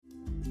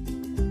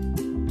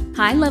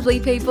Hi lovely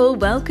people,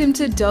 welcome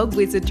to Dog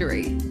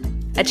Wizardry.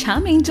 A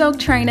charming dog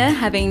trainer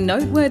having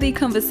noteworthy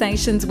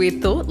conversations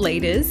with thought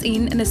leaders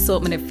in an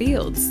assortment of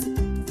fields.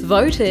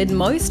 Voted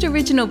most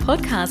original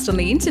podcast on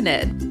the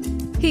internet.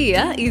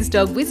 Here is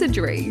Dog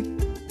Wizardry.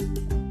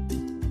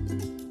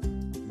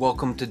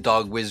 Welcome to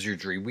Dog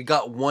Wizardry. We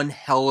got one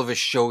hell of a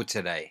show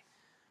today.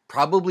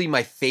 Probably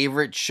my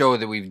favorite show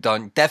that we've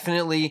done.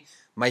 Definitely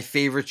my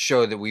favorite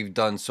show that we've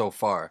done so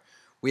far.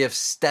 We have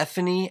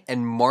Stephanie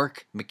and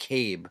Mark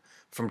McCabe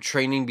from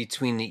Training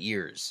Between the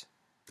Ears.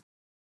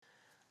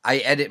 I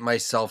edit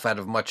myself out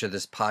of much of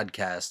this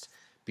podcast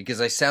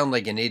because I sound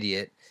like an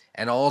idiot,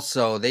 and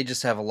also they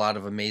just have a lot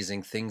of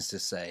amazing things to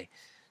say.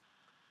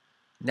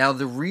 Now,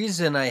 the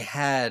reason I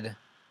had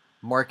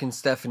Mark and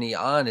Stephanie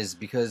on is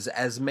because,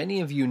 as many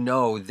of you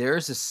know,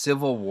 there's a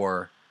civil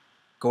war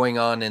going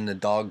on in the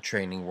dog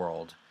training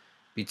world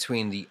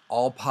between the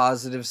all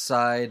positive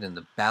side and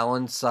the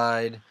balance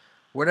side,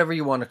 whatever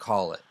you want to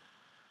call it.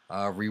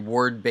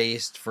 Reward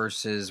based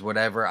versus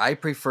whatever. I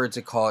prefer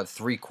to call it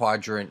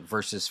 3-quadrant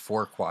versus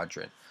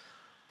 4-quadrant.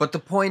 But the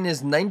point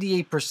is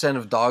 98%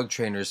 of dog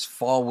trainers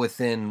fall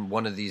within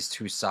one of these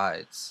two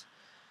sides.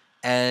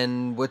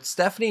 And what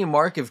Stephanie and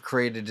Mark have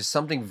created is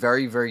something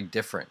very, very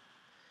different.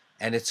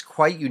 And it's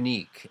quite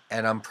unique.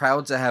 And I'm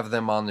proud to have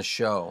them on the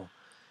show.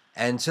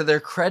 And to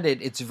their credit,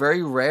 it's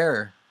very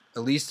rare,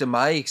 at least in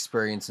my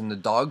experience in the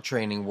dog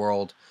training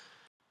world,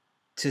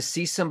 to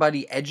see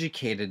somebody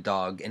educate a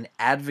dog and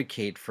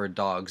advocate for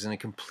dogs in a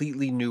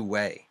completely new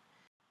way.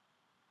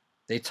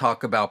 They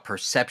talk about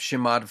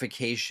perception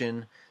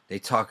modification, they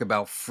talk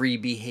about free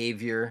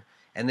behavior,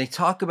 and they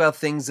talk about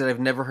things that I've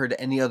never heard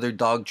any other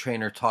dog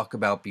trainer talk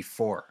about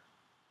before.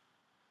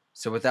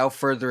 So without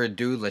further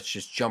ado, let's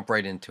just jump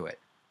right into it.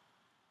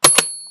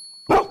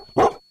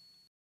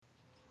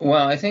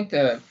 Well, I think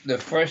the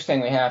first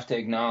thing we have to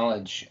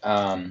acknowledge,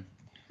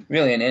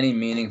 really in any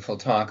meaningful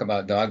talk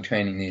about dog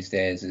training these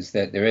days, is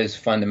that there is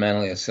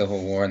fundamentally a civil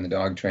war in the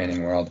dog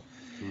training world.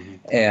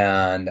 Mm-hmm.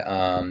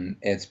 And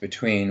it's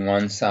between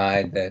one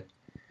side that,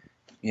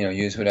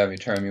 use whatever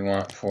term you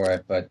want for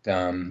it, but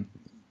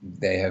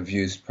they have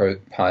used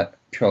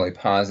purely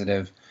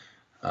positive.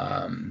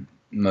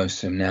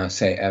 Most of them now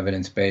say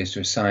evidence-based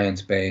or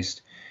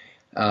science-based.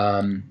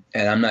 And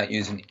I'm not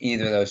using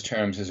either of those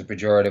terms as a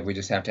pejorative. We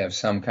just have to have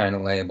some kind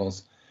of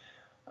labels.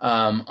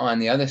 On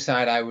the other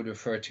side, I would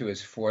refer to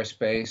as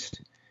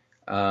force-based.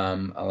 A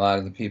lot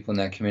of the people in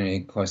that community,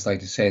 of course,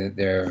 like to say that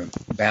they're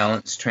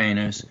balance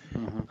trainers.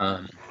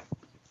 Mm-hmm.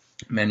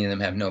 Many of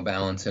them have no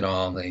balance at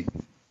all. They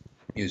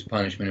use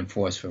punishment and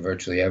force for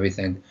virtually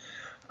everything.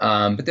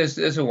 But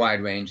there's a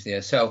wide range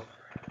there. So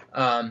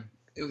one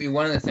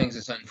of the things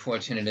that's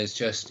unfortunate is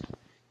just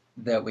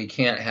that we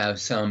can't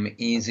have some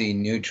easy,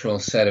 neutral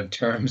set of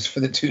terms for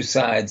the two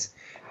sides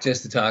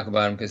just to talk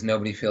about them because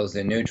nobody feels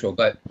they're neutral.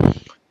 But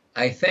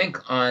I think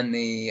on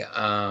the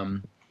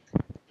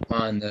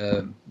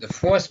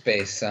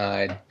force-based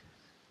side,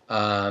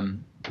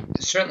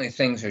 certainly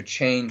things are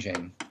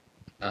changing.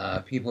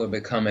 People are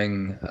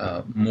becoming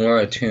more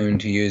attuned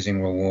to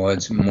using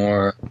rewards,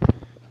 more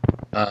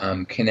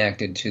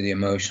connected to the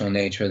emotional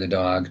nature of the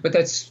dogs. But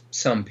that's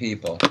some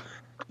people.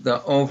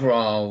 The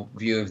overall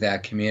view of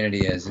that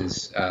community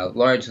is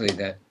largely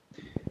that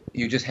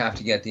you just have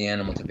to get the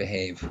animal to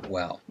behave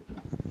well.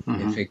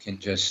 Mm-hmm. If it can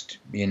just,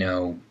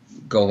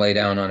 go lay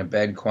down on a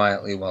bed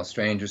quietly while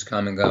strangers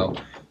come and go,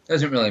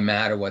 doesn't really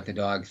matter what the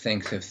dog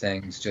thinks of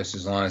things, just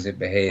as long as it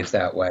behaves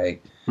that way.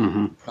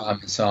 Mm-hmm.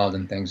 Problem is solved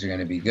and things are going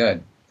to be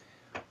good.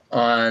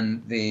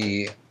 On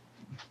the,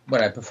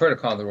 what I prefer to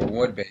call the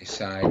reward-based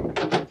side,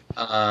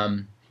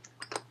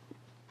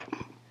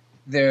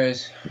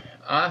 there's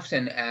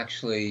often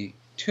actually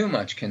too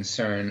much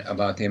concern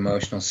about the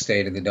emotional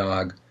state of the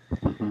dog,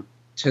 mm-hmm.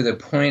 to the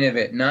point of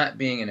it not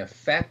being an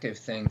effective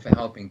thing for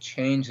helping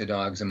change the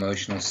dog's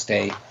emotional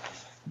state,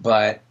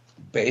 but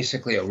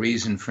basically a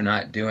reason for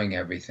not doing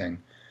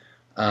everything.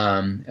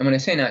 And when I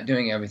say not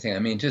doing everything, I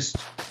mean just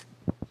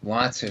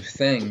lots of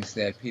things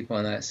that people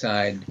on that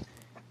side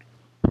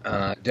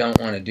don't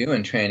want to do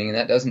in training. And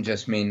that doesn't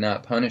just mean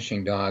not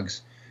punishing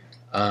dogs,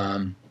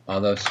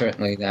 although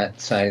certainly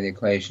that side of the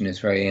equation is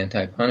very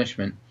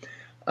anti-punishment.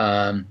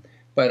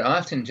 But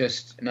often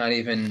just not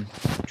even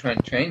trying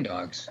to train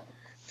dogs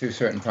through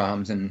certain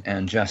problems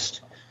and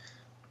just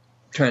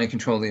trying to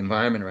control the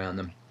environment around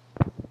them.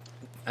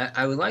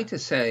 I would like to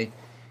say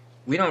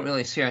we don't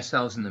really see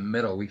ourselves in the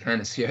middle. We kind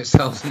of see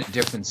ourselves in a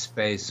different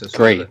space. So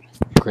sort of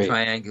a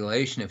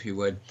triangulation, if you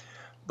would.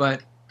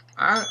 But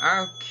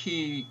our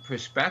key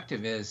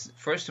perspective is,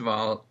 first of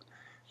all,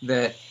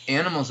 that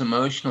animals'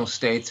 emotional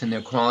states and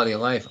their quality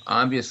of life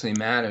obviously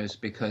matters,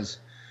 because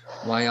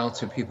why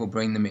else would people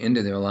bring them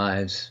into their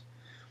lives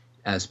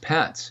as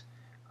pets?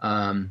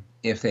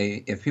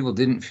 If people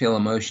didn't feel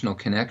emotional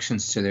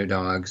connections to their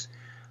dogs,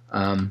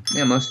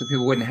 most of the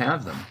people wouldn't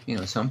have them.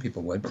 Some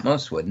people would, but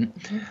most wouldn't.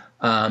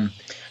 I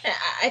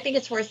think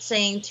it's worth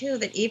saying, too,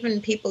 that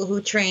even people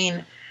who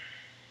train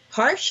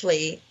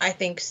harshly, I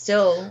think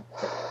still,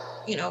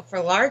 for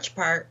a large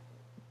part,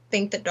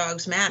 think that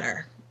dogs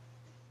matter.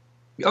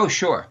 Oh,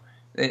 sure.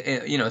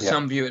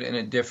 Some view it in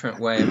a different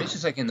way. I mean, it's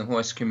just like in the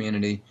horse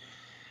community.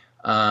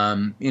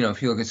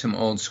 If you look at some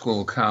old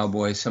school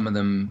cowboys, some of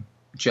them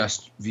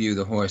just view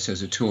the horse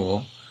as a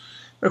tool.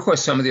 But of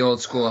course, some of the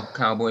old school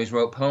cowboys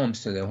wrote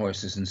poems to their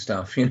horses and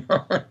stuff, and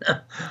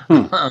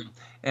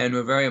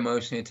were very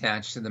emotionally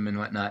attached to them and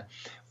whatnot.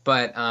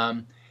 But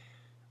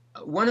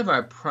one of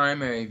our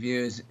primary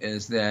views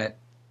is that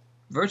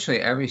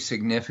virtually every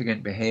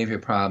significant behavior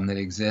problem that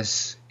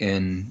exists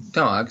in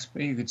dogs,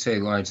 but you could say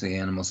largely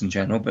animals in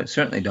general, but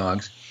certainly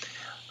dogs,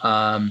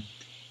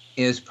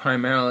 is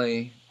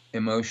primarily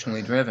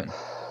emotionally driven.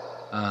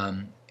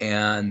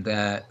 And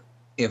that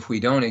if we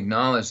don't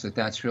acknowledge that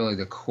that's really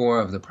the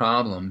core of the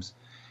problems,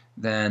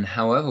 then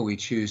however we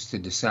choose to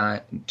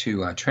decide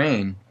to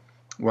train,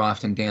 we're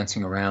often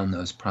dancing around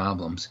those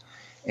problems.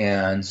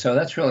 And so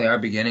that's really our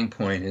beginning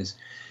point is,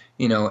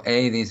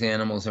 these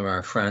animals are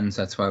our friends.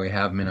 That's why we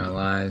have them in our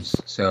lives.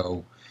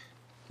 So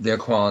their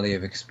quality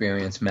of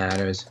experience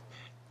matters.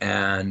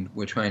 And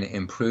we're trying to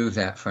improve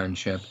that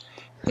friendship.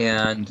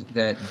 And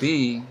that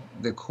B,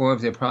 the core of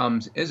their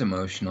problems is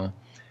emotional.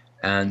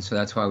 And so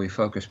that's why we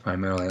focus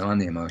primarily on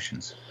the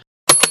emotions.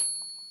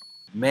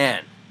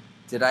 Man,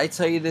 did I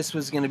tell you this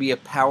was going to be a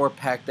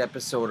power-packed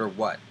episode or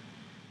what?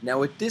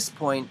 Now at this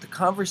point, the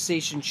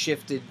conversation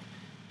shifted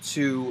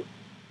to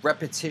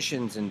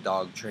repetitions in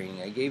dog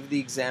training. I gave the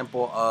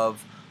example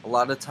of a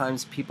lot of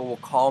times people will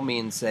call me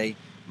and say,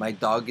 my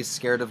dog is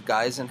scared of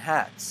guys in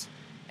hats.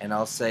 And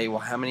I'll say, well,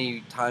 how many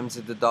times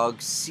did the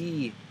dog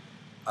see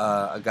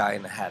a guy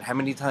in a hat? How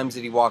many times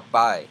did he walk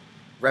by?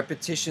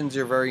 Repetitions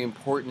are very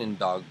important in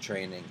dog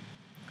training.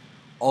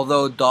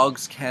 Although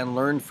dogs can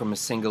learn from a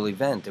single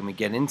event, and we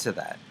get into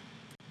that.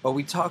 But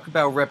we talk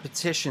about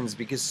repetitions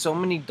because so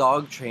many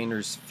dog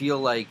trainers feel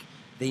like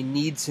they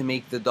need to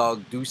make the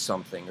dog do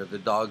something, or the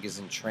dog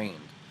isn't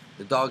trained.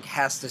 The dog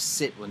has to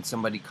sit when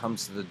somebody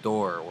comes to the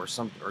door, or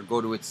go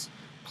to its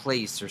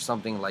place, or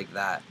something like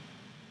that.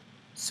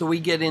 So we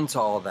get into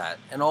all that.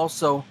 And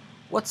also,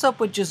 what's up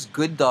with just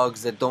good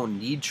dogs that don't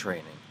need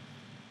training?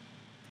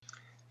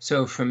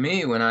 So for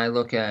me, when I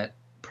look at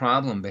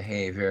problem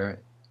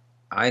behavior,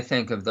 I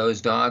think of those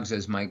dogs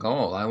as my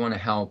goal. I want to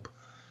help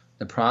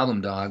the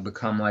problem dog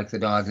become like the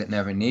dog that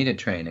never needed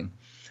training.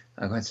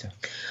 Go ahead, Sue.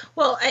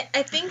 Well,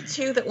 I think,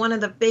 too, that one of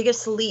the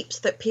biggest leaps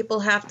that people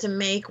have to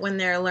make when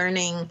they're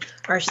learning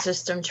our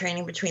system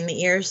training between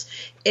the ears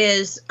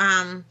is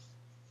that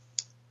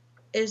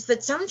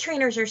some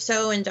trainers are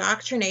so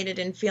indoctrinated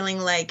in feeling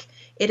like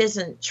it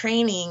isn't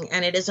training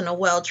and it isn't a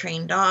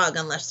well-trained dog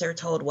unless they're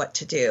told what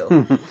to do.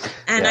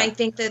 And I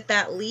think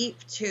that leap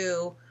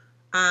to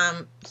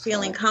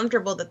feeling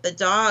comfortable that the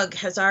dog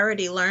has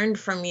already learned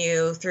from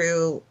you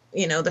through,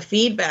 the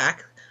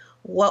feedback,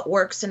 what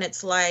works in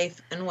its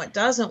life and what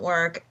doesn't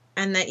work,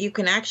 and that you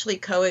can actually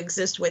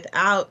coexist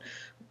without,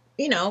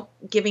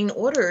 giving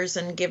orders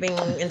and giving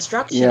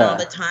instruction all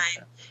the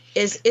time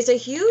is a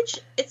huge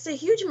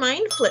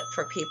mind flip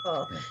for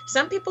people.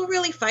 Some people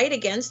really fight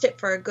against it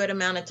for a good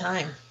amount of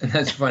time. And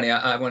that's funny.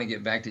 I want to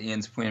get back to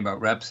Ian's point about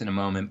reps in a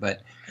moment,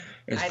 but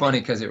it's funny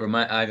because it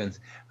reminds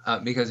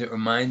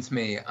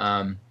me,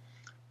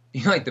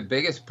 like the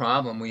biggest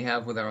problem we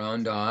have with our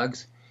own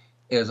dogs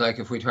is like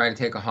if we try to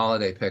take a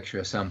holiday picture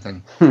or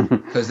something,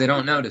 because they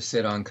don't know to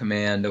sit on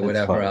command or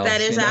whatever else.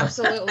 That is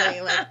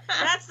absolutely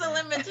that's the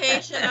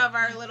limitation of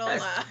our little.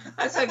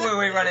 That's like where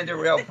we run into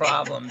real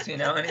problems.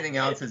 Anything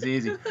else is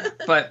easy.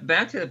 But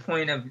back to the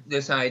point of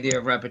this idea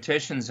of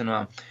repetitions and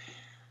all.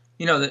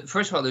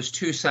 First of all, there's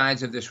two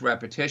sides of this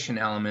repetition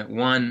element.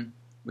 One,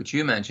 which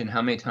you mentioned,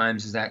 how many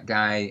times has that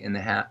guy in the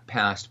hat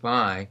passed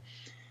by?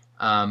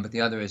 But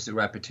the other is the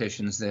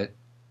repetitions that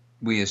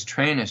we as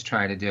trainers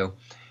try to do.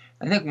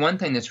 I think one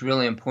thing that's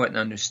really important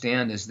to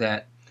understand is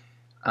that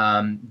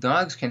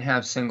dogs can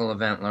have single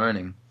event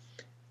learning,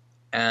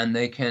 and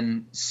they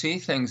can see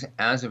things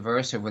as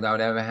aversive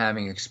without ever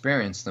having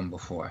experienced them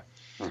before.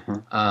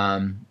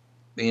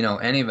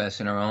 Any of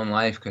us in our own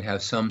life could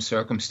have some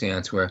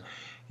circumstance where,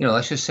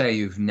 let's just say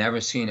you've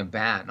never seen a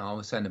bat and all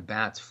of a sudden a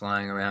bat's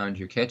flying around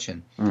your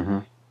kitchen.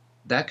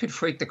 That could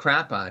freak the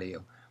crap out of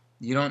you.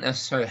 You don't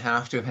necessarily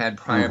have to have had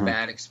prior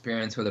bad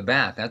experience with a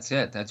bat. That's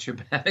it. That's your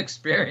bad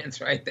experience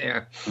right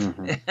there.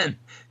 And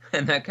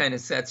that kind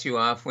of sets you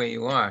off where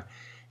you are.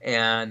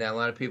 And a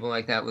lot of people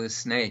like that with a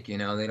snake. They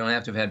don't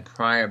have to have had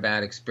prior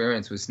bad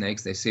experience with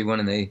snakes. They see one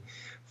and they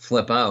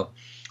flip out.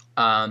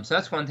 So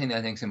that's one thing that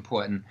I think is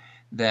important,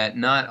 that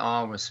not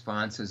all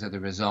responses are the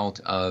result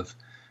of,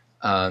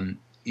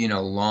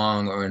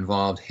 long or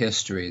involved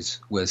histories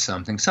with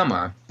something. Some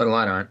are, but a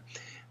lot aren't.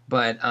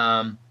 But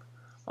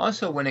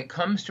also, when it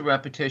comes to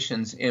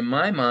repetitions, in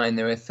my mind,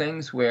 there are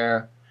things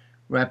where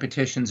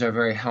repetitions are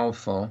very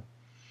helpful,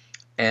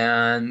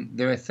 and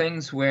there are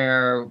things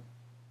where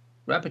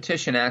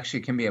repetition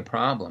actually can be a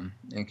problem.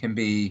 It can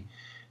be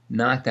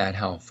not that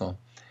helpful.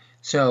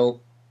 So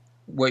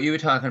what you were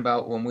talking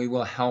about, when we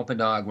will help a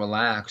dog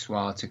relax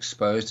while it's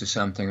exposed to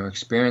something or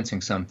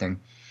experiencing something,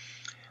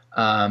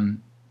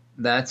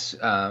 that's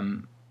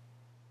a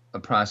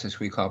process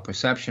we call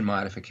perception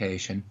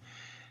modification.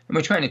 And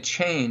we're trying to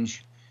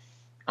change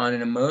on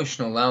an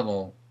emotional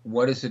level,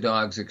 what is the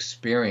dog's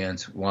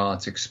experience while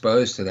it's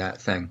exposed to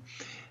that thing?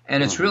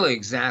 And it's really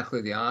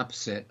exactly the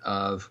opposite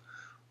of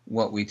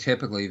what we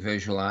typically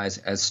visualize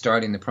as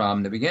starting the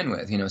problem to begin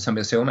with. You know,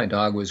 somebody will say, well, my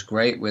dog was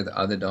great with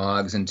other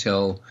dogs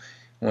until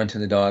I went to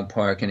the dog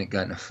park and it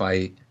got in a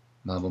fight,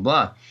 blah, blah,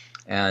 blah.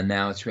 And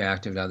now it's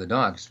reactive to other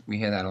dogs. We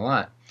hear that a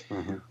lot.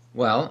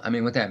 Well, I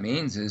mean, what that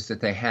means is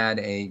that they had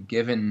a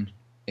given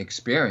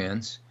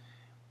experience,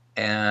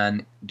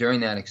 and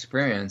during that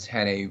experience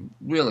had a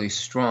really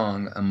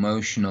strong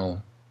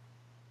emotional,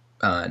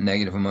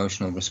 negative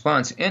emotional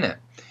response in it,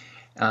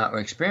 or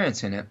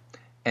experience in it,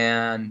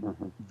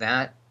 and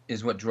that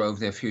is what drove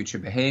their future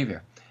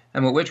behavior.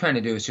 And what we're trying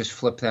to do is just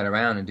flip that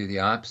around and do the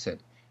opposite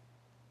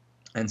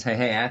and say,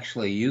 hey,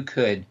 actually, you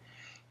could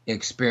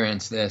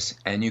experience this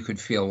and you could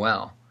feel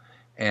well,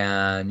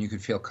 and you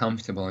could feel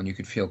comfortable, and you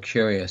could feel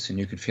curious, and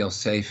you could feel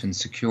safe and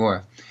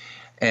secure.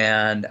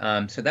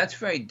 And so that's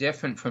very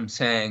different from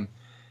saying,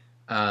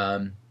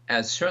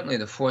 as certainly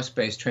the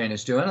force-based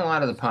trainers do, and a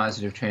lot of the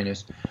positive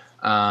trainers,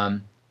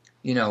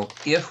 you know,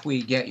 if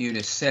we get you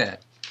to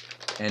sit,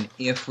 and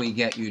if we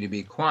get you to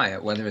be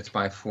quiet, whether it's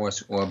by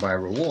force or by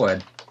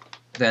reward,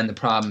 then the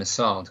problem is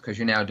solved, because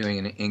you're now doing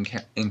an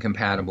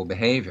incompatible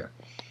behavior.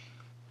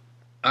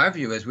 Our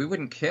view is we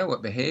wouldn't care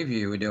what behavior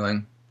you were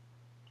doing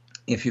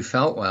if you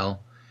felt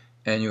well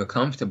and you were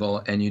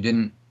comfortable and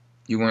you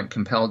weren't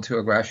compelled to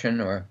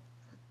aggression or,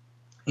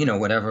 you know,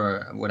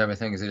 whatever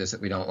things it is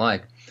that we don't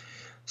like.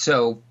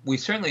 So we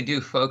certainly do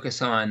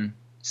focus on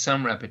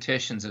some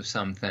repetitions of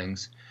some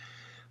things,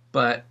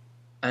 but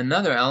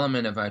another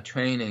element of our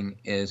training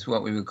is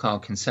what we would call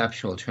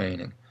conceptual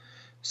training.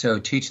 So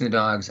teaching the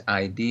dogs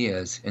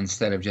ideas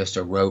instead of just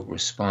a rote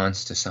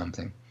response to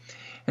something.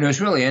 And it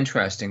was really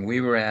interesting.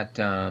 We were at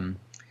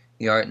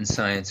the Art and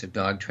Science of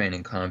Dog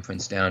Training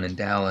conference down in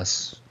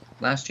Dallas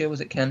last year.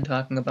 Was it Ken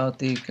talking about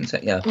the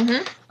concept?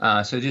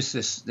 Yeah. So just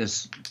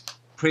this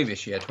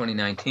previous year,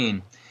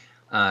 2019,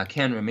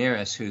 Ken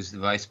Ramirez, who's the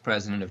vice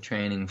president of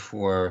training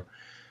for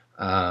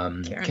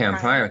Karen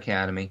Pryor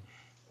Academy,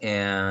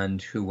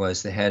 and who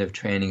was the head of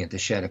training at the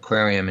Shedd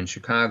Aquarium in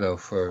Chicago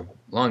for a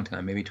long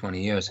time, maybe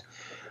 20 years,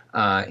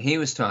 he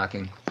was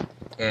talking,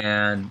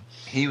 and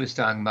he was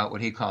talking about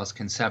what he calls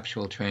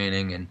conceptual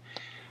training and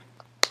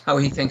how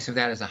he thinks of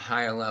that as a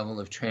higher level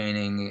of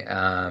training,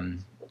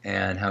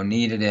 and how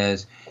neat it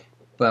is.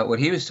 But what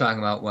he was talking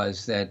about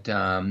was that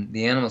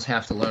the animals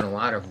have to learn a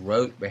lot of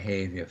rote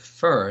behavior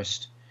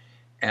first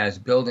as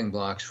building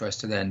blocks for us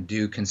to then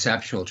do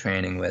conceptual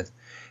training with.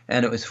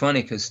 And it was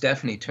funny because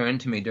Stephanie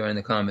turned to me during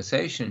the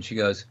conversation and she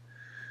goes,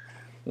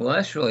 well,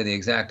 that's really the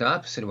exact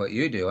opposite of what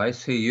you do. I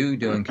see you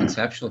doing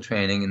conceptual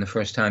training in the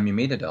first time you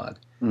meet a dog.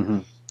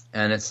 And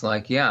it's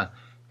like, yeah.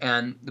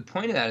 And the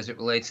point of that as it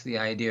relates to the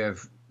idea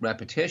of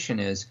repetition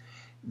is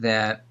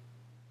that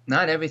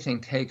not everything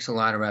takes a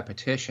lot of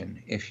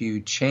repetition. If you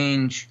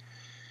change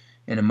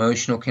an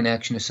emotional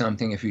connection to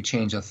something, if you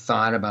change a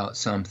thought about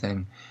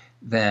something,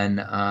 then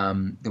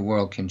the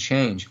world can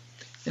change.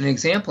 An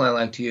example I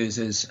like to use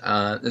is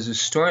there's a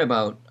story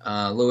about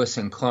Lewis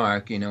and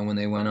Clark, you know, when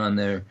they went on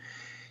their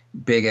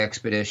big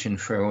expedition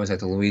for, what was that,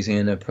 the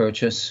Louisiana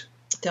Purchase?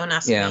 Don't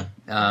ask me. Yeah.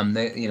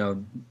 They, you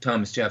know,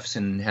 Thomas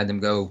Jefferson had them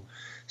go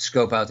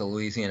scope out the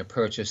Louisiana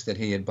Purchase that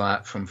he had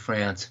bought from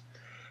France.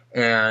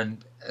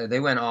 And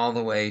they went all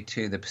the way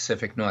to the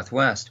Pacific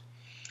Northwest.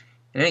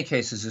 In any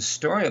case, there's a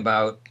story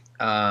about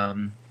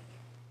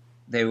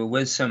they were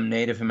with some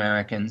Native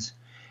Americans,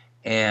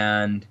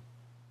 and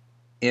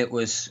it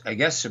was, I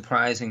guess,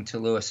 surprising to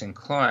Lewis and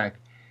Clark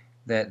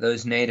that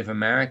those Native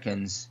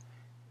Americans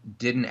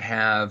didn't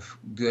have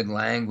good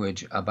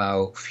language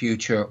about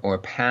future or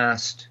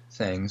past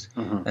things,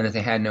 and that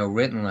they had no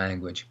written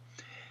language.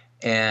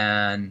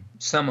 And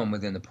someone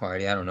within the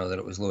party, I don't know that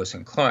it was Lewis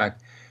and Clark,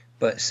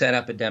 but set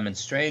up a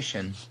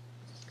demonstration,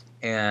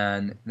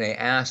 and they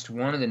asked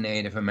one of the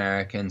Native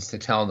Americans to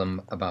tell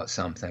them about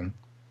something.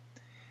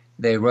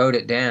 They wrote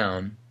it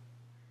down,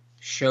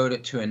 showed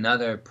it to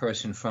another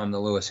person from the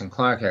Lewis and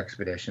Clark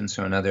expedition,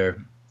 so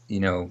another, you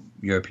know,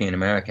 European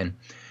American,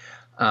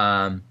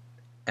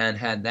 and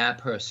had that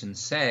person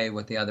say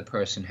what the other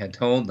person had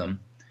told them,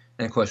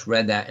 and of course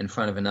read that in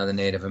front of another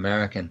Native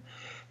American.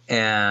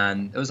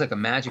 And it was like a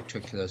magic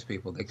trick to those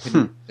people. They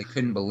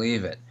couldn't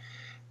believe it.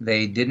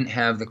 They didn't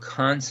have the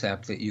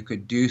concept that you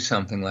could do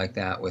something like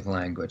that with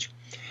language.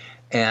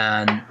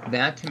 And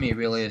that to me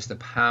really is the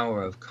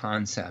power of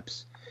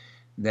concepts,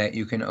 that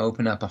you can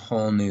open up a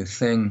whole new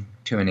thing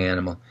to an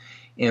animal.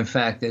 In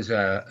fact, there's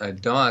a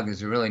dog,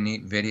 there's a really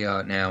neat video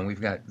out now, and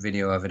we've got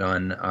video of it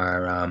on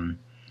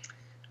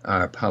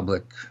our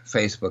public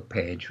Facebook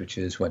page, which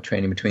is what,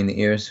 Training Between the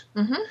Ears?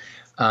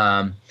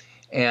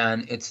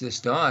 And it's this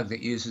dog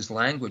that uses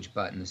language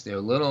buttons. They're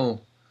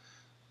little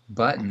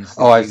buttons.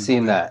 Oh, I've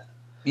seen that.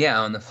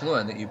 Yeah, on the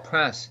floor that you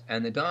press,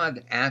 and the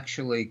dog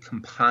actually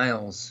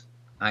compiles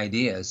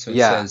ideas. So it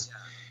says,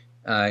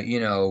 you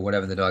know,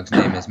 whatever the dog's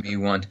name is, me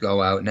want to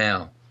go out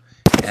now.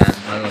 And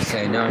the dog will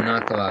say, no,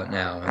 not go out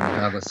now. And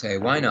the dog will say,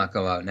 why not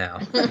go out now?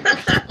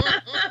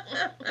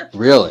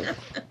 Really?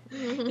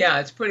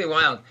 Yeah, it's pretty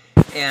wild.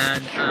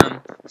 And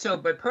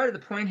but part of the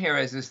point here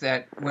is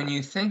that when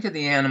you think of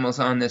the animals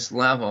on this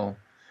level,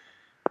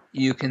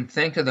 you can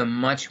think of them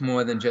much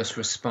more than just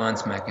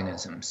response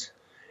mechanisms.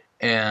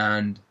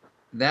 And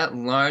that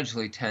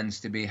largely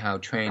tends to be how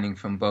training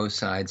from both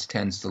sides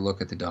tends to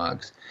look at the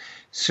dogs.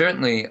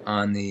 Certainly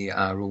on the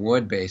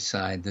reward-based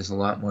side, there's a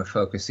lot more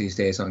focus these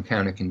days on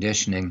counter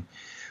conditioning,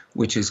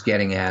 which is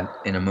getting at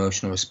an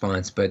emotional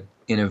response, but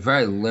in a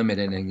very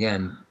limited, and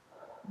again,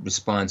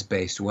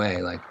 response-based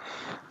way. Like,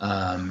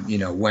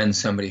 when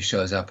somebody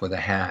shows up with a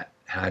hat,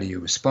 how do you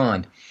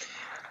respond?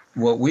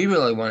 What we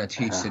really want to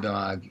teach the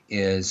dog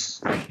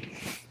is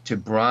to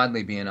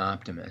broadly be an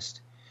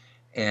optimist.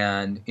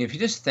 And if you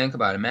just think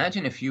about it,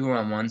 imagine if you were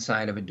on one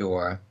side of a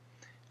door,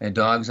 and a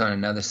dog's on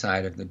another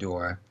side of the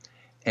door,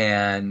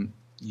 and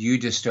you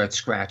just start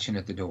scratching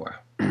at the door,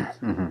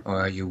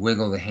 or you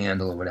wiggle the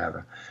handle or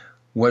whatever.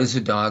 What is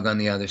the dog on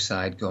the other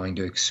side going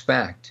to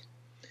expect?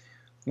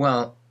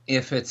 Well,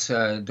 if it's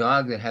a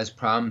dog that has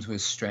problems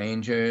with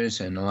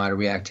strangers and a lot of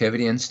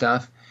reactivity and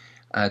stuff,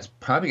 it's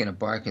probably going to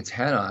bark its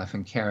head off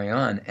and carry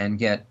on and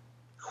get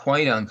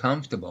quite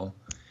uncomfortable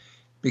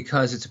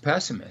because it's a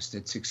pessimist.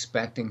 It's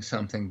expecting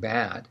something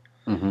bad.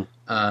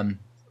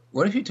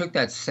 What if you took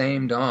that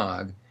same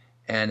dog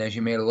and as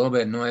you made a little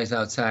bit of noise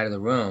outside of the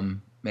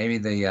room, maybe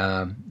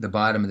the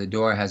bottom of the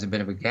door has a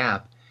bit of a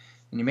gap,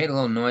 and you made a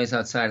little noise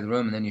outside of the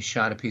room and then you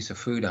shot a piece of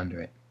food under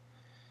it.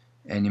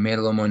 And you made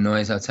a little more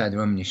noise outside the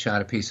room and you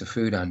shot a piece of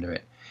food under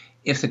it.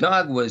 If the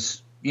dog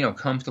was,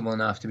 comfortable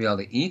enough to be able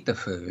to eat the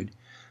food,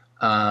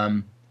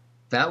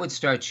 that would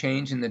start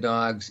changing the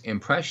dog's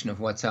impression of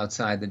what's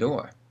outside the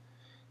door.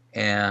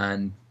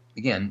 And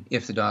again,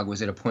 if the dog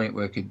was at a point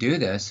where it could do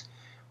this,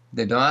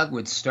 the dog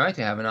would start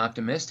to have an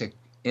optimistic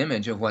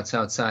image of what's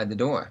outside the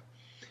door.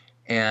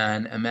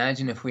 And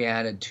imagine if we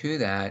added to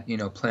that,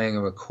 playing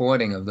a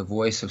recording of the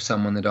voice of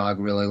someone the dog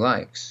really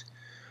likes.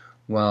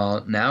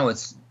 Well, now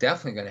it's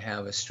definitely going to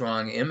have a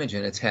strong image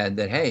in its head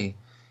that, hey,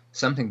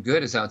 something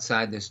good is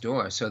outside this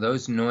door. So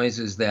those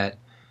noises that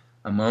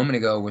a moment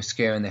ago were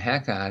scaring the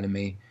heck out of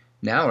me,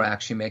 now are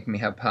actually making me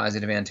have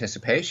positive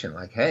anticipation.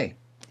 Like, hey,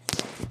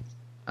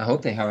 I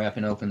hope they hurry up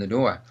and open the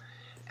door.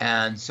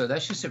 And so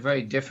that's just a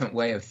very different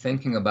way of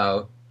thinking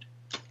about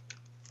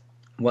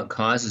what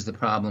causes the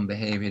problem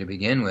behavior to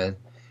begin with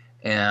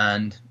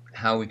and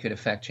how we could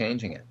affect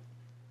changing it.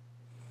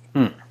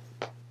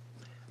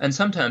 And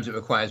sometimes it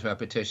requires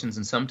repetitions,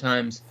 and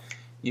sometimes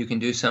you can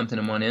do something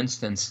in one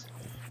instance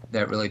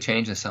that really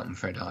changes something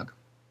for a dog.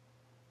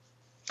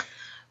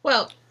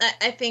 Well,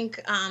 I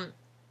think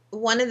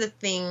one of the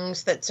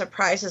things that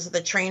surprises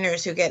the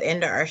trainers who get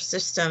into our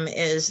system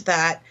is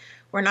that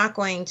we're not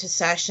going to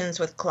sessions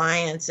with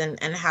clients and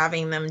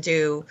having them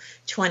do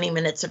 20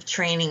 minutes of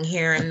training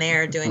here and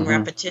there, doing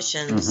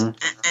repetitions.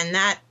 And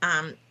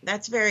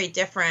that's very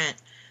different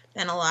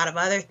than a lot of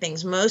other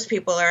things. Most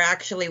people are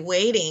actually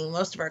waiting.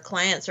 Most of our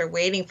clients are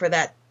waiting for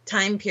that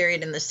time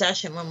period in the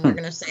session when we're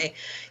going to say,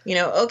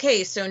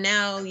 okay, so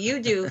now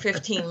you do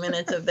 15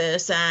 minutes of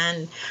this,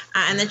 and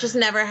it just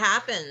never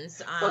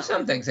happens. Well,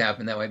 some things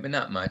happen that way, but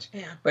not much.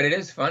 Yeah. But it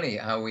is funny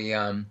how we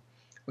often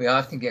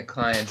get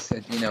clients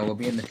that, we'll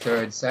be in the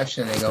third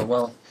session, and they go,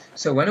 well,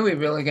 so when are we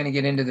really going to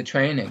get into the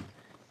training?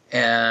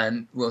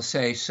 And we'll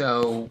say,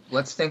 so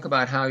let's think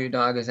about how your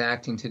dog is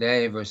acting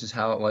today versus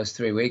how it was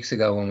 3 weeks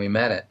ago when we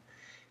met it.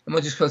 And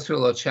we'll just go through a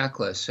little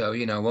checklist. So,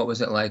 what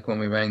was it like when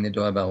we rang the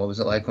doorbell? What was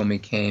it like when we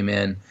came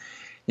in?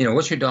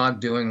 What's your dog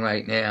doing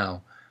right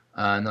now?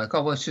 And they're like,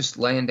 oh, well, it's just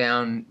laying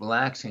down,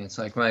 relaxing. It's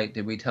like, right,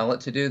 did we tell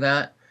it to do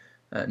that?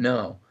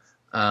 No.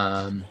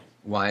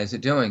 Why is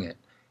it doing it?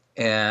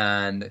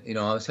 And,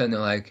 all of a sudden they're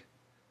like,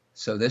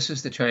 so this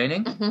is the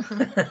training?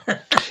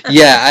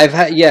 I've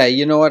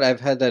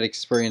had that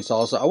experience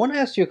also. I want to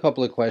ask you a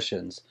couple of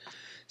questions.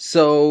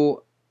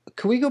 So,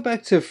 can we go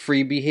back to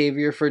free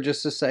behavior for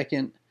just a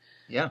second?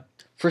 Yeah.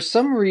 For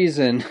some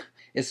reason,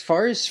 as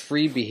far as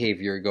free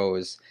behavior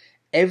goes,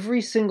 every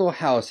single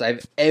house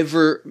I've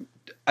ever,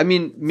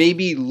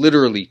 maybe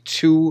literally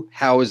 2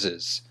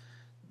 houses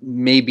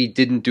maybe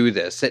didn't do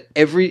this.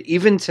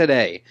 Even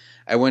today,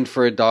 I went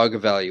for a dog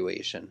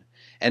evaluation.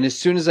 And as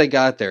soon as I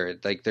got there,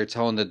 like they're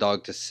telling the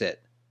dog to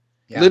sit.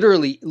 Yeah.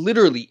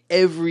 Literally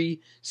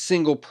every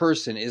single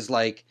person is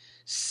like,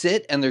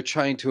 sit, and they're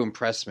trying to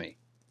impress me.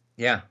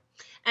 Yeah.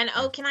 And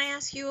can I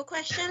ask you a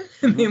question?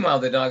 Meanwhile,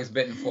 the dog has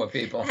bitten 4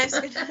 people. Do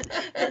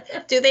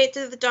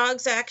the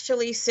dogs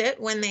actually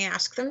sit when they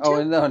ask them to?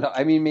 Oh, no.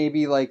 I mean,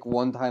 maybe like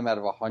 1 time out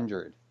of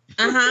 100.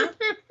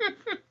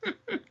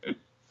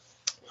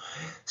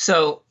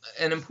 So,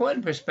 an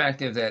important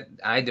perspective that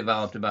I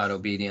developed about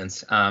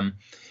obedience, my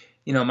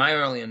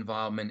early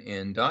involvement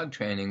in dog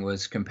training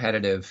was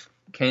competitive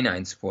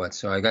canine sports.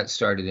 So I got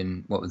started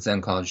in what was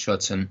then called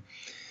Schutzhund,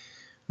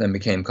 then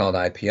became called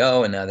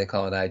IPO, and now they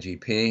call it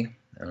IGP.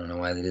 I don't know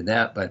why they did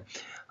that, but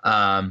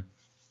one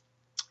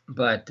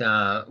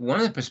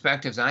of the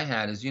perspectives I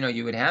had is,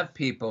 you would have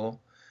people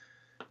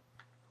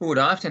who would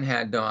often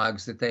had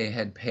dogs that they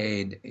had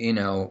paid,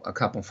 a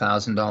couple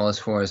 $1,000s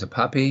for as a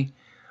puppy,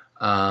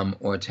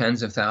 or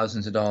tens of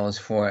thousands of dollars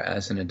for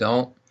as an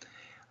adult.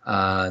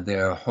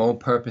 Their whole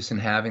purpose in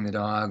having the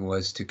dog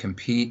was to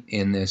compete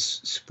in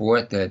this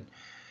sport that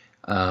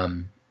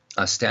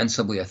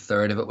ostensibly a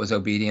third of it was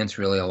obedience.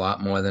 Really, a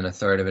lot more than a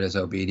third of it is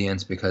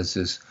obedience, because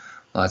there's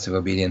lots of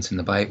obedience in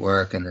the bite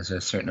work, and there's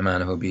a certain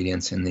amount of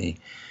obedience in the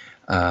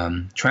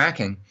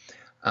tracking.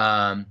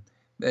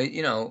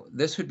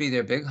 This would be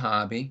their big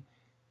hobby.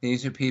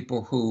 These are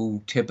people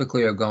who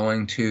typically are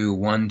going to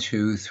 1,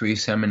 2, 3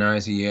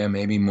 seminars a year,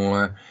 maybe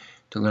more,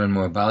 to learn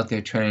more about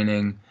their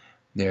training.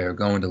 They're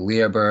going to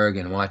Lehrberg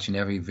and watching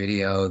every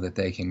video that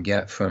they can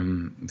get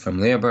from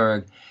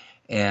Lehrberg.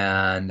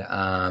 And,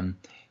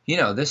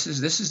 this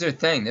is their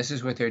thing. This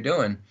is what they're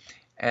doing.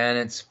 And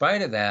in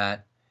spite of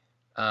that,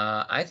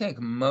 I think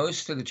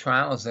most of the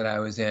trials that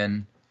I was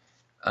in,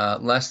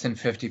 less than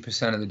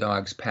 50% of the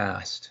dogs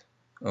passed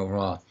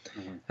overall.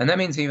 Mm-hmm. And that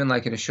means even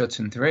like at a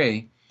Schutzhund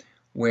 3,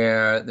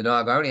 where the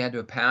dog already had to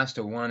have passed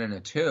a 1 and a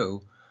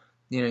 2,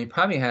 you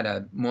probably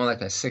had more like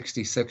a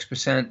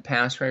 66%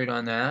 pass rate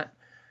on that.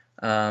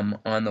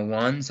 On the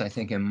ones, I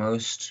think in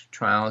most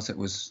trials it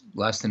was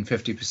less than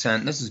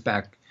 50%. This is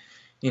back,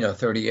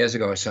 30 years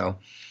ago or so.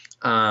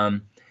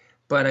 But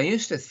I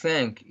used to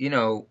think,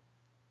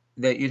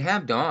 that you'd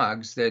have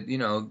dogs that,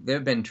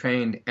 they've been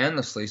trained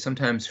endlessly,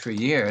 sometimes for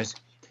years,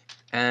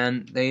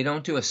 and they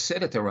don't do a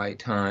sit at the right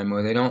time,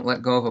 or they don't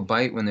let go of a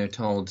bite when they're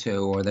told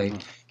to, or they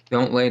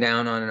don't lay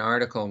down on an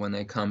article when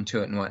they come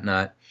to it and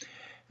whatnot.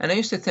 And I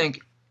used to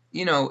think,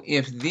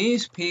 if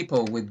these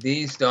people with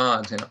these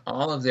dogs and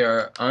all of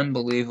their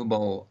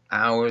unbelievable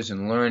hours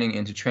and learning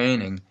into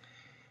training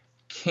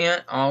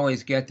can't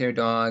always get their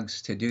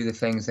dogs to do the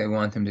things they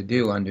want them to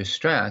do under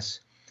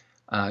stress,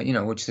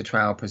 which the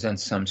trial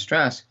presents some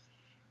stress,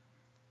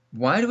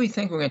 why do we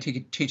think we're going to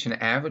teach an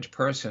average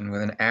person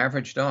with an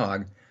average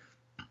dog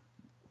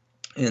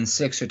in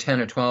 6 or 10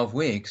 or 12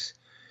 weeks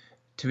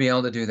to be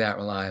able to do that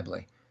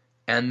reliably?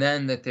 And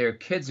then that their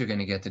kids are going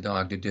to get the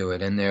dog to do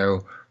it, and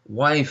their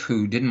wife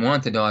who didn't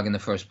want the dog in the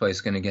first place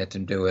is going to get to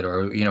do it,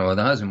 or or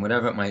the husband,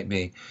 whatever it might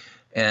be,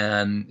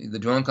 and the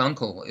drunk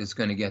uncle is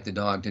going to get the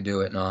dog to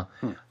do it and all.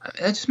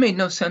 That just made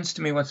no sense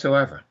to me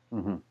whatsoever.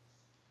 Mm-hmm.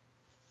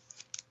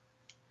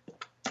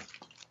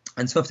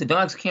 And so if the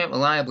dogs can't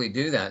reliably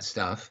do that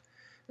stuff,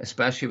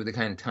 especially with the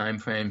kind of time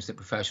frames that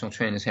professional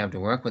trainers have to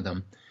work with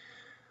them,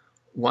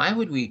 why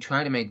would we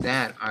try to make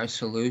that our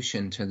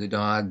solution to the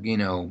dog,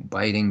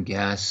 biting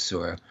guests,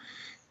 or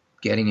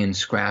getting in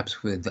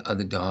scraps with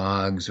other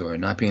dogs, or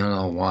not being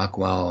able to walk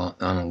well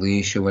on a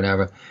leash or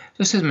whatever? It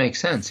just doesn't make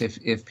sense.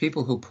 If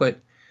people who put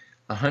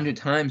 100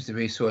 times the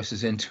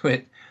resources into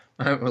it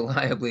aren't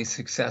reliably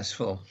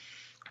successful,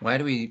 why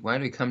do we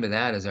come to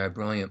that as our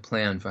brilliant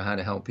plan for how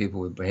to help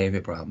people with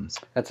behavior problems?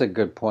 That's a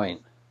good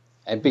point.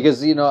 And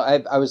because,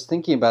 I was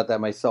thinking about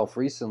that myself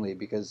recently,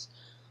 because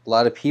a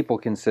lot of people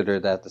consider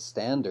that the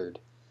standard,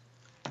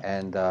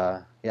 and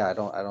I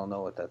don't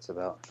know what that's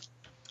about.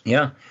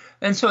 Yeah,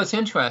 and so it's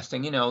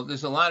interesting.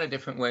 There's a lot of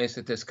different ways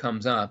that this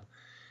comes up,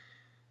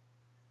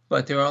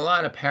 but there are a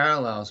lot of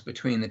parallels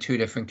between the two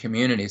different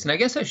communities. And I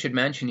guess I should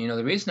mention,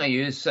 the reason I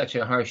use such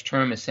a harsh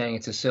term as saying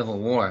it's a civil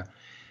war.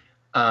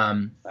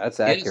 That's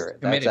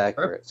accurate. That's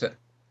accurate.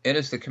 It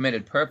is the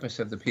committed purpose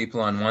of the people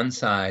on one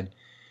side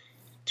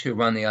to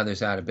run the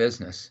others out of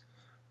business.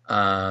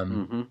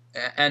 And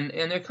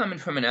they're coming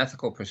from an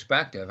ethical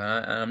perspective.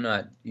 I'm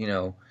not,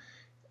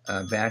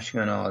 bashing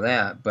on all of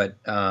that, but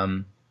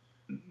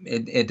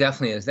it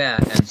definitely is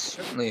that. And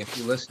certainly if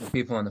you listen to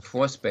people on the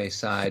force-based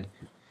side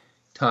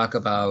talk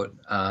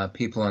about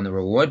people on the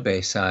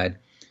reward-based side,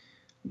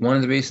 one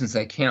of the reasons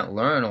they can't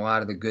learn a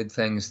lot of the good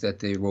things that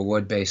the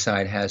reward-based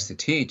side has to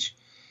teach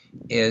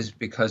is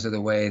because of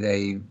the way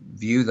they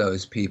view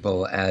those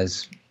people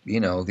as,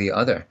 the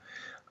other.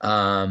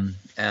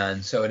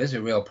 And so it is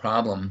a real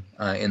problem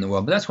in the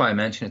world. But that's why I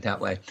mention it that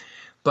way.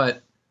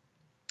 But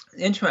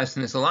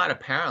interesting, there's a lot of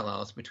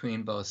parallels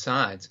between both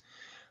sides.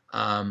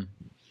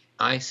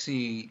 I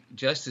see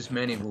just as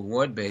many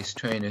reward-based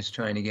trainers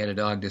trying to get a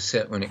dog to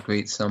sit when it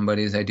greets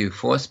somebody as I do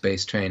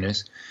force-based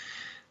trainers.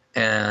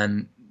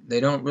 And they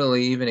don't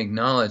really even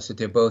acknowledge that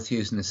they're both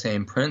using the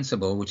same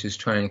principle, which is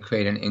trying to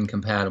create an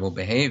incompatible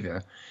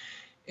behavior.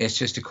 It's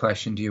just a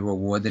question, do you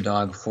reward the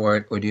dog for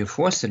it, or do you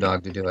force the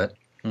dog to do it?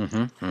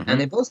 And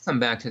they both come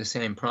back to the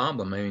same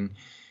problem. I mean,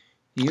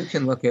 you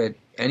can look at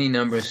any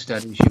number of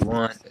studies you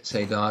want that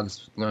say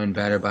dogs learn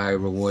better by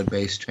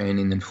reward-based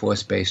training than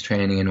force-based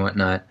training and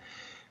whatnot,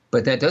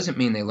 but that doesn't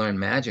mean they learn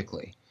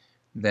magically.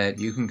 That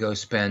you can go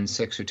spend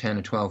 6 or 10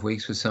 or 12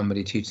 weeks with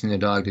somebody teaching the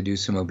dog to do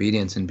some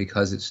obedience, and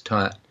because it's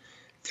taught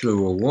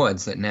through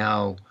rewards, that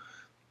now,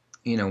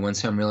 when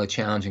some really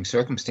challenging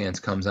circumstance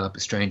comes up, a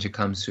stranger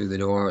comes through the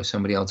door or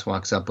somebody else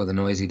walks up with a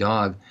noisy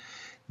dog,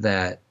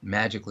 that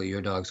magically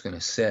your dog's going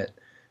to sit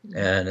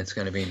and it's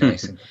going to be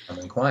nice and calm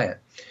and quiet.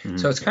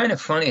 So it's kind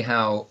of funny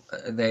how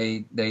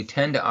they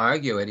tend to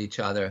argue at each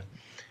other,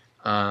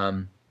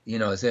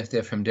 as if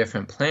they're from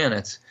different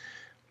planets,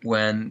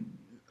 when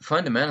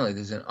fundamentally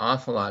there's an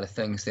awful lot of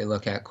things they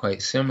look at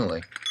quite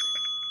similarly.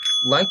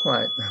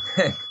 Likewise.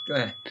 Okay, go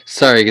ahead.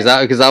 Sorry,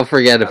 because I'll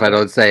forget if I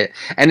don't say it.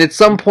 And at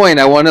some point,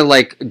 I want to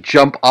like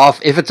jump off.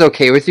 If it's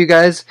okay with you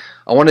guys,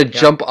 I want to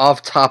jump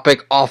off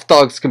topic, off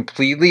dogs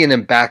completely, and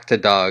then back to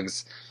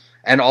dogs,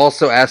 and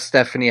also ask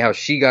Stephanie how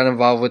she got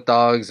involved with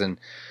dogs. And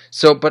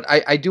so, but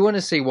I do want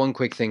to say one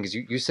quick thing because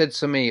you said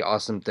so many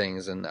awesome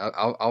things, and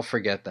I'll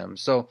forget them.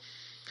 So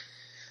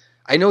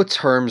I know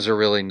terms are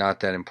really not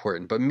that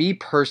important, but me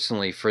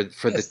personally, for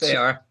Yes, they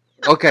are.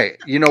 Okay,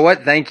 you know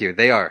what? Thank you.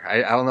 They are.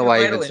 I don't know why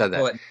I even said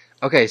that.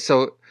 Okay,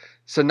 so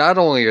not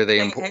only are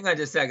they important. Hang on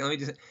just a second. Let me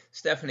just,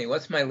 Stephanie,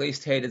 what's my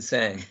least hated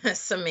saying?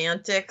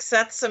 Semantics.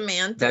 That's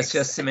semantics. That's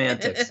just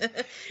semantics.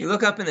 You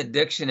look up in the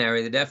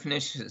dictionary the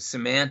definition of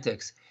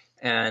semantics,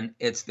 and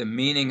it's the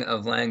meaning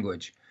of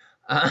language.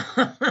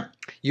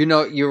 You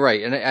know, you're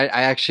right. And I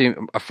actually,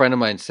 a friend of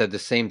mine said the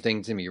same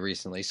thing to me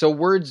recently. So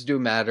words do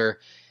matter.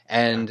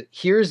 And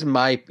here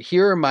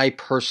are my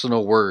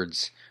personal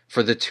words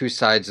for the two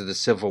sides of the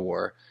Civil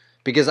War,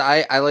 because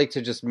I like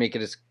to just make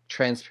it as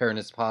transparent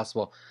as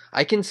possible.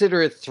 I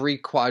consider it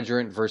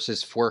 3-quadrant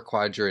versus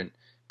 4-quadrant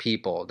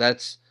people.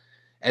 That's,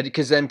 and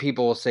because then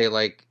people will say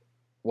like,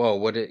 "Whoa,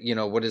 what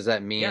does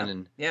that mean?" Yeah,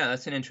 and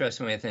that's an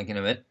interesting way of thinking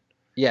of it.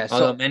 Yeah,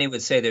 although many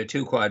would say they're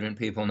 2-quadrant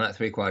people, not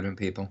 3-quadrant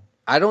people.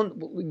 I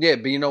don't. Yeah,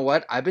 but you know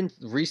what? I've been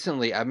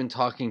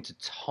talking to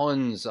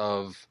tons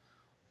of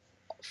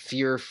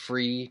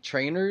fear-free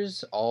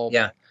trainers,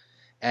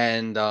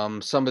 and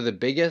some of the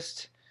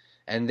biggest,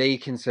 and they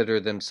consider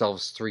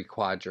themselves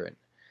 3-quadrant.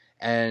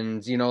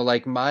 And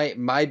like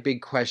my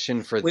big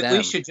question for them.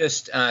 We should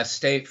just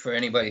state for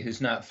anybody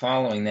who's not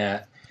following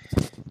that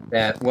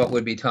what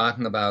we'd be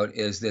talking about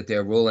is that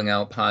they're ruling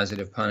out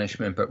positive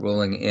punishment, but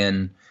ruling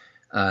in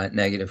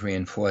negative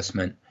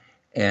reinforcement.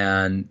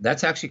 And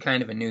that's actually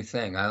kind of a new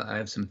thing. I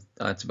have some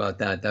thoughts about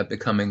that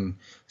becoming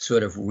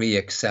sort of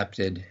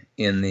reaccepted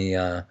in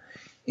the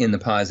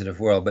positive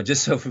world. But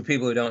just so for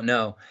people who don't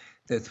know,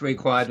 the 3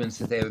 quadrants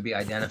that they would be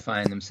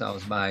identifying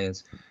themselves by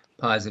is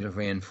positive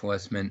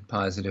reinforcement,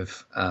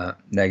 positive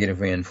negative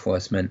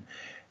reinforcement,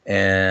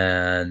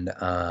 and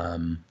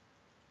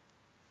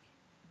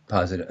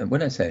positive. What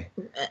did I say?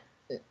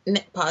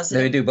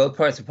 Positive. They do both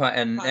parts of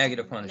and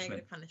negative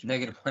punishment.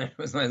 Negative punishment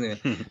was my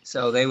thing.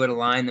 So they would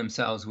align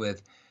themselves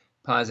with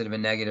positive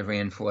and negative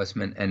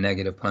reinforcement and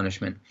negative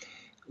punishment,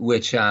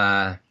 which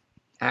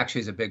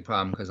actually is a big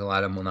problem because a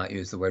lot of them will not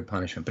use the word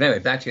punishment. But anyway,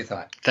 back to your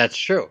thought. That's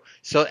true.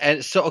 So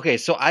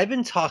I've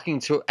been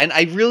talking to, and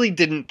I really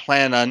didn't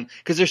plan on,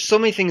 because there's so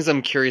many things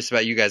I'm curious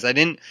about you guys. I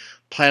didn't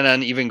plan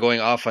on even going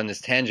off on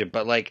this tangent,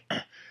 but like,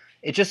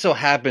 it just so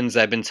happens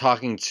I've been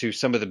talking to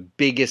some of the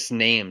biggest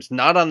names,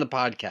 not on the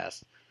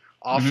podcast,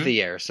 off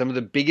the air, some of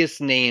the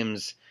biggest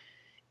names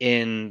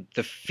in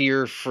the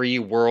fear-free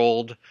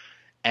world,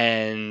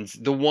 and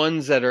the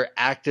ones that are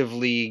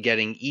actively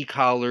getting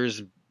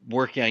e-collars,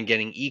 working on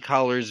getting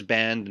e-collars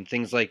banned and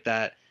things like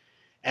that.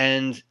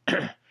 And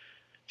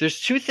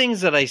there's 2 things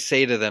that I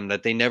say to them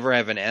that they never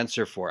have an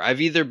answer for. They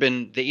either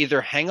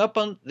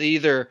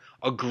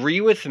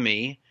agree with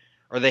me,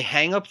 or they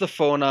hang up the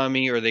phone on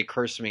me, or they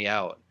curse me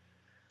out.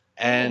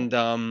 And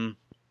so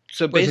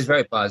which is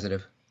very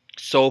positive.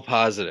 So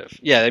positive.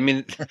 Yeah, I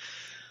mean,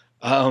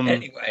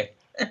 anyway.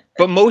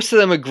 But most of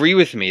them agree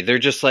with me. They're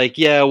just like,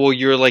 yeah, well,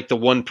 you're like the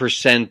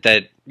 1%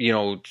 that,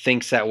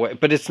 thinks that way.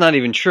 But it's not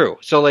even true.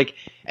 So like,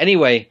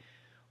 anyway,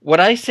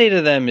 what I say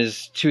to them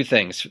is 2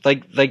 things.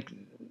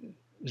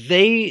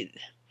 There's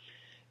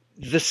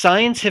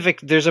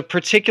a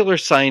particular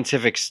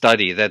scientific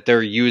study that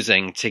they're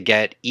using to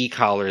get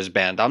e-collars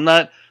banned. I'm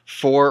not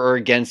for or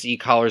against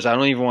e-collars. I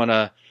don't even want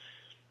to.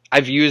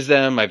 I've used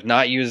them. I've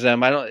not used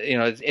them. I don't.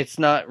 It's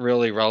not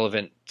really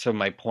relevant to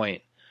my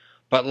point.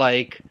 But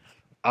like,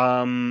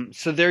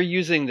 so they're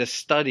using this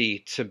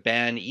study to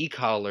ban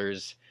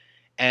e-collars,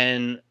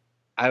 but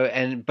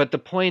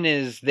the point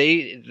is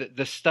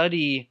the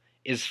study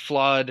is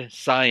flawed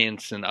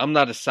science, and I'm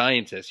not a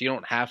scientist. You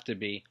don't have to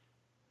be.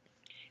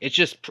 It's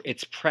just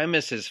its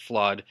premise is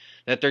flawed,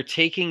 that they're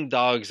taking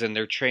dogs and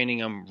they're training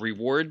them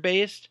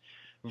reward-based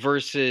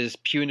versus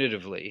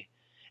punitively.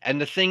 And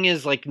the thing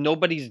is, like,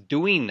 nobody's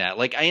doing that.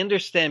 Like, I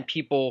understand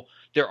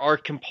there are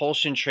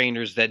compulsion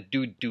trainers that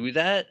do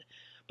that,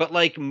 but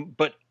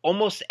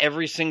almost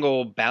every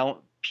single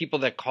people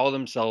that call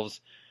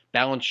themselves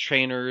balance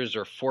trainers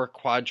or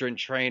 4-quadrant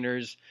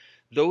trainers,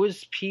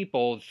 those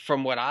people,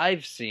 from what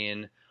I've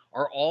seen,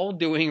 are all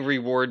doing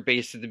reward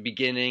based at the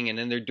beginning, and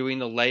then they're doing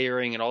the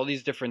layering and all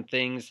these different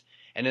things,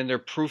 and then they're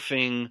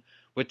proofing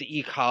with the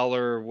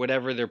e-collar or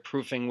whatever they're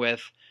proofing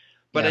with.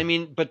 But I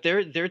mean, but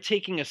they're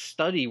taking a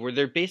study where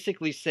they're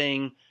basically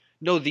saying,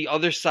 no, the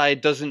other side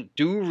doesn't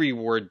do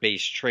reward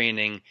based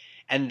training,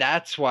 and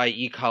that's why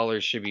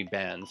e-collars should be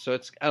banned. So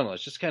it's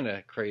just kind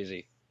of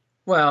crazy.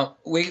 Well,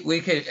 we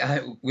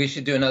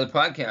should do another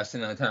podcast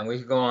another time. We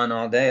could go on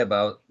all day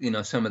about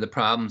some of the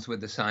problems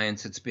with the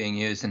science that's being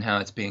used and how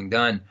it's being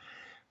done.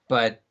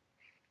 But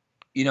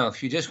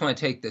if you just want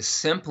to take the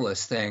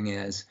simplest thing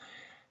is,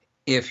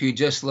 if you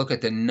just look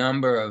at the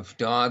number of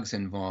dogs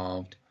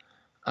involved,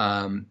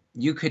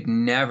 you could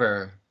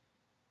never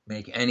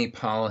make any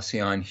policy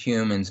on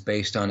humans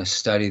based on a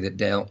study that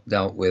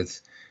dealt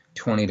with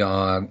 20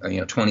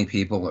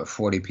 people or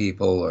 40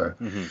 people or,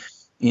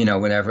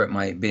 whatever it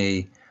might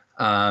be.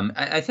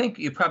 I think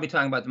you're probably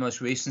talking about the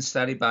most recent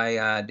study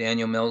by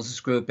Daniel Mills's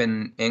group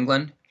in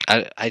England.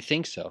 I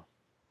think so.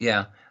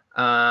 Yeah.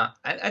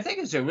 I think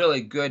it's a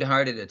really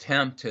good-hearted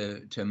attempt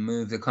to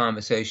move the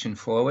conversation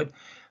forward.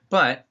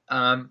 But,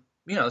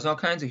 there's all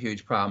kinds of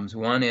huge problems.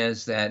 One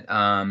is that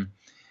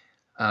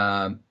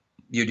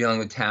you're dealing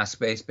with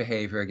task-based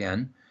behavior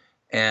again.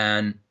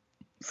 And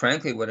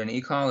frankly, what an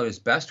e-collar is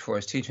best for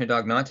is teaching a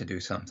dog not to do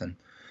something.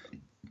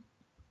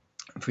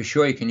 For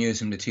sure, you can use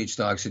them to teach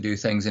dogs to do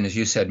things. And as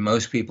you said,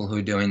 most people who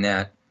are doing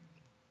that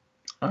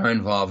are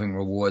involving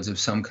rewards of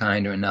some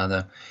kind or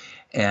another.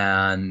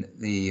 And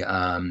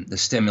the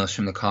stimulus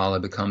from the collar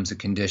becomes a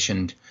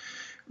conditioned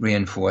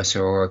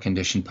reinforcer or a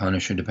conditioned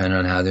punisher, depending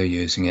on how they're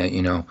using it,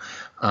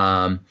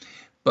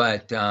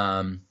 But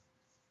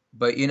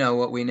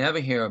what we never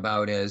hear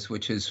about is,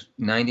 which is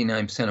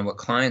 99% of what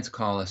clients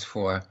call us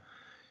for,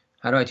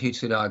 how do I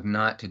teach the dog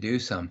not to do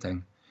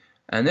something?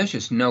 And there's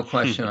just no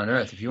question on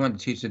earth. If you want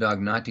to teach the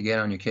dog not to get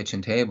on your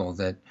kitchen table,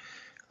 that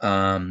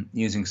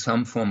using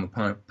some form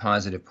of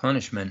positive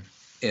punishment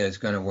is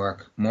going to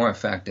work more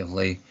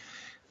effectively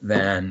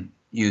than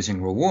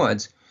using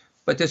rewards.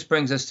 But this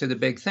brings us to the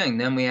big thing.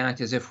 Then we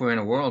act as if we're in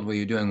a world where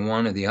you're doing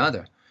one or the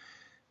other.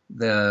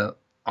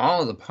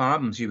 All of the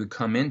problems you would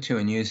come into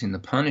in using the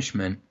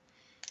punishment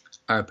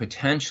are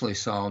potentially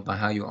solved by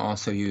how you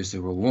also use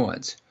the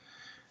rewards.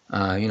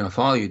 If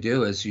all you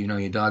do is,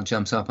 your dog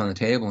jumps up on the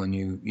table and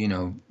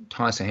you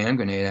toss a hand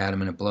grenade at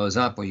him and it blows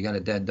up, well, you got a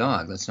dead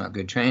dog. That's not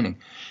good training.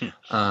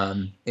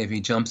 If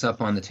he jumps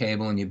up on the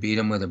table and you beat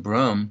him with a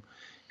broom,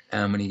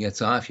 and when he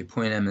gets off, you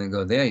point at him and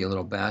go, there, you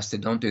little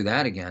bastard, don't do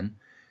that again.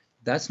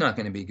 That's not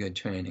going to be good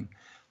training.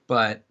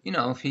 But,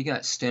 if he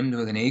got stimmed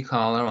with an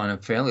e-collar on a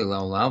fairly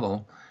low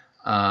level,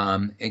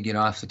 he'd get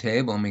off the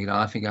table, and when he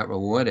got off, he got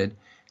rewarded.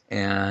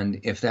 And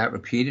if that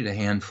repeated a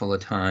handful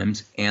of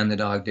times and the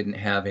dog didn't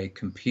have a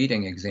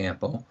competing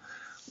example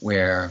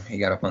where he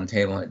got up on the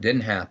table and it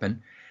didn't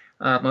happen,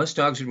 most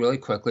dogs would really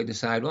quickly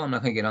decide, well, I'm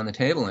not going to get on the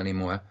table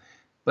anymore.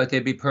 But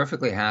they'd be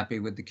perfectly happy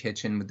with the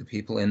kitchen, with the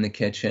people in the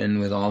kitchen,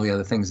 with all the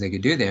other things they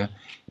could do there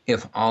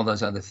if all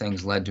those other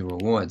things led to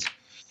rewards.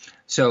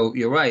 So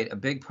you're right. A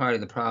big part of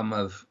the problem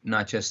of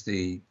not just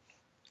the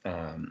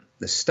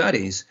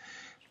studies,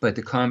 but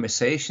the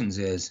conversations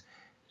is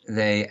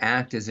they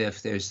act as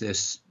if there's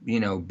this,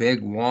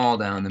 big wall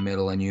down the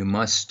middle and you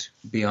must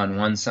be on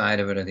one side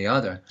of it or the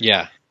other.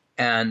 Yeah.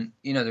 And,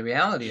 the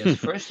reality is,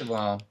 first of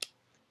all,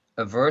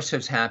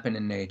 aversives happen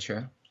in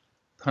nature.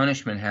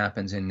 Punishment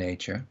happens in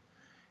nature.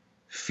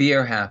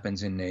 Fear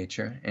happens in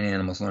nature, and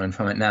animals learn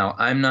from it. Now,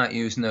 I'm not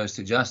using those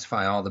to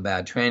justify all the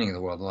bad training in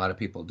the world. A lot of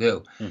people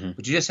do.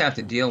 But you just have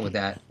to deal with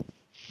that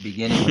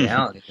beginning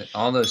reality, that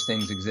all those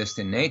things exist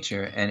in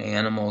nature, and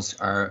animals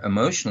are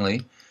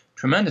emotionally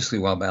tremendously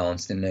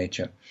well-balanced in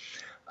nature.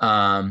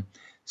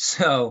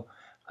 So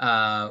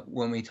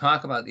when we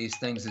talk about these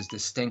things as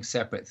distinct,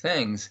 separate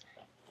things,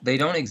 they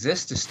don't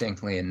exist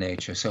distinctly in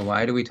nature. So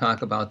why do we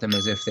talk about them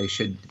as if they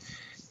should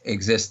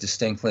exist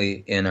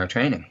distinctly in our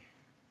training?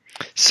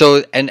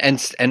 So, and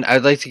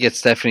I'd like to get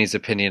Stephanie's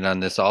opinion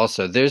on this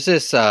also. There's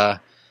this guy,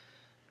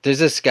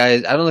 I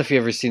don't know if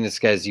you've ever seen this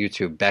guy's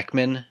YouTube,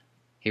 Beckman.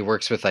 He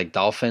works with like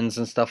dolphins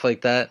and stuff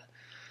like that.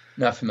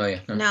 Not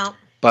familiar. No.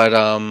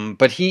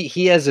 But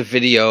he has a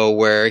video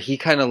where he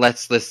kind of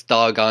lets this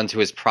dog onto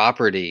his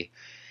property,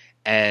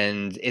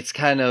 and it's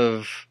kind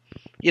of,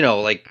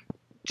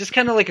 just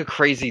kind of like a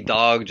crazy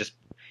dog, just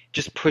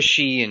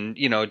pushy and,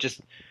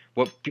 just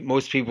what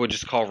most people would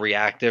just call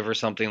reactive or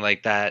something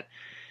like that.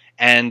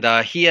 And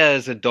he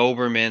has a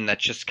Doberman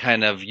that's just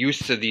kind of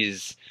used to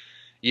these,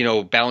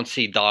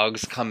 bouncy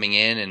dogs coming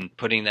in and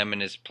putting them in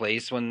his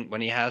place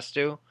when he has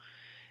to.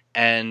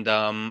 And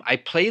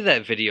I've played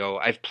that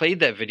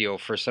video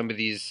for some of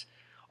these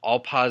all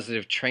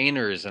positive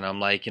trainers. And I'm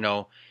like,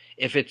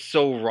 if it's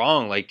so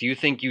wrong, like, do you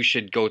think you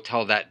should go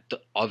tell that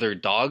other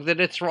dog that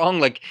it's wrong?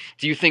 Like,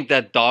 do you think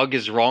that dog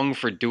is wrong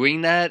for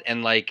doing that?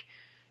 And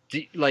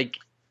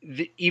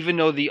even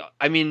though the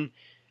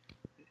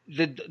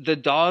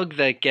dog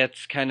that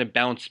gets kind of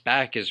bounced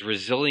back is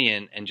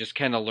resilient and just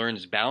kind of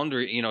learns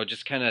boundary,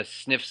 just kind of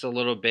sniffs a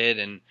little bit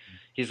and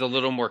he's a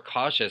little more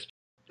cautious.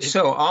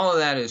 So all of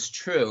that is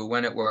true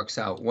when it works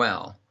out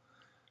well.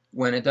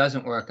 When it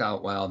doesn't work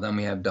out well, then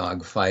we have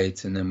dog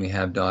fights, and then we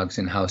have dogs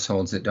in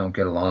households that don't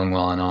get along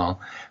well and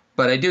all.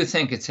 But I do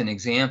think it's an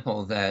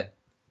example that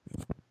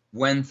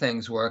when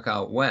things work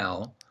out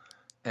well,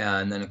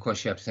 and then of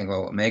course you have to think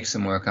about what makes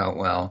them work out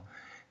well,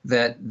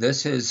 that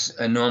this is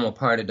a normal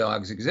part of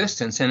dogs'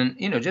 existence. And,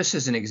 just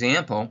as an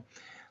example,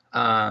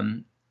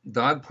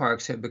 dog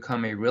parks have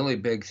become a really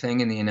big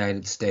thing in the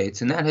United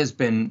States, and that has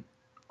been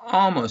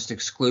almost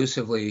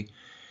exclusively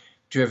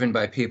driven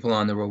by people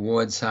on the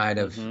reward side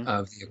of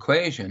the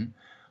equation,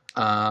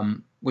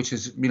 which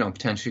is,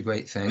 potentially a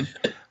great thing.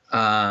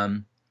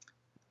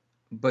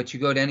 But you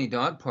go to any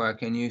dog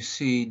park and you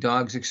see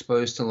dogs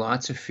exposed to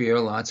lots of fear,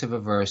 lots of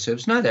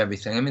aversives. Not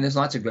everything. I mean, there's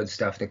lots of good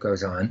stuff that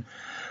goes on.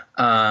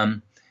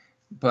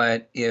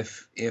 But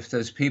if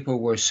those people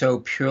were so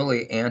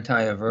purely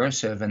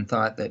anti-aversive and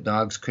thought that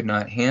dogs could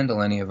not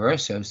handle any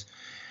aversives,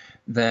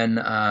 then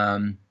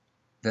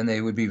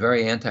they would be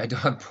very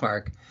anti-dog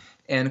park.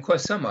 And of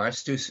course, some are.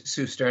 Sue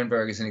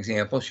Sternberg is an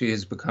example. She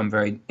has become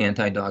very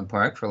anti-dog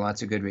park for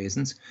lots of good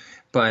reasons.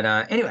 But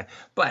anyway,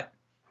 I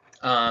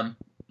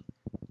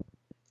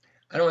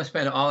don't want to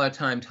spend all our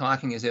time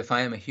talking as if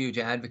I am a huge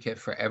advocate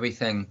for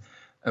everything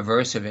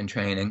aversive in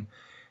training,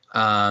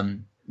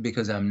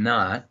 because I'm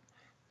not.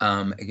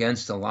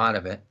 Against a lot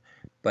of it,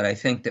 but I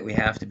think that we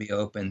have to be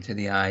open to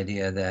the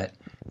idea that,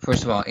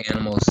 first of all,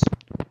 animals,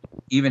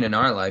 even in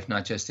our life,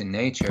 not just in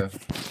nature,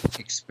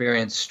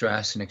 experience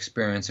stress and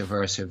experience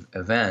aversive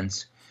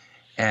events,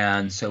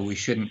 and so we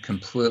shouldn't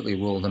completely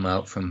rule them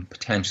out from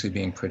potentially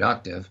being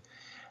productive.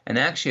 And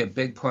actually, a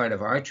big part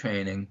of our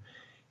training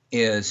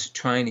is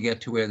trying to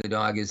get to where the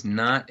dog is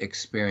not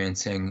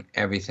experiencing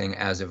everything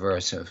as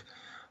aversive.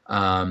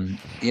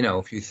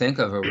 If you think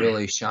of a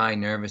really shy,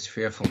 nervous,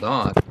 fearful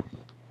dog,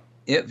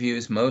 it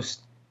views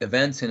most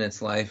events in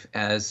its life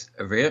as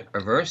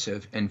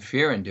aversive and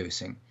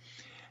fear-inducing.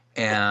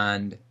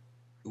 And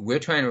we're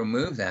trying to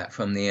remove that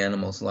from the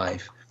animal's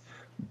life.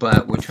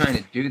 But we're trying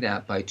to do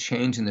that by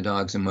changing the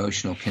dog's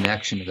emotional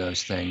connection to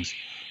those things,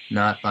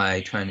 not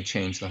by trying to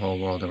change the whole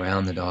world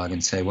around the dog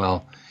and say,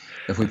 well,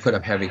 if we put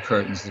up heavy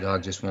curtains, the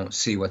dog just won't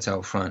see what's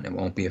out front. It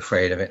won't be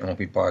afraid of it. It won't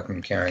be barking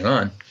and carrying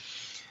on.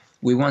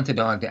 We want the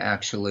dog to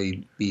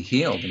actually be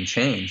healed and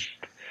changed.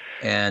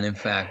 And in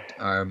fact,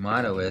 our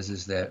motto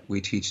is that we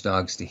teach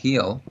dogs to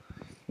heal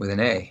with an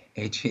A,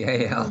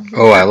 H-E-A-L.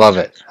 Oh, I love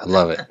it. I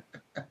love it.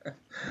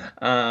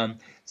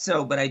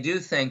 But I do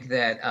think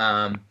that,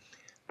 and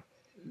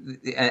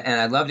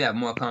I'd love to have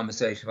more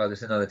conversation about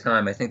this another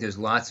time. I think there's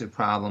lots of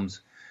problems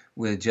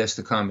with just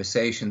the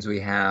conversations we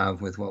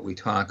have, with what we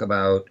talk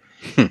about,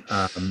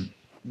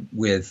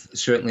 with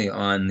certainly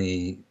on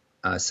the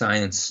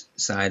science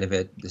side of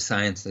it, the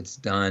science that's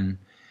done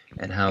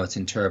and how it's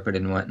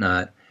interpreted and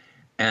whatnot.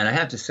 And I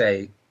have to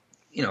say,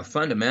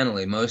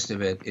 fundamentally, most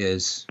of it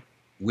is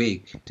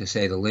weak, to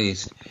say the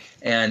least.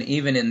 And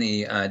even in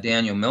the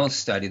Daniel Mills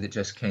study that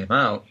just came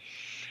out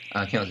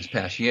this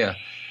past year,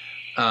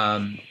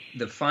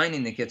 the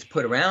finding that gets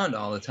put around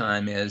all the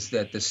time is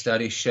that the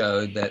study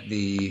showed that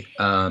the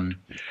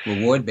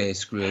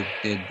reward-based group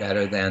did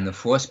better than the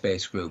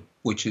force-based group,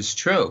 which is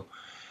true.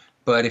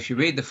 But if you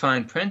read the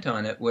fine print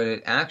on it, what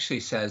it actually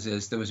says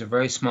is there was a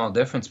very small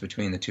difference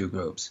between the two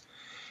groups.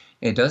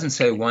 It doesn't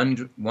say one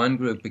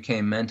group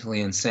became mentally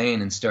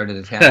insane and started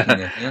attacking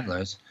their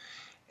handlers,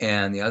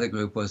 and the other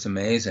group was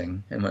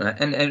amazing.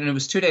 And it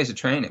was 2 days of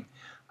training.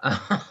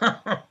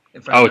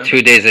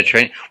 2 days of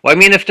training. Well, I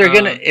mean, if they're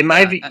gonna, in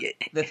my view,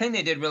 the thing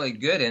they did really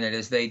good in it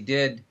is they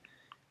did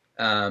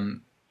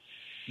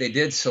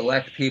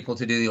select people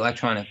to do the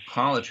electronic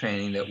collar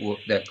training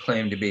that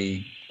claimed to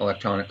be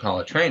electronic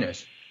collar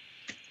trainers.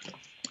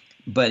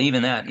 But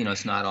even that,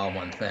 it's not all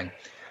one thing.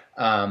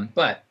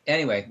 But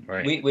anyway,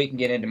 right. we can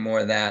get into more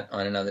of that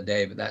on another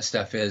day, but that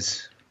stuff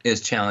is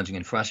challenging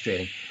and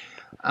frustrating.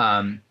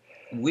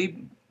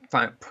 We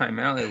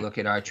primarily look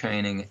at our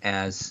training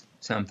as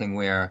something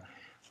where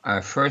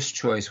our first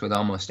choice with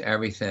almost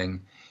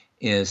everything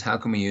is how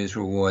can we use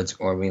rewards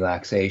or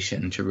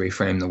relaxation to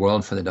reframe the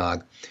world for the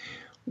dog.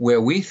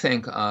 Where we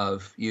think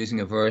of using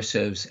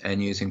aversives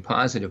and using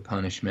positive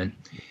punishment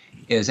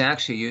is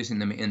actually using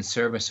them in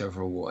service of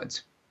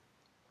rewards.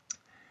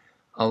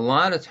 A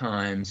lot of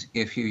times,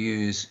 if you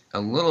use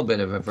a little bit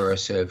of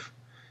aversive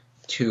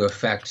to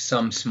affect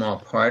some small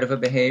part of a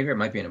behavior, it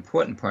might be an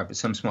important part, but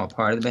some small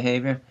part of the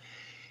behavior,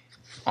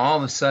 all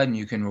of a sudden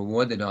you can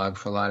reward the dog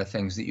for a lot of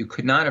things that you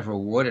could not have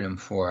rewarded him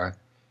for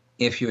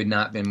if you had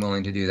not been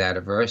willing to do that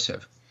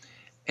aversive.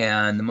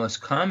 And the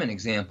most common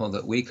example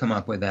that we come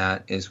up with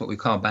that is what we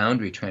call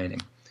boundary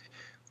training,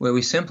 where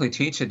we simply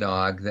teach a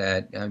dog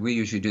that, we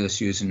usually do this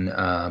using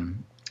a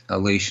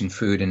leash and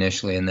food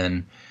initially, and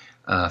then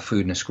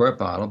food in a squirt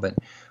bottle, but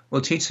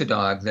we'll teach the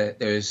dog that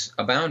there's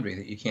a boundary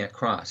that you can't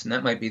cross, and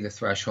that might be the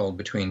threshold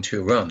between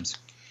two rooms.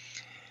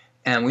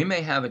 And we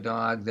may have a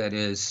dog that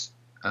is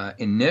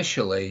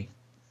initially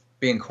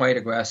being quite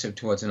aggressive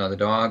towards another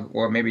dog,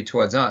 or maybe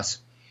towards us.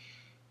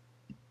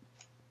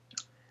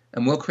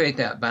 And we'll create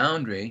that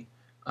boundary.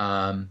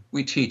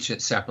 We teach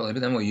it separately,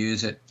 but then we'll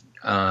use it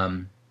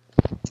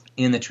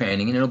in the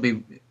training, and it'll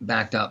be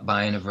backed up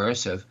by an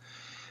aversive.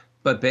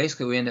 But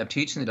basically, we end up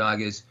teaching the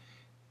dog is,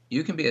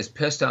 you can be as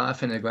pissed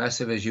off and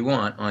aggressive as you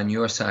want on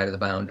your side of the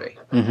boundary.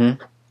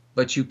 Mm-hmm.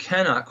 But you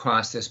cannot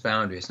cross this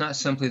boundary. It's not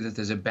simply that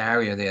there's a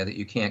barrier there that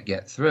you can't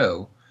get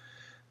through,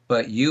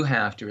 but you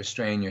have to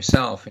restrain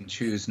yourself and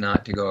choose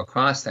not to go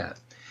across that.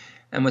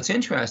 And what's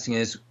interesting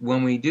is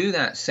when we do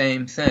that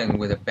same thing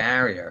with a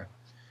barrier,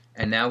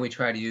 and now we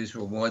try to use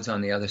rewards on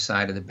the other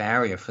side of the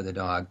barrier for the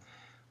dog,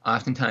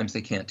 oftentimes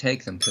they can't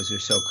take them because they're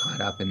so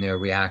caught up in their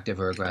reactive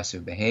or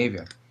aggressive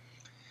behavior.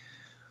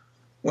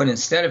 when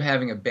instead of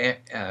having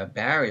a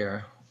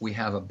barrier, we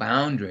have a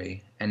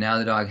boundary, and now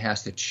the dog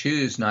has to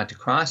choose not to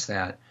cross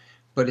that,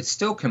 but it's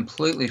still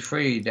completely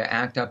free to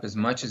act up as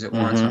much as it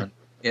wants on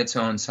its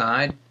own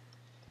side.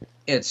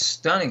 It's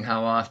stunning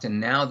how often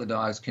now the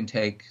dogs can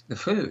take the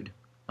food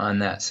on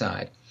that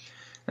side.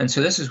 And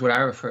so this is what I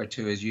refer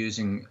to as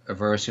using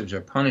aversives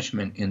or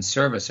punishment in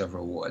service of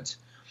rewards.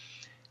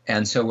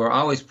 And so we're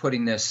always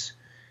putting this,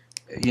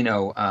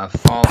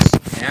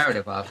 false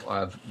narrative up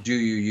of, do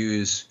you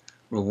use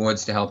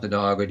rewards to help the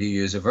dog, or do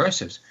you use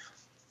aversives?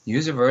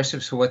 Use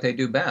aversives for what they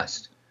do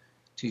best.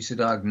 Teach the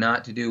dog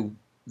not to do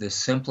the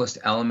simplest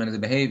element of the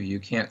behavior. You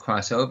can't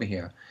cross over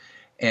here.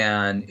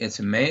 And it's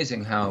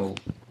amazing how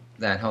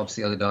that helps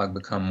the other dog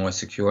become more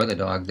secure, the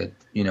dog that,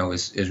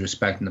 is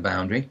respecting the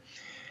boundary,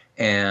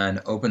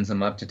 and opens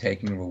them up to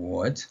taking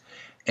rewards.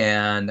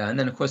 And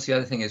then, of course, the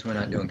other thing is we're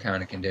not doing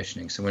counter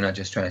conditioning. So we're not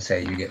just trying to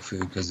say you get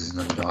food because there's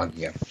another dog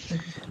here.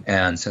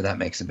 And so that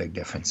makes a big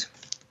difference.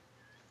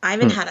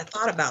 Ivan had a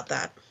thought about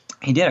that.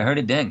 He did. I heard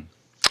a ding.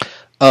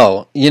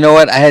 Oh, you know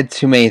what? I had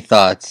too many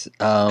thoughts.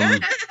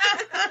 That's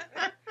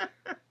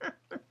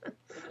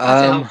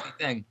a healthy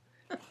thing.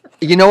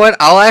 You know what?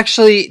 I'll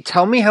actually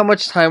tell me how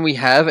much time we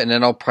have, and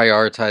then I'll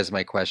prioritize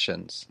my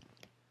questions.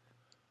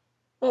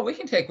 Well, we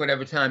can take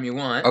whatever time you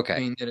want. Okay.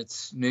 Being that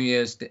it's New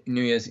Year's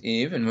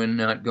Eve and we're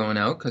not going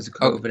out because of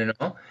COVID and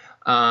all.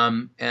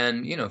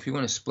 And, if you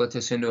want to split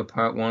this into a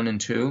part 1 and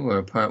 2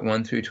 or part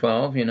 1 through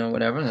 12,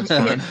 whatever, that's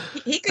fine.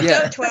 He could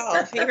go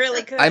 12. He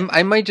really could.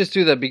 I might just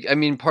do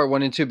that. Part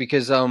 1 and 2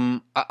 because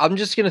I'm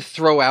just going to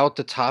throw out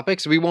the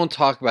topics. We won't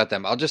talk about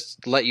them. I'll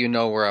just let you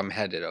know where I'm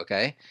headed,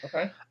 okay?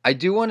 Okay. I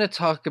do want to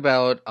talk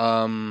about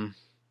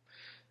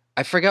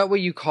I forgot what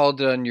you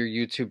called it on your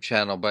YouTube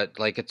channel, but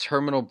like a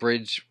terminal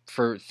bridge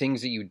for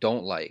things that you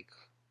don't like.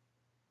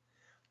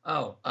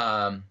 Oh,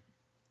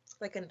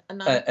 like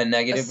a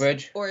negative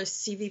bridge? Or a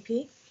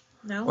CVP?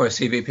 No? Or a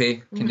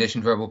CVP,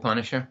 conditioned verbal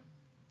punisher?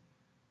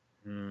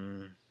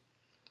 No,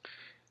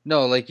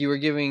 like you were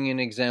giving an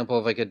example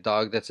of like a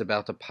dog that's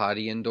about to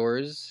potty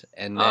indoors,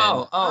 and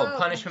then...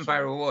 punishment by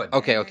reward.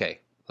 Okay.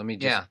 Let me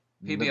just... Yeah.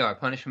 PBR,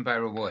 punishment by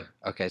reward.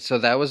 Okay, so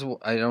that was,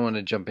 I don't want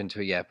to jump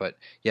into it yet, but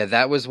yeah,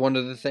 that was one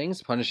of the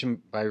things,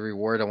 punishment by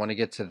reward. I want to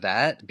get to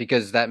that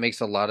because that makes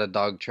a lot of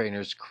dog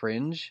trainers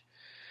cringe.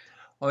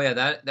 Oh yeah,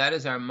 that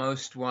is our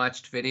most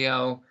watched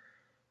video,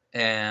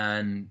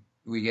 and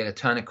we get a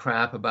ton of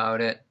crap about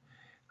it.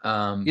 You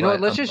know what,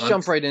 let's just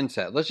jump right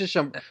into it. Let's just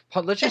jump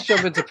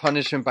into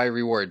punishment by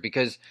reward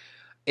because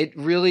it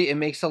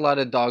makes a lot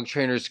of dog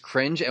trainers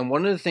cringe, and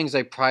one of the things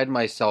I pride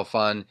myself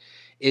on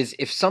is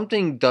if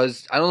something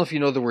does, I don't know if you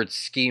know the word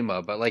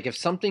schema, but like if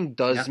something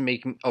does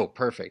make me,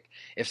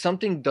 if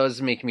something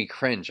does make me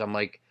cringe, I'm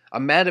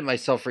mad at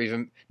myself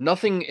for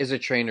nothing as a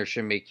trainer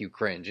should make you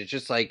cringe. It's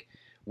just like,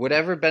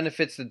 whatever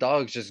benefits the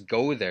dogs, just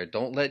go there.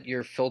 Don't let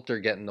your filter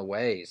get in the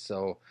way.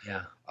 So,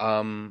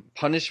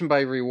 punishment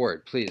by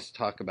reward, please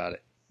talk about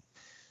it.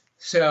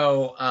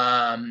 So,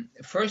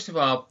 first of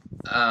all,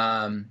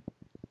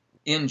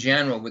 in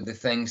general, with the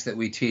things that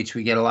we teach,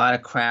 we get a lot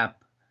of crap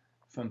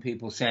from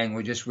people saying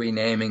we're just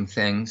renaming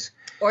things.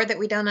 Or that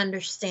we don't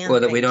understand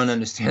Or that we don't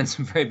understand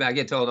some very bad. I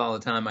get told all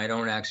the time I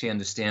don't actually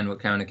understand what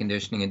counter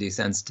conditioning and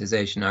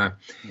desensitization are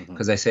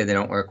because I say they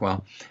don't work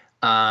well.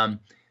 I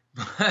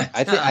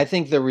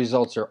think the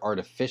results are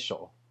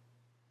artificial,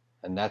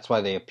 and that's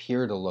why they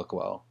appear to look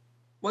well.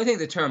 Well, I think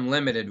the term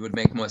limited would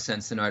make more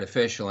sense than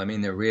artificial. I mean,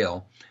 they're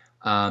real.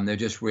 They're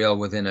just real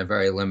within a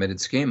very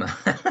limited schema.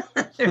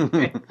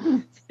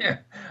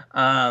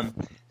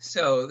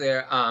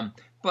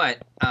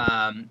 But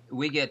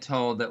we get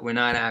told that we're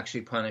not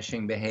actually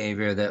punishing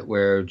behavior, that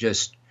we're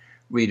just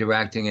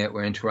redirecting it,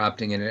 we're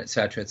interrupting it, et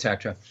cetera, et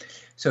cetera.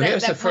 So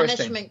here's the first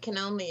thing. Punishment can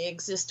only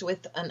exist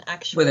with an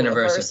actual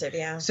aversive.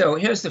 Yeah. So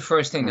here's the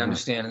first thing to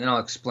understand, and then I'll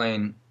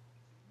explain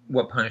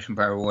what punishment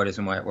by reward is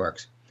and why it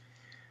works.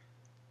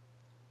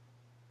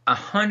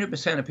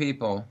 100% of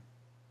people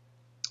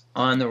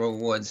on the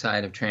reward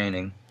side of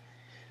training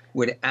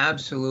would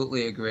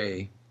absolutely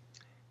agree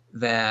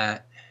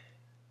that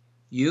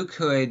you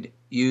could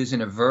use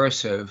an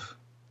aversive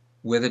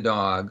with a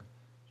dog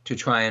to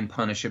try and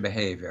punish a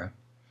behavior.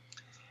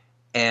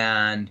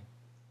 And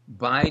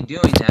by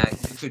doing that,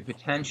 you could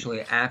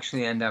potentially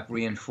actually end up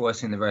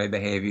reinforcing the very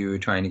behavior you were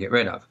trying to get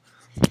rid of.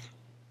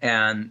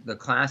 And the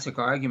classic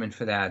argument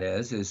for that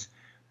is,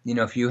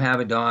 if you have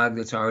a dog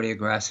that's already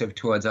aggressive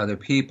towards other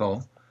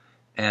people,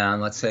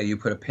 and let's say you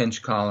put a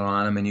pinch collar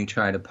on him and you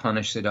try to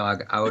punish the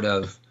dog out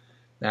of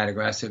that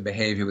aggressive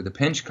behavior with a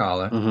pinch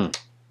collar,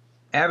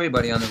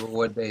 everybody on the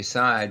reward-based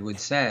side would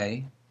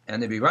say,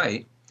 and they'd be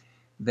right,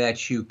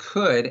 that you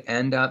could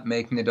end up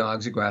making the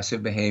dog's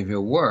aggressive behavior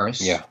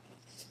worse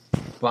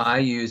by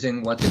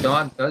using what the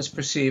dog does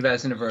perceive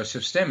as an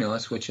aversive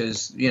stimulus, which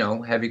is,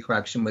 heavy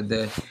correction with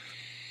the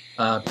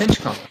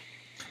pinch collar.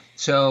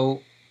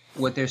 So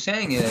what they're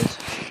saying is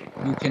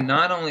you can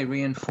not only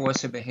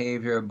reinforce a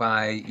behavior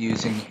by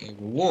using a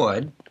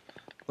reward,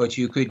 but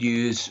you could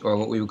use, or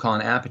what we would call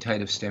an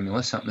appetitive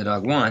stimulus, something the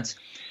dog wants,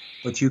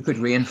 But you could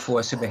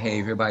reinforce a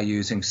behavior by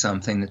using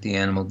something that the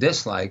animal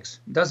dislikes,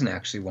 doesn't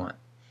actually want.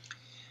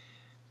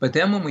 But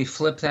then when we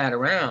flip that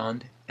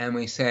around and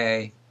we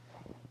say,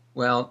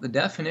 well, the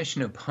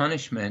definition of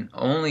punishment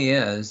only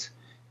is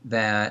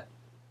that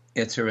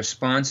it's a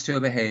response to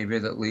a behavior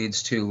that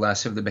leads to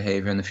less of the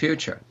behavior in the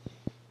future.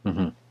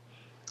 Mm-hmm.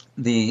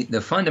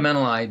 The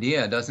fundamental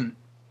idea doesn't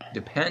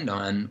depend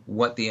on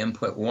what the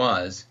input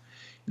was.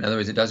 In other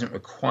words, it doesn't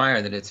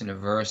require that it's an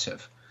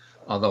aversive,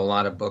 although a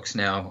lot of books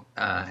now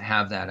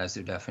have that as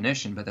their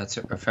definition, but that's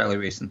a fairly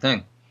recent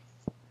thing.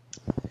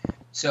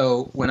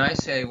 So when I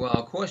say, well,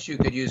 of course you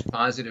could use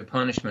positive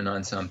punishment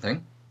on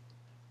something,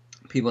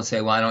 people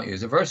say, well, I don't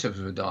use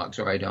aversives with dogs,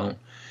 or I don't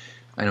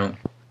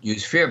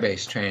use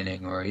fear-based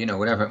training, or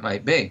whatever it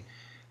might be.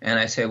 And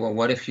I say, well,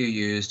 what if you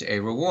used a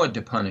reward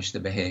to punish the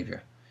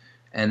behavior?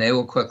 And they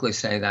will quickly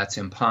say that's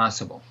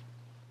impossible.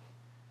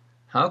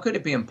 How could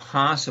it be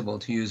impossible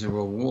to use a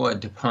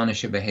reward to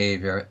punish a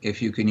behavior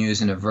if you can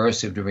use an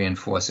aversive to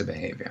reinforce a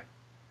behavior?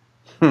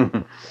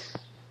 Mm-hmm.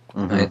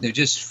 Right? They're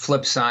just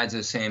flip sides of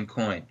the same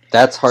coin.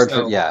 That's hard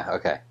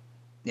okay.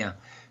 Yeah.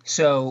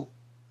 So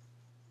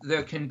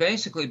there can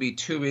basically be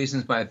two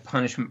reasons why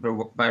punishment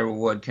by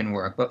reward can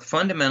work. But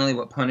fundamentally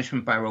what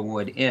punishment by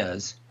reward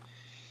is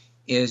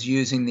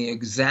using the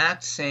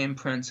exact same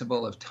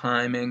principle of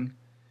timing,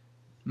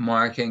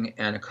 marking,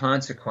 and a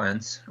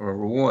consequence or a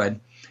reward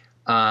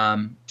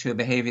to a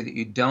behavior that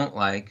you don't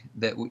like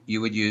that you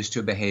would use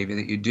to a behavior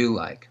that you do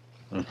like.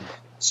 Mm-hmm.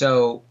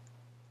 So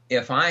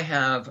if I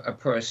have a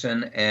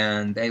person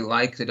and they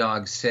like the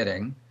dog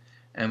sitting,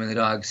 and when the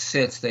dog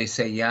sits, they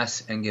say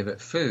yes and give it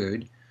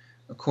food,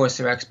 of course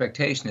their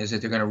expectation is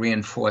that they're going to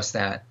reinforce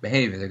that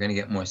behavior. They're going to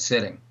get more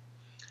sitting.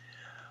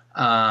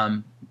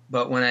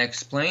 But when I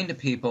explain to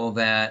people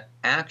that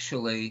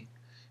actually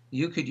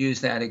you could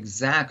use that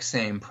exact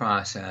same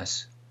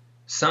process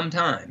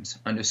sometimes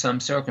under some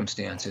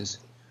circumstances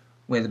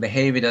where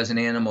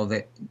the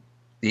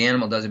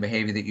animal does a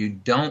behavior that you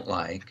don't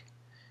like,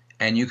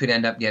 and you could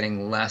end up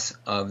getting less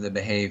of the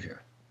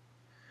behavior.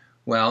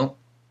 Well,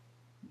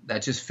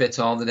 that just fits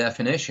all the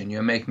definition.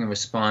 You're making a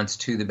response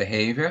to the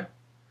behavior,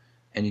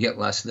 and you get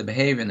less of the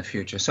behavior in the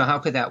future. So how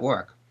could that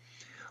work?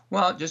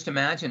 Well, just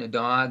imagine a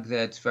dog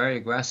that's very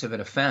aggressive at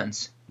a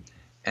fence,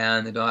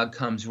 and the dog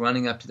comes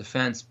running up to the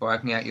fence,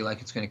 barking at you like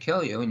it's going to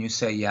kill you, and you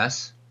say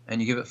yes, and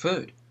you give it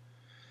food.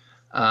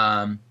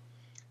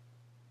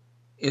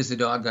 Is the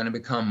dog going to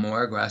become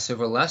more aggressive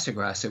or less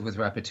aggressive with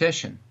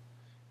repetition?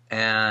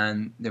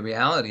 And the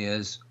reality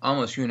is,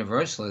 almost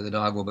universally, the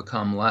dog will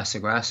become less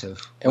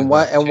aggressive. And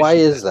why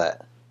is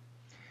that?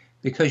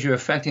 Because you're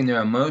affecting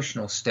their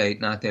emotional state,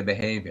 not their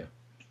behavior.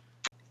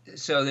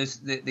 So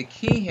the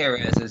key here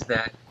is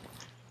that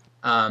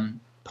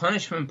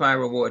punishment by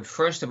reward,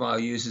 first of all,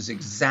 uses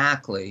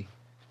exactly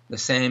the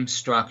same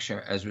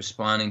structure as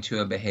responding to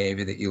a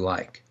behavior that you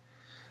like.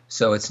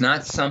 So it's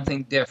not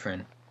something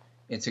different.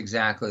 It's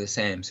exactly the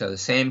same. So the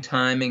same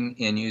timing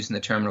in using the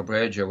terminal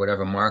bridge or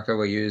whatever marker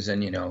we're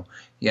using,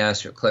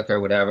 yes or clicker,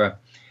 whatever,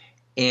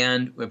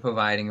 and we're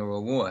providing a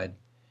reward.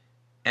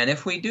 And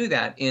if we do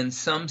that, in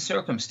some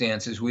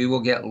circumstances, we will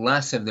get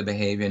less of the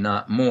behavior,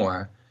 not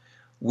more,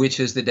 which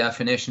is the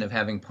definition of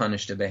having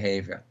punished a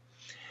behavior.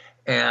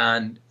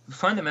 And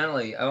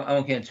fundamentally, I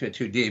won't get into it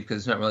too deep because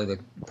it's not really the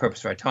purpose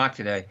of our talk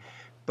today,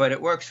 but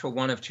it works for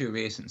one of two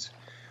reasons.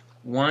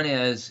 One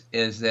is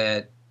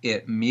that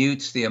it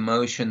mutes the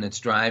emotion that's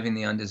driving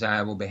the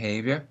undesirable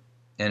behavior,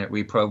 and it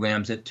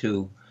reprograms it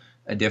to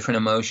a different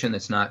emotion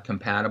that's not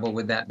compatible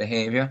with that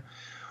behavior.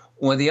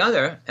 Or the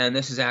other, and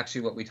this is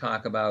actually what we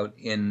talk about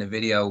in the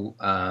video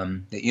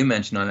that you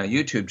mentioned on our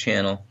YouTube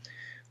channel,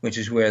 which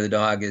is where the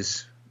dog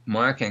is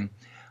marking,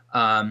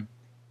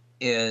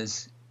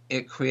 is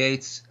it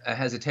creates a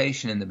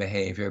hesitation in the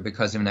behavior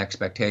because of an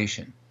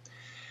expectation.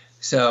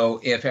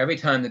 So if every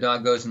time the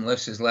dog goes and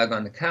lifts his leg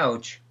on the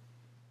couch,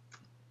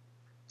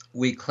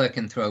 we click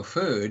and throw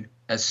food,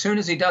 as soon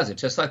as he does it,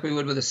 just like we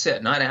would with a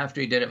sit, not after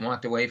he did it and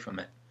walked away from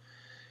it,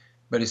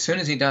 but as soon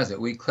as he does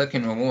it, we click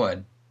and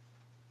reward.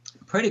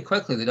 Pretty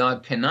quickly, the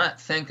dog cannot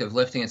think of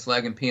lifting its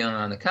leg and peeing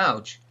on the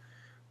couch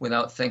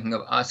without thinking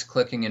of us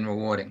clicking and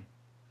rewarding.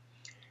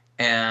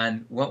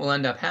 And what will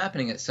end up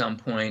happening at some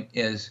point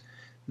is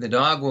the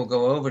dog will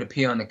go over to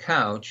pee on the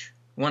couch.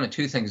 One of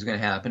two things is going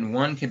to happen.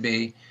 One could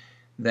be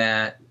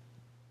that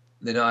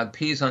the dog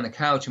pees on the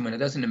couch, and when it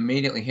doesn't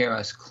immediately hear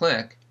us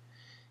click,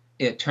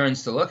 it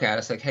turns to look at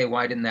us like, hey,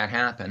 why didn't that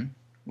happen?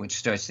 Which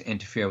starts to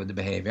interfere with the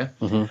behavior.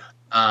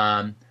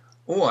 Mm-hmm.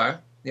 Or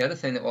the other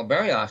thing that will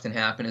very often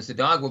happen is the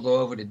dog will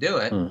go over to do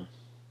it,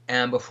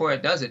 and before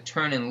it does it,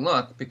 turn and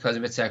look because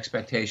of its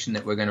expectation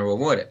that we're going to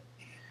reward it.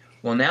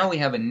 Well, now we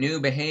have a new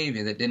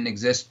behavior that didn't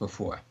exist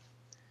before.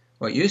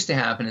 What used to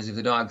happen is if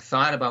the dog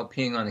thought about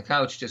peeing on the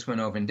couch, just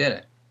went over and did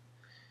it.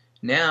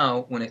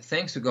 Now, when it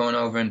thinks of going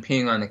over and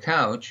peeing on the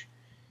couch,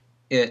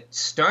 it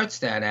starts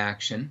that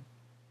action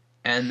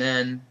and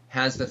then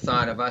has the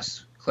thought of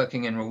us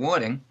clicking and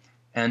rewarding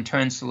and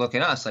turns to look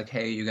at us like,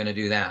 hey, you're going to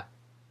do that.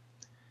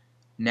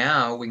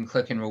 Now we can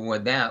click and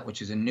reward that,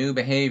 which is a new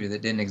behavior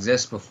that didn't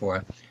exist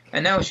before.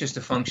 And now it's just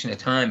a function of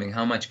timing.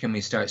 How much can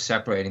we start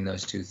separating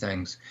those two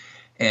things?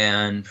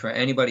 And for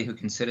anybody who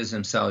considers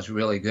themselves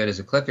really good as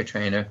a clicker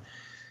trainer,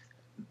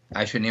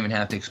 I shouldn't even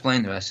have to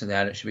explain the rest of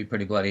that. It should be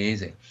pretty bloody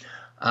easy.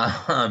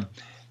 And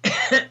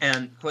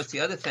of course, the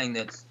other thing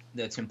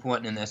that's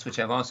important in this, which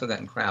I've also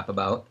gotten crap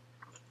about,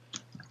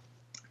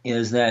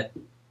 is that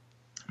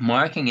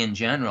marking in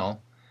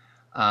general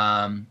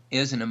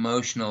is an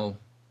emotional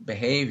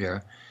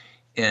behavior,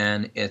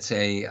 and it's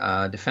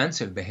a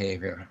defensive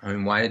behavior. I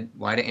mean, why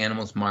do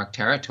animals mark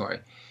territory?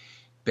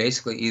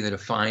 Basically, either to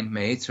find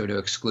mates or to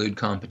exclude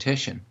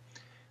competition.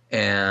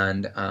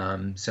 And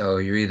so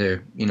you're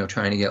either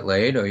trying to get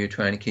laid or you're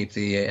trying to keep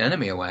the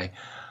enemy away.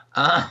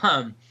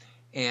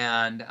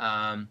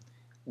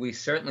 We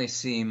certainly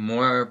see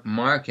more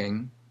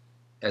marking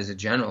as a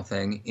general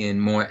thing in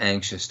more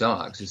anxious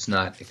dogs. It's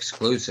not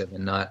exclusive,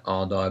 and not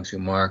all dogs who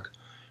mark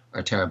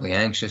are terribly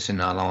anxious, and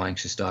not all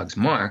anxious dogs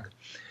mark.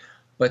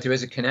 But there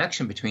is a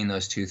connection between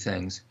those two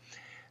things.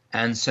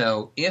 And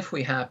so if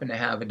we happen to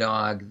have a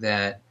dog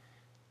that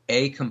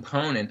a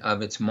component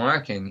of its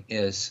marking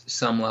is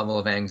some level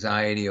of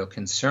anxiety or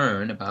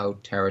concern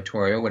about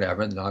territory or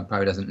whatever, the dog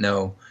probably doesn't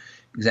know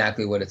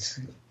exactly what its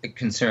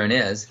concern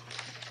is.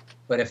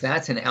 But if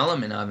that's an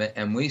element of it,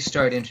 and we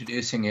start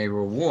introducing a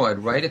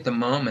reward right at the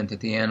moment that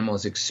the animal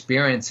is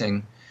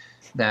experiencing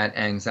that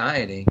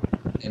anxiety,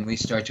 and we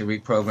start to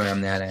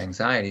reprogram that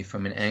anxiety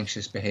from an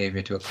anxious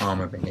behavior to a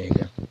calmer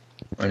behavior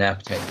or an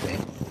appetite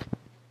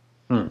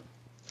behavior.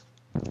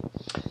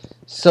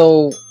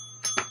 So,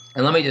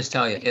 and let me just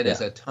tell you, it is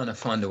a ton of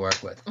fun to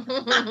work with.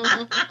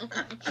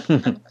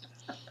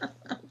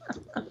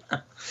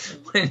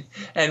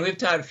 And we've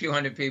taught a few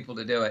hundred people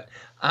to do it.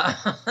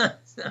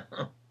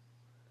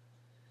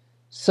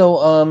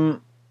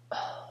 So,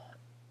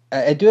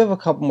 I do have a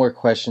couple more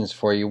questions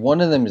for you. One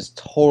of them is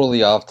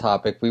totally off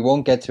topic. We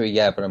won't get to it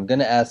yet, but I'm going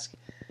to ask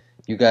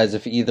you guys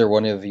if either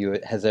one of you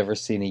has ever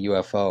seen a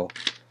UFO.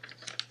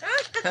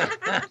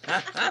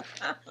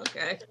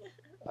 Okay.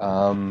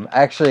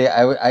 Actually,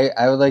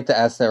 I would like to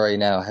ask that right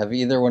now. Have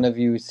either one of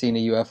you seen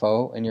a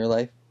UFO in your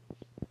life?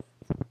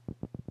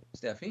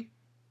 Steffi?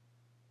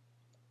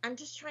 I'm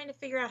just trying to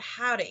figure out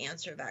how to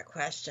answer that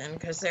question,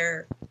 because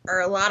there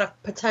are a lot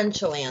of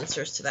potential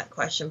answers to that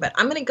question, but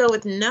I'm going to go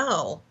with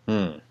no.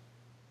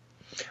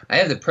 I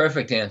have the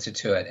perfect answer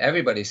to it.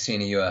 Everybody's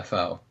seen a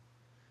UFO.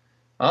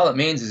 All it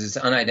means is it's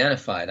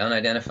unidentified.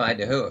 Unidentified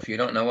to who? If you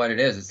don't know what it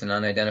is, it's an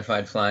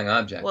unidentified flying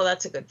object. Well,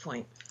 that's a good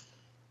point.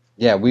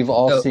 Yeah, we've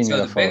all seen UFOs.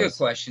 So the bigger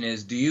question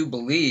is, do you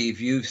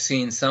believe you've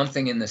seen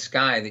something in the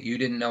sky that you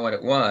didn't know what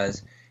it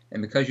was,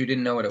 and because you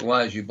didn't know what it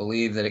was, you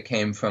believe that it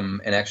came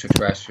from an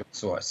extraterrestrial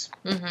source?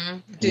 Mm-hmm.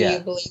 Do you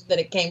believe that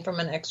it came from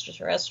an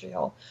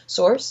extraterrestrial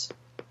source?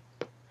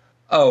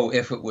 Oh,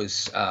 if it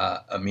was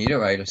a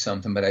meteorite or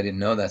something, but I didn't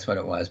know that's what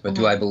it was. But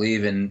do I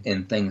believe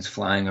in things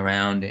flying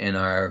around in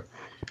our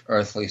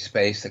earthly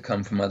space that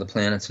come from other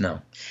planets? No.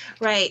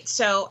 Right.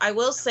 So I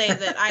will say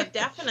that I've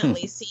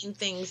definitely seen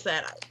things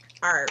that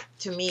are,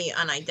 to me,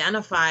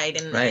 unidentified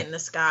in the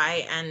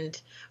sky, and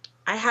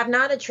I have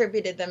not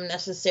attributed them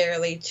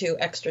necessarily to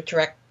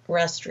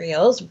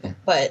extraterrestrials,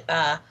 but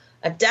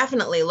I've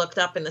definitely looked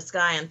up in the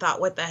sky and thought,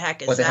 what the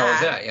heck is that? What the hell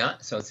is that? Yeah.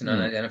 So it's an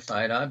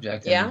unidentified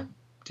object. Yeah.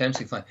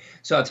 Potentially flying.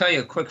 So I'll tell you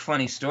a quick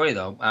funny story,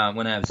 though.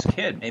 When I was a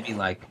kid, maybe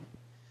like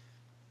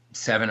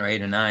 7 or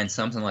 8 or 9,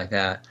 something like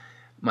that,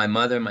 my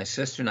mother, my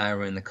sister, and I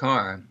were in the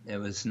car. It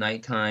was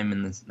nighttime,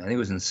 and I think it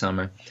was in the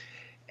summer,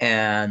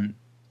 and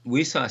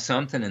we saw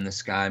something in the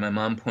sky. My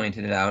mom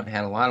pointed it out and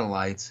had a lot of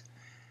lights.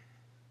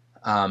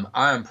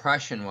 Our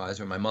impression was,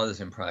 or my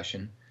mother's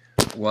impression,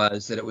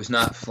 was that it was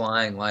not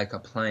flying like a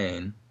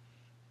plane.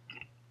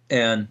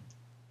 And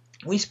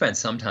we spent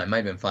some time, might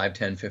have been 5,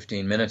 10,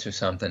 15 minutes or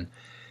something,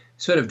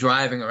 sort of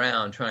driving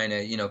around trying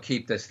to,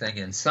 keep this thing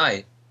in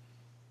sight.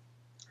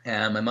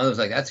 And my mother was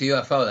like, that's a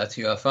UFO, that's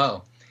a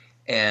UFO.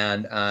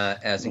 And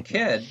as a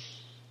kid,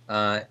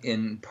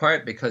 in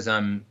part because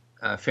I'm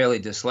fairly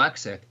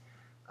dyslexic,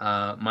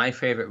 my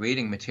favorite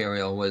reading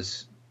material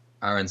was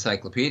our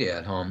encyclopedia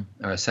at home,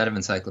 or a set of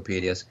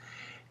encyclopedias.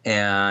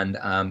 And,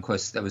 of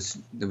course, there was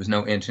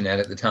no internet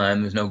at the time.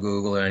 There was no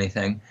Google or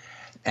anything.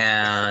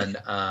 And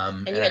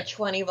you had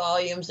 20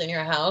 volumes in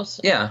your house?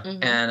 Yeah,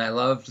 and I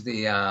loved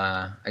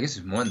I guess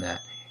it's more than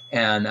that.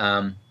 And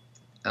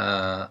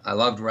I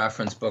loved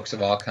reference books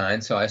of all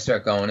kinds, so I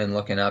start going and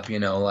looking up,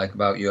 like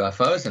about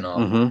UFOs and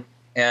all. And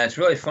it's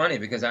really funny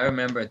because I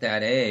remember at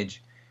that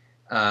age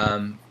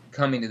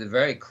coming to the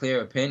very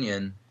clear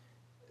opinion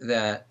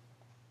that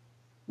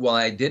while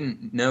I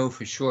didn't know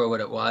for sure what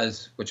it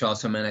was, which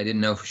also meant I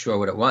didn't know for sure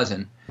what it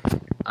wasn't,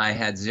 I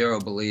had zero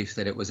belief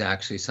that it was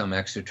actually some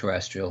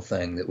extraterrestrial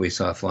thing that we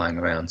saw flying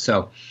around.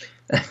 So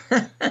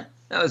that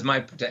was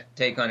my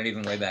take on it,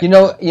 even way back. I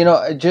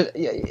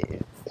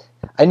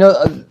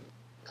know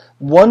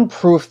one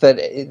proof that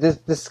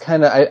this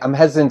kind of, I'm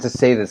hesitant to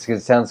say this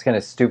because it sounds kind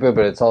of stupid,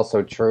 but it's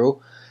also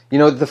true.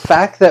 The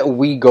fact that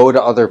we go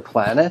to other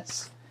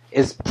planets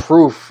is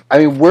proof. I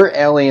mean, we're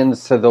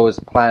aliens to those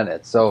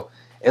planets, so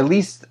at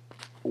least,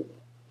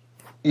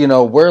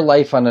 we're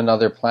life on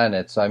another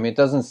planet. So I mean, it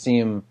doesn't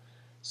seem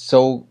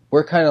so.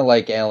 We're kind of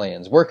like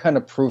aliens. We're kind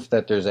of proof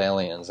that there's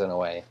aliens in a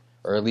way,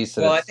 or at least.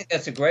 Well, I think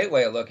that's a great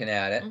way of looking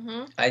at it.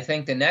 Mm-hmm. I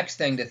think the next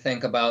thing to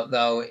think about,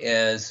 though,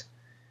 is,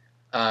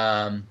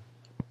 our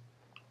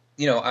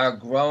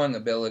growing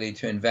ability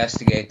to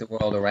investigate the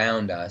world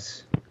around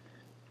us,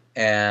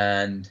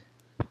 and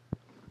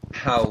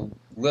how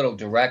little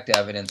direct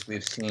evidence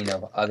we've seen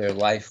of other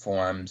life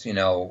forms,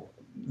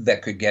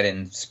 that could get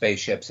in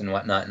spaceships and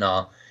whatnot and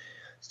all.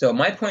 So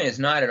my point is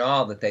not at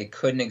all that they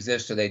couldn't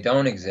exist or they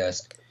don't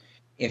exist.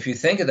 If you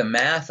think of the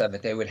math of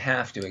it, they would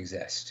have to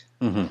exist.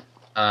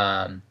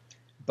 Mm-hmm.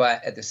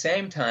 But at the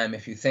same time,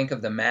 if you think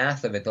of the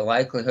math of it, the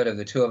likelihood of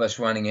the two of us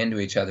running into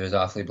each other is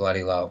awfully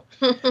bloody low.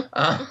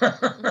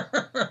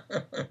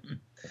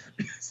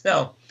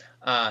 So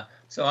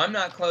I'm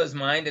not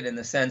closed-minded in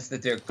the sense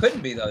that there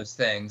couldn't be those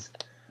things.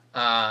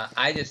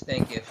 I just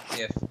think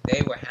if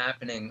they were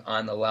happening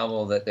on the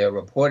level that they're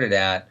reported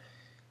at,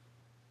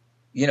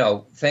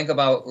 think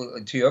about,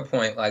 to your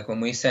point, like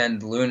when we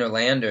send lunar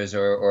landers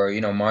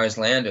or Mars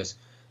landers,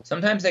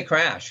 sometimes they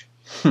crash.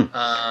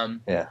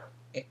 Yeah.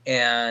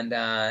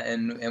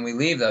 And we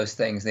leave those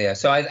things there.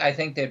 So I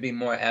think there'd be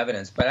more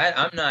evidence. But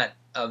I'm not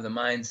of the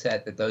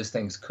mindset that those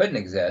things couldn't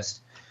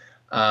exist,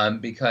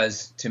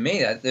 because to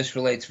me this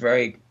relates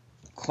very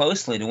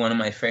closely to one of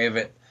my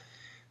favorite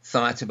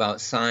thoughts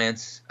about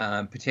science,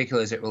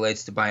 particularly as it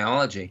relates to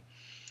biology.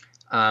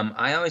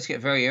 I always get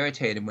very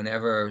irritated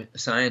whenever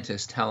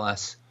scientists tell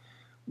us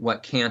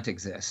what can't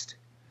exist,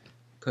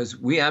 because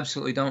we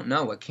absolutely don't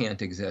know what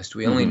can't exist.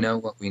 We only know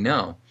what we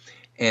know.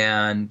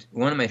 And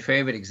one of my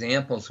favorite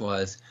examples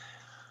was,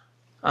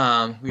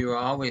 we were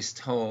always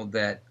told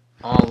that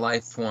all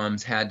life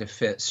forms had to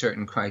fit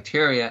certain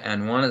criteria,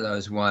 and one of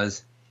those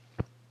was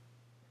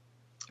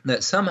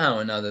that somehow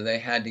or another they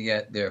had to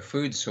get their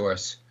food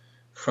source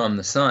from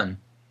the sun.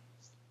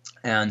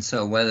 And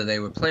so whether they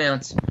were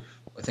plants,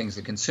 or things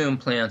that consume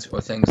plants,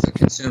 or things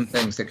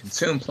that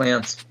consume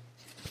plants,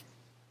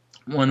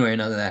 one way or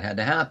another that had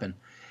to happen.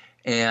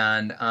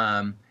 And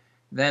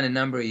then a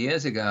number of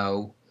years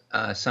ago,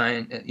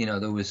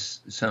 there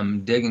was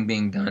some digging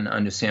being done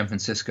under San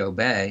Francisco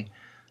Bay.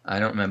 I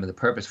don't remember the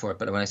purpose for it,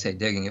 but when I say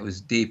digging, it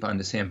was deep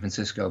under San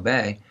Francisco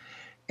Bay.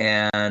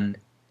 And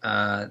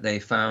they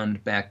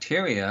found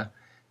bacteria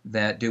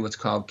that do what's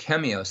called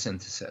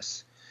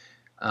chemiosynthesis.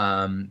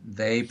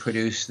 They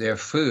produce their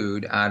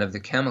food out of the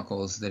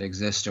chemicals that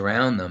exist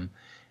around them,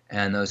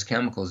 and those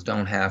chemicals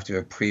don't have to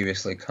have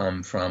previously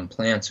come from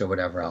plants or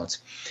whatever else.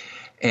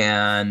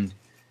 And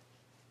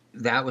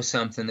that was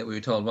something that we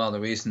were told, well, the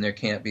reason there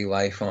can't be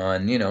life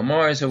on,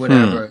 Mars or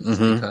whatever is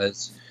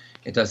because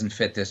it doesn't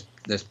fit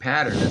this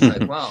pattern. It's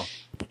like, well,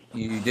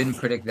 you didn't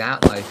predict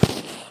that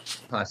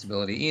life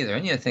possibility either.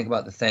 And think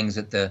about the things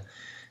at the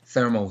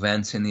thermal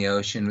vents in the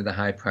ocean with the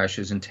high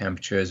pressures and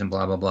temperatures and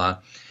blah, blah, blah.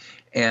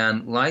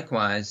 And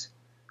likewise,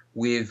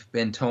 we've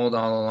been told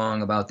all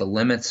along about the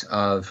limits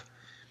of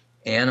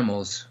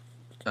animals'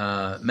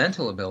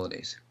 mental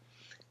abilities.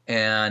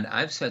 And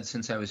I've said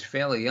since I was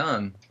fairly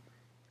young,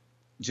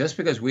 just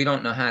because we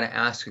don't know how to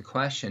ask a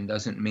question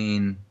doesn't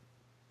mean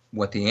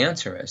what the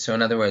answer is. So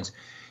in other words,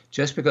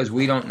 just because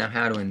we don't know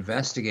how to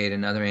investigate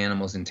another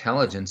animal's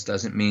intelligence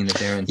doesn't mean that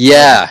they're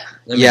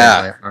limited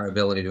by our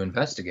ability to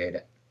investigate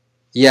it.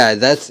 Yeah,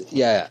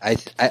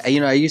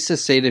 I used to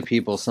say to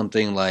people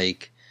something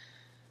like,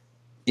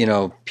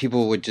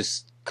 people would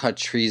just cut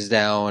trees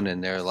down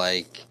and they're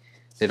like,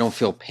 they don't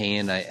feel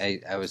pain.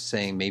 I was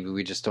saying maybe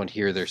we just don't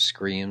hear their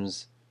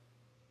screams.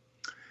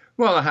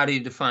 Well, how do you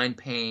define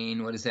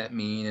pain? What does that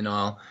mean and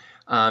all?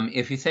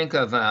 If you think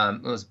of,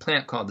 there's a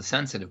plant called the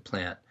sensitive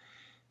plant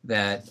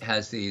that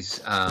has these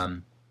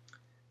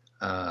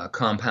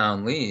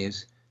compound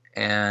leaves,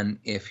 and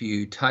if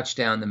you touch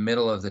down the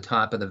middle of the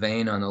top of the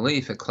vein on the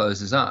leaf, it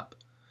closes up.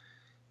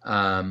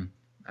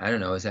 I don't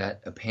know, is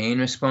that a pain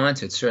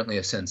response? It's certainly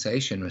a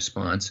sensation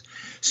response.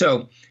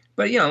 So,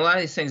 but, a lot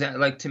of these things,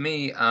 like to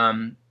me,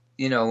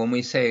 when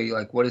we say,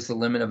 like, what is the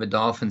limit of a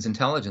dolphin's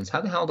intelligence?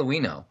 How the hell do we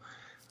know?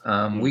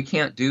 We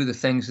can't do the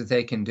things that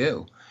they can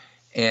do.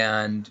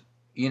 And,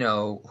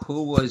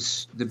 who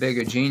was the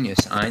bigger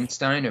genius,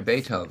 Einstein or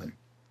Beethoven?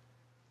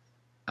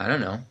 I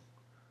don't know.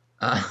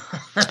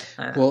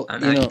 Well, I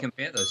don't know how you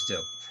compare those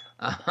two.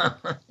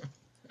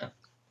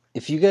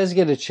 If you guys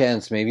get a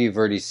chance, maybe you've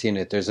already seen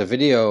it. There's a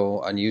video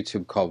on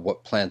YouTube called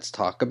What Plants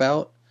Talk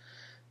About.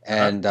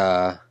 And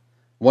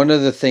one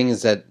of the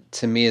things that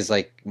to me is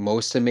like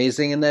most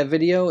amazing in that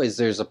video is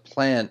there's a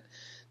plant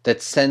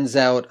that sends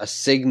out a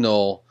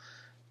signal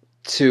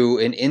to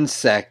an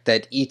insect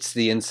that eats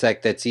the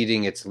insect that's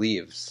eating its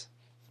leaves.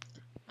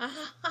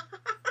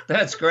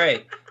 That's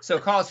great. So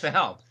it calls for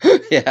help.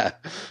 Yeah.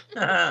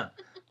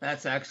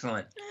 That's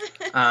excellent.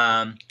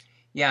 The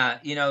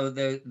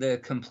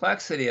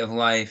complexity of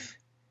life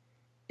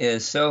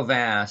is so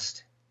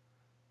vast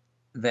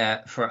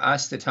that for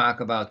us to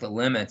talk about the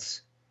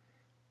limits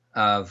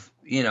of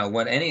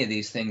what any of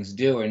these things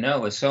do or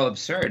know is so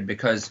absurd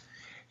because,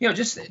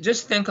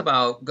 just think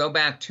about, go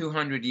back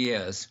 200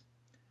 years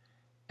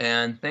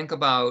and think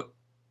about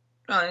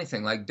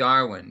anything like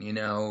Darwin,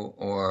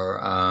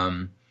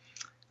 or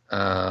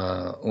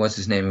what's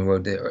his name who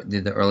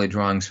did the early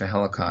drawings for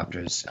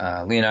helicopters,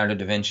 Leonardo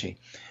da Vinci.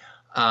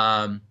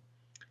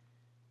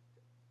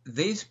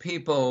 These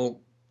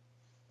people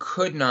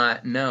could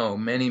not know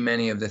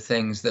many of the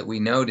things that we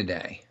know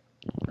today,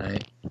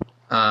 right?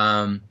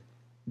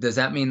 Does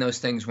that mean those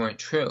things weren't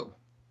true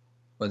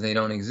or they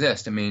don't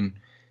exist? I mean,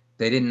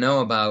 they didn't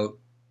know about,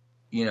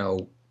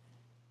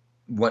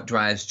 what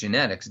drives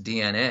genetics,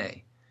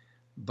 DNA,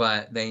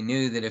 but they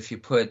knew that if you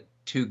put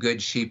two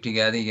good sheep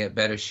together, you get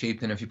better sheep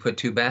than if you put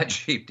two bad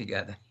sheep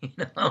together,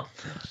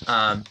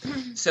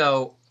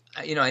 So,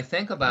 I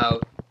think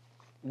about,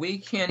 we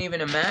can't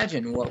even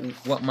imagine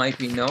what might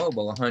be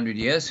knowable 100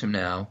 years from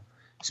now,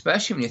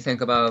 especially when you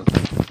think about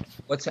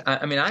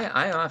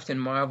I often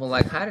marvel,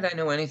 like, how did I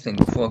know anything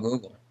before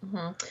Google?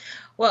 Mm-hmm.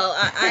 Well,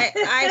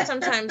 I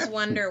sometimes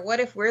wonder, what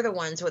if we're the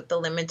ones with the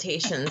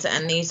limitations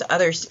and these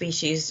other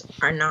species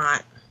are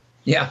not?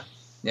 Yeah.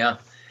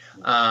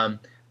 But,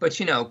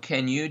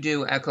 can you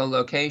do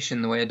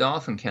echolocation the way a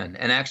dolphin can?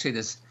 And actually,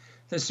 there's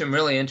some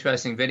really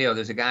interesting video.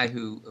 There's a guy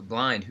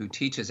blind who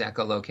teaches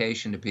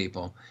echolocation to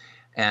people,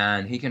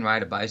 and he can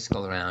ride a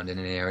bicycle around in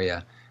an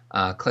area,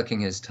 clicking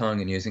his tongue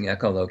and using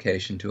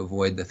echolocation to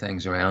avoid the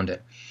things around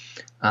it.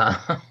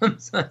 So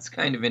that's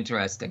kind of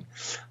interesting.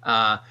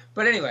 But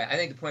anyway, I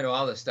think the point of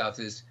all this stuff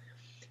is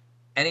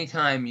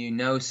anytime you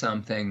know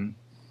something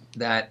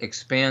that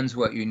expands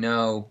what you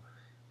know,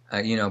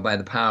 by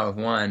the power of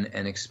one,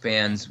 and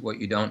expands what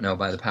you don't know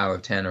by the power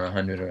of 10 or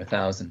 100 or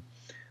 1,000.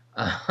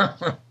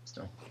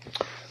 So.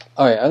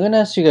 All right, I'm going to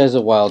ask you guys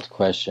a wild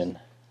question.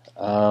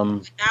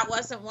 That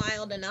wasn't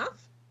wild enough?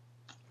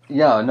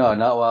 Yeah, no,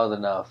 not wild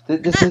enough.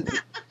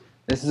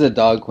 This is a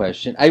dog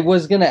question. I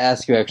was going to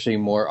ask you actually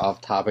more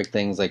off-topic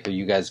things, like are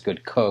you guys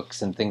good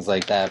cooks and things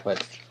like that,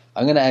 but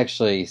I'm going to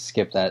actually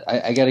skip that.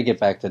 I got to get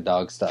back to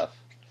dog stuff.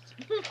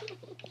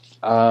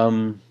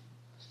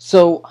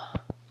 So,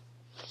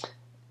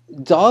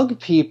 dog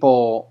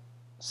people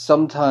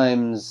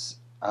sometimes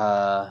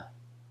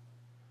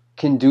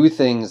can do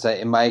things that,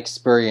 in my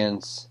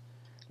experience,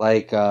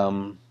 like,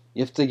 you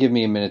have to give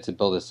me a minute to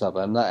build this up.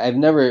 I've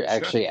never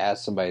actually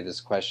asked somebody this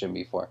question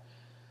before.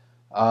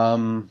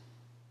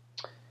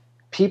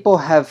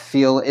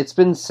 It's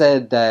been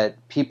said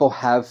that people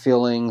have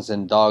feelings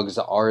and dogs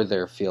are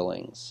their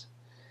feelings.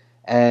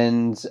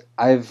 And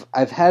I've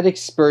had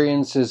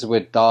experiences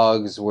with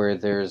dogs where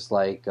there's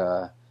like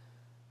a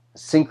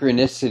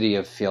synchronicity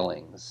of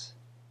feelings.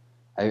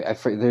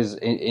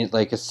 There's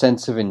like a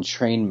sense of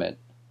entrainment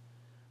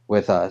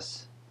with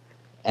us.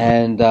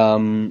 And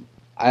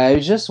I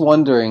was just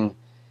wondering,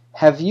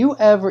 have you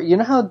ever,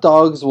 how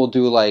dogs will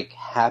do like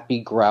happy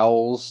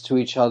growls to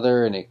each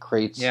other and it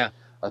creates a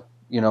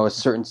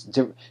certain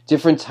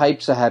different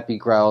types of happy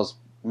growls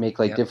make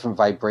like different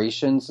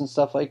vibrations and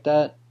stuff like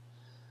that.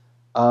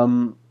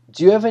 Do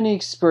you have any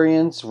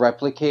experience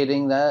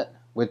replicating that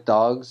with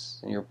dogs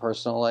in your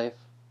personal life?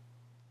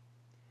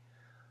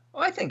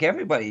 Well, I think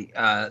everybody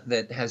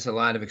that has a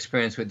lot of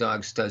experience with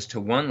dogs does to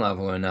one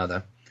level or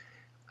another.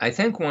 I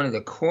think one of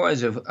the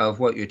cores of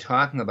what you're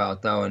talking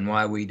about, though, and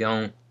why we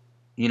don't,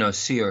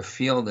 see or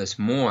feel this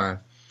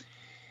more,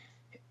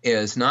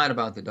 is not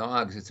about the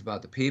dogs, it's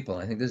about the people.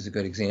 I think this is a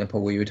good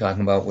example where you were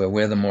talking about where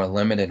we're the more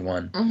limited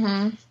one.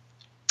 Mm-hmm.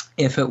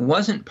 If it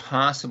wasn't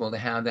possible to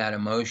have that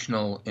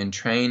emotional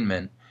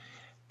entrainment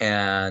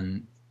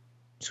and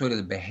sort of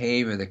the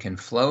behavior that can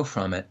flow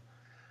from it,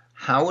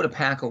 how would a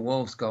pack of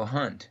wolves go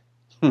hunt?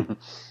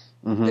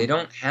 Mm-hmm. They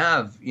don't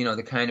have,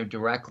 the kind of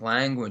direct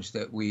language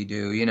that we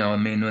do. I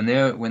mean,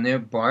 when they're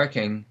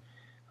barking,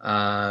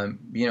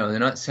 they're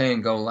not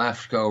saying go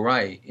left, go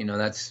right.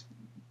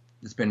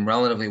 It's been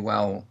relatively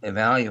well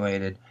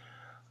evaluated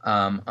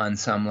on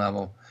some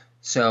level.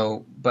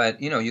 So,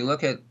 but you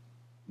look at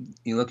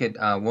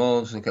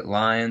wolves, look at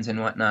lions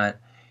and whatnot.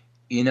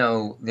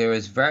 There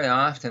is very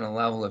often a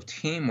level of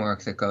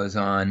teamwork that goes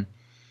on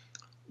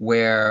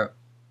where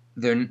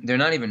they're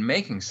not even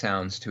making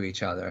sounds to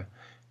each other.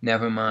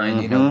 Never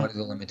mind, what are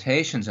the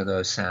limitations of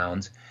those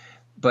sounds?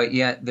 But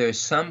yet there's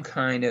some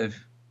kind of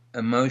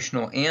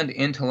emotional and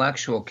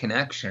intellectual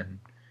connection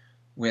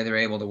where they're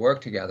able to work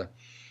together.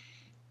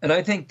 And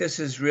I think this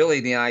is really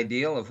the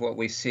ideal of what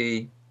we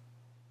see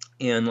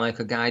in like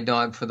a guide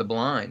dog for the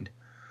blind,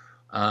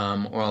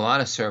 or a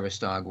lot of service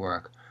dog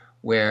work,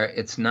 where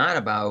it's not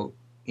about,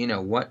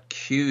 what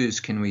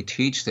cues can we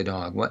teach the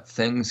dog, what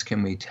things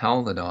can we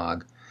tell the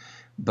dog,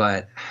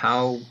 but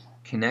how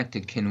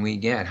connected can we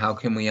get? How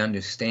can we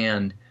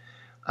understand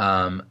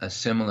a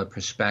similar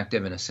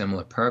perspective and a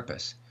similar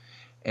purpose?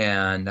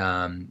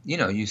 And,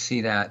 you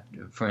see that,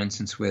 for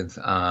instance, with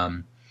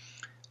dogs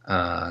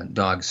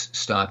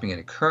stopping at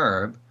a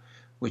curb,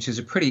 which is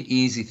a pretty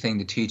easy thing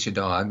to teach a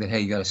dog, that, hey,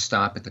 you got to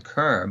stop at the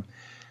curb.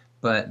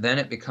 But then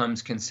it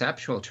becomes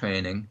conceptual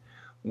training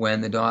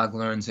when the dog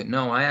learns that,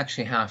 no, I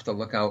actually have to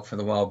look out for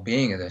the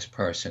well-being of this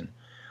person.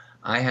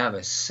 I have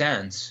a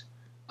sense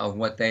of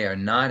what they are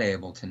not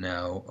able to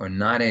know or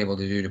not able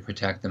to do to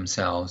protect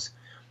themselves,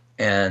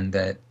 and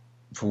that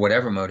for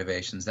whatever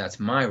motivations, that's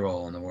my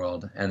role in the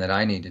world, and that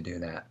I need to do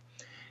that.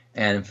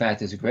 And in fact,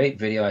 there's a great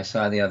video I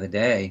saw the other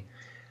day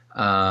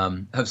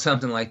of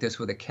something like this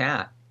with a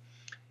cat.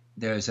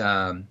 There's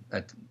a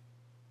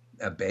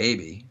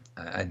baby,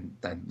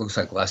 that looks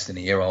like less than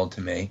a year old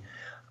to me,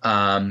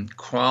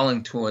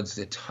 crawling towards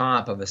the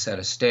top of a set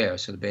of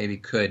stairs, so the baby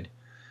could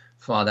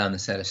fall down the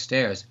set of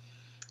stairs.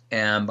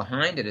 And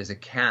behind it is a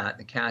cat.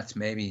 The cat's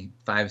maybe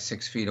 5 or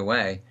 6 feet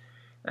away,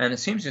 and it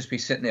seems to just be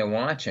sitting there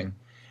watching.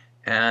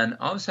 And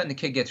all of a sudden, the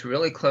kid gets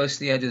really close to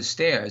the edge of the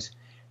stairs,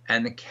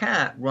 and the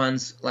cat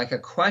runs like a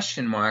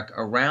question mark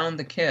around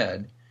the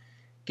kid,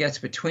 gets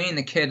between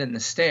the kid and the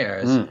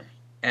stairs,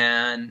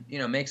 and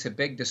makes a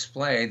big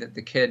display that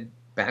the kid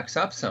backs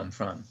up some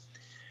from.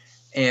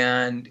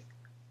 And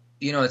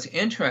it's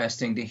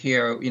interesting to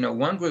hear.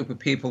 One group of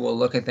people will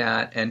look at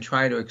that and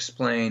try to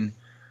explain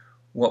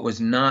what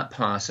was not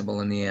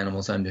possible in the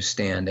animal's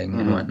understanding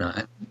and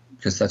whatnot,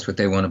 because that's what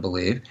they want to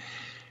believe.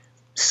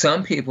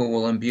 Some people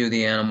will imbue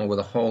the animal with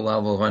a whole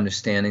level of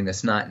understanding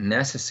that's not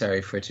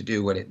necessary for it to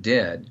do what it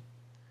did.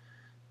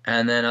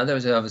 And then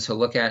others of us will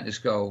look at it and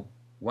just go,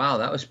 wow,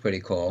 that was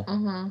pretty cool.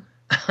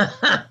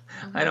 I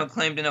don't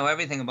claim to know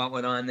everything about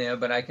what on there,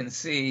 but I can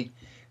see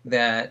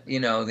that,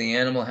 the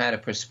animal had a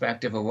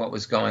perspective of what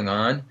was going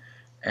on,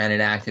 and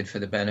it acted for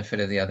the benefit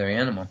of the other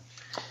animal.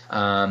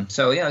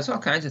 So there's all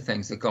kinds of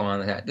things that go on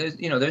with that.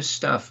 There's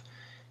stuff,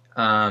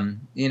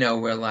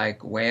 where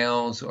like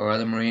whales or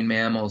other marine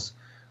mammals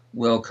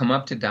will come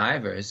up to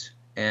divers,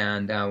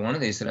 and one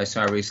of these that I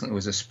saw recently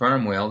was a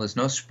sperm whale. There's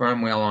no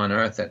sperm whale on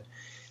Earth that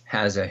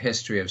has a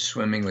history of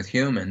swimming with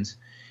humans,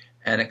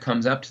 and it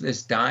comes up to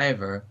this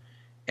diver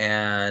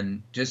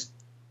and just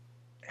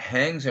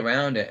hangs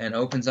around it and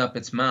opens up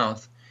its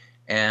mouth,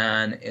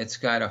 and it's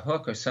got a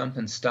hook or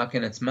something stuck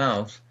in its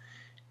mouth,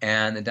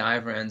 and the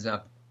diver ends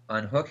up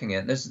unhooking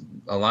it. There's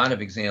a lot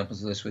of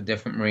examples of this with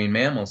different marine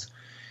mammals.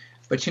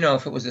 But,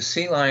 if it was a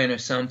sea lion or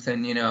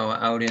something,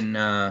 out in,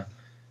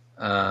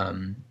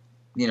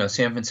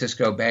 San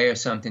Francisco Bay or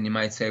something, you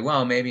might say,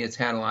 well, maybe it's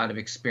had a lot of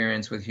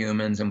experience with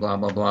humans and blah,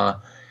 blah,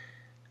 blah.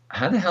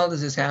 How the hell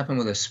does this happen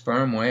with a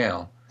sperm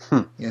whale?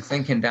 The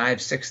thing can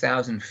dive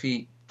 6,000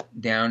 feet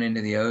down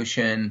into the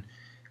ocean.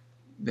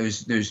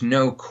 There's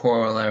no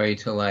corollary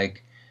to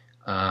like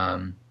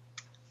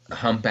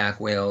humpback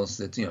whales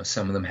that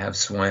some of them have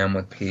swam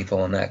with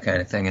people and that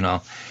kind of thing and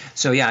all.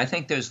 So I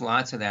think there's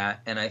lots of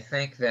that, and I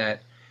think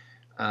that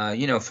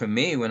for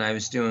me, when I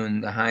was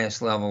doing the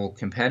highest level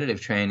competitive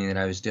training that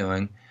I was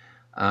doing,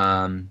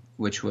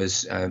 which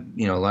was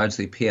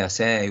largely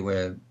PSA,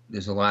 where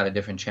there's a lot of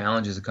different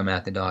challenges that come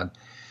at the dog,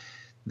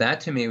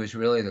 that to me was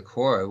really the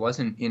core. It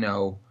wasn't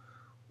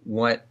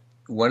what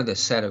are the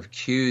set of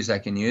cues I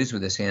can use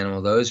with this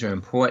animal. Those are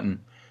important,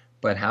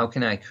 but how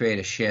can I create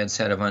a shared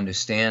set of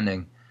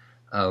understanding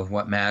of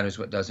what matters,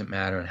 what doesn't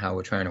matter, and how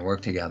we're trying to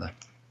work together.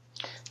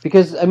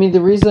 Because,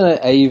 the reason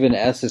I even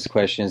ask this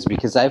question is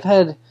because I've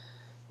had,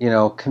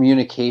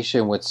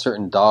 communication with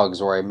certain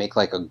dogs where I make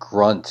like a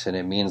grunt and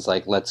it means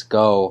like, let's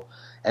go.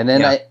 And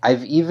then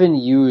I've even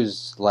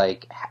used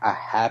like a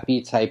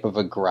happy type of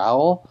a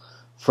growl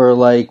for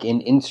like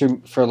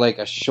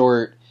a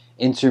short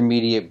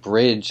intermediate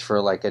bridge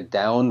for like a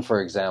down, for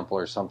example,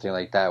 or something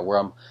like that, where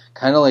I'm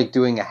kind of like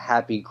doing a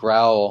happy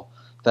growl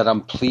that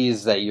I'm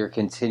pleased that you're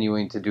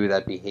continuing to do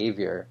that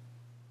behavior.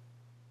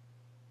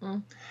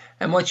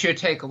 And what's your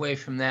takeaway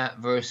from that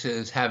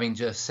versus having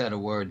just said a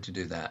word to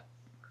do that?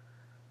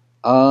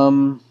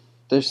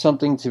 There's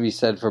something to be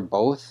said for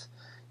both.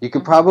 You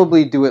could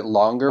probably do it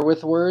longer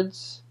with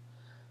words.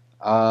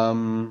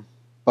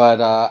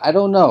 But I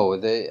don't know.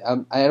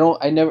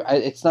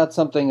 It's not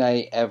something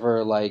I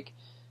ever like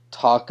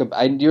talk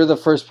about. You're the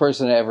first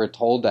person I ever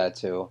told that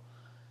to.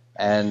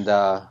 And,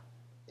 I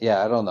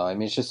don't know.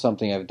 It's just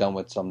something I've done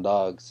with some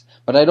dogs.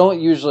 But I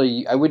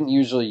wouldn't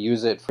usually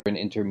use it for an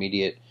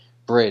intermediate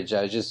bridge.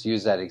 I just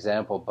use that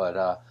example, but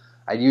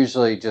I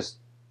usually just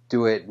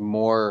do it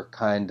more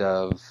kind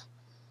of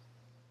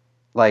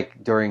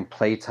like during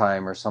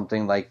playtime or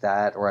something like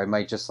that, or I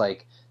might just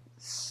like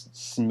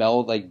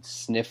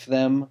sniff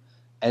them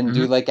and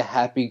do like a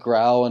happy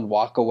growl and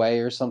walk away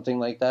or something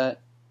like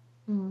that.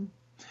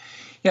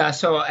 Yeah,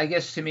 so I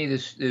guess to me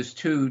there's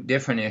two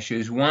different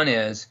issues. One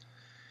is,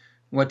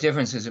 what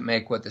difference does it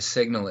make what the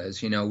signal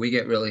is? We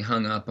get really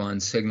hung up on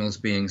signals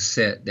being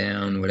sit,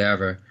 down,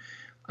 whatever.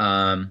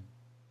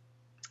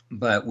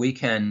 But we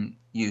can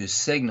use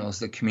signals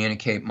that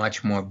communicate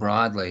much more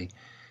broadly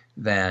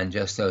than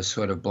just those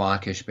sort of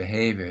blockish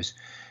behaviors.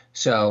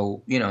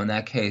 So, in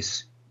that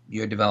case,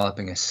 you're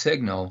developing a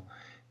signal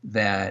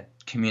that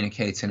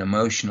communicates an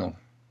emotional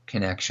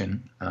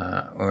connection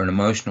or an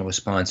emotional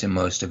response in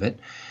most of it.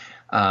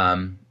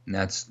 And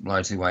that's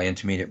largely why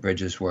intermediate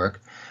bridges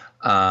work.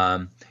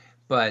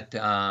 But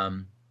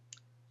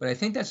I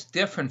think that's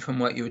different from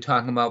what you were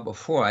talking about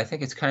before. I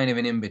think it's kind of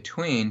an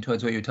in-between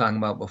towards what you were talking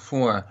about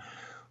before,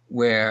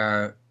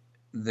 where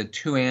the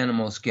two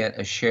animals get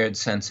a shared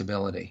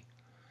sensibility.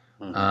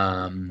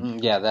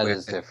 Yeah, that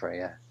is different,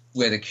 yeah.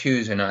 Where the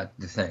cues are not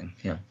the thing,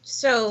 yeah.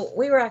 So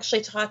we were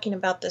actually talking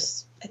about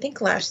this, I think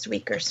last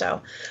week or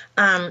so.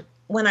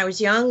 When I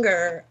was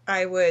younger,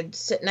 I would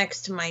sit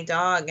next to my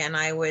dog and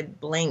I would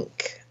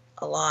blink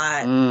a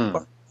lot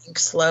or blink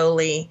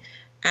slowly.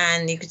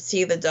 And you could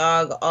see the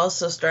dog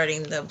also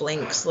starting to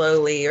blink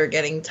slowly or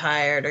getting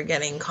tired or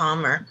getting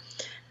calmer.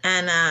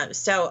 And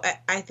so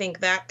I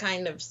think that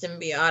kind of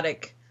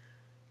symbiotic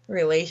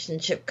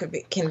relationship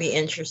can be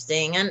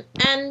interesting.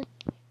 And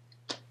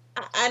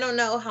I don't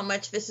know how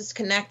much this is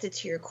connected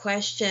to your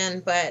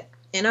question, but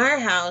in our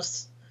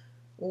house,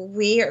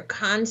 we are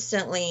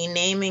constantly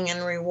naming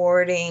and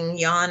rewarding,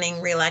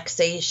 yawning,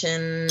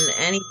 relaxation,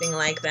 anything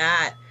like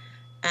that.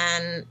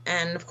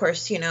 And of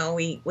course, you know,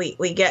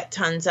 we get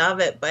tons of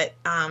it, but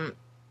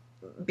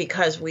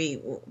because we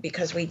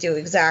do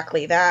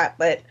exactly that.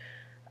 But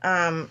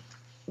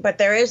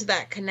there is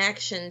that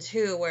connection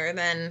too, where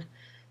then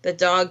the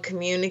dog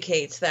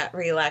communicates that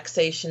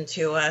relaxation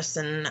to us,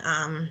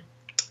 and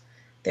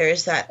there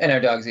is that. And our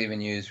dogs even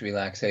use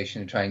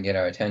relaxation to try and get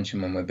our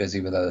attention when we're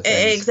busy with other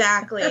things.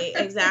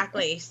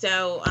 Exactly.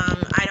 So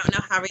I don't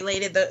know how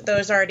related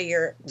those are to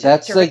your.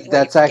 That's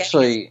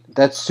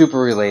super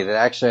related.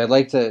 Actually, I'd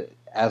like to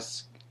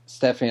ask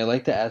Stephanie. I'd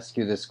like to ask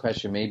you this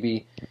question.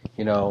 Maybe,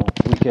 you know,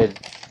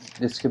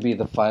 this could be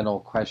the final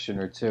question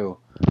or two.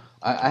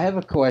 I have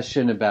a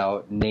question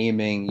about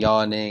naming,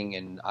 yawning,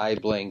 and eye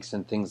blinks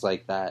and things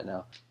like that.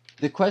 Now,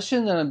 the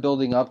question that I'm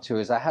building up to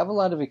is I have a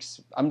lot of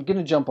I'm going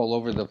to jump all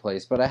over the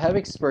place, but I have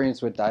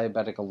experience with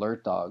diabetic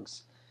alert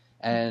dogs.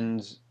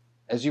 And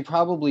as you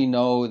probably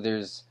know,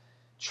 there's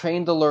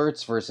trained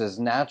alerts versus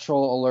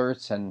natural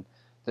alerts. And,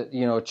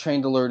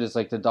 trained alert is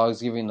like the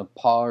dog's giving the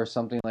paw or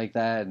something like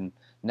that. And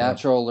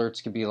natural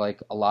alerts could be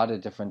like a lot of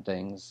different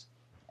things.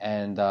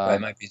 And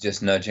it might be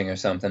just nudging or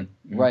something.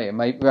 Right, it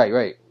might.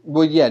 Right.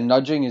 Well, yeah,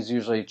 nudging is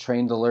usually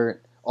trained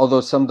alert,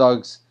 although some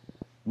dogs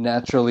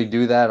naturally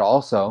do that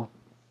also.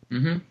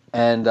 Mm-hmm.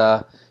 And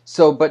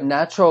but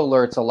natural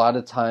alerts, a lot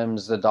of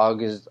times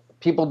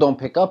people don't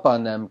pick up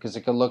on them because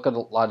it can look at a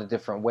lot of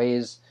different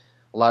ways.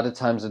 A lot of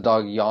times the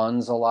dog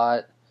yawns a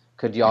lot,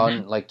 could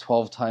yawn like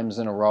 12 times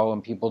in a row,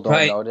 and people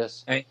don't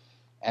notice. Right.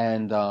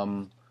 And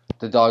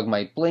the dog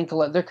might blink a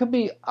lot. There could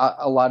be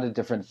a lot of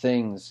different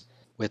things.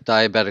 With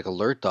diabetic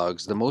alert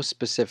dogs, the most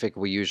specific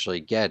we usually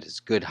get is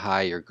good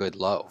high or good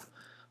low.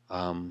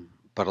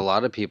 But a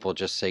lot of people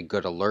just say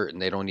good alert, and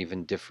they don't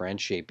even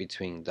differentiate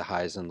between the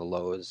highs and the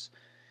lows.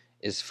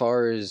 As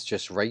far as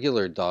just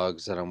regular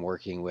dogs that I'm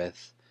working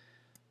with,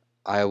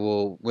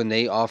 when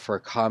they offer a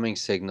calming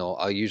signal,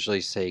 I'll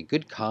usually say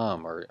good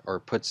calm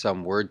or put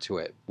some word to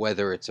it,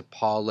 whether it's a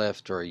paw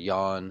lift or a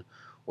yawn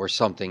or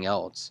something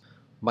else.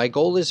 My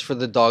goal is for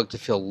the dog to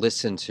feel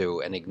listened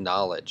to and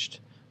acknowledged.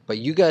 But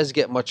you guys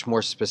get much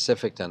more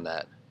specific than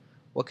that.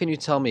 What can you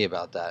tell me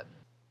about that?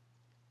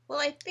 Well,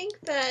 I think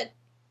that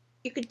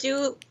you could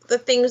do the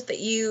things that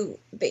you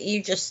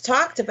just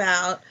talked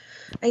about.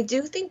 I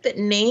do think that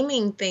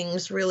naming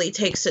things really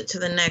takes it to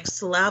the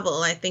next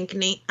level. I think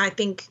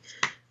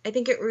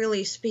it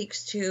really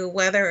speaks to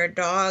whether a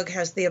dog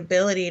has the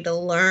ability to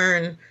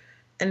learn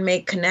and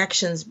make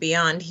connections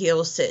beyond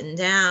heel, sitting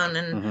down.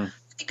 And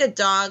I think a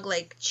dog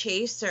like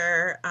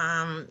Chaser,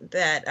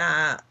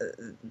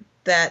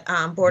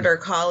 that border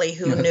collie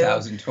who knew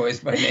 1,000 toys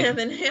by name.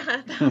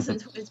 1,000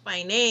 toys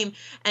by name,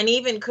 and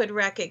even could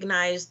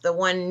recognize the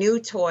one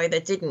new toy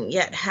that didn't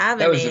yet have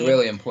a name. That was a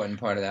really important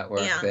part of that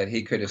work, that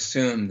he could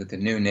assume that the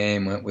new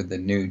name went with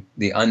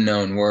the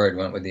unknown word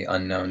went with the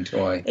unknown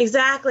toy.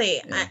 Exactly.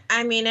 Yeah.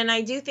 I mean, and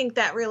I do think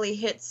that really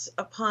hits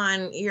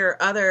upon your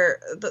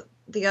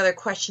the other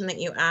question that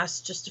you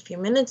asked just a few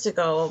minutes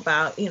ago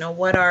about,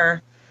 what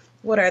are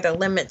the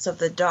limits of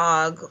the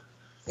dog,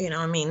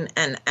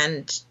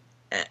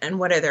 and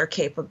what are their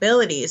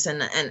capabilities,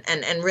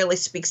 and really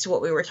speaks to what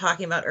we were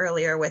talking about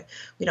earlier with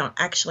we don't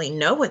actually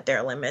know what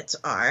their limits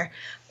are.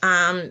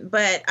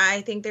 But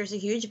I think there's a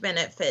huge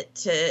benefit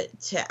to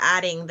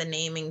adding the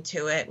naming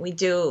to it. We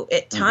do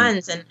it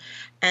tons.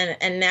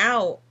 And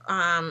now,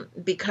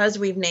 because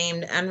we've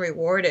named and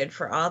rewarded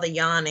for all the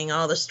yawning,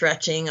 all the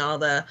stretching, all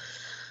the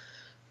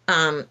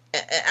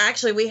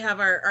actually, we have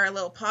our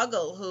little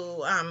puggle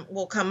who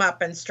will come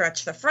up and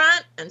stretch the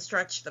front and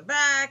stretch the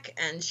back,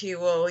 and she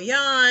will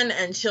yawn,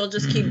 and she'll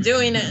just keep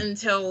doing it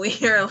until we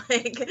are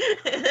like.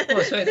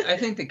 Well, so I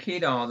think the key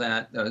to all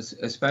that,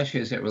 especially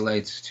as it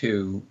relates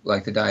to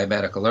like the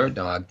diabetic alert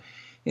dog,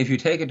 if you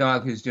take a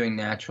dog who's doing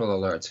natural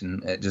alerts,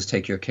 and just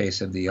take your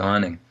case of the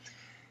yawning,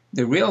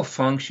 the real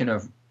function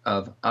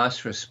of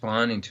us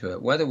responding to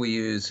it, whether we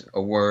use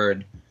a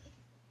word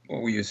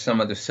or we use some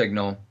other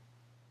signal.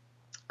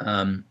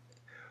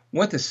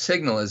 What the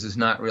signal is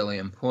not really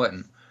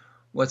important.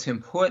 What's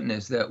important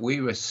is that we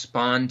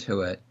respond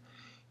to it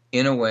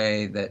in a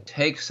way that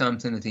takes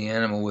something that the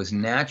animal was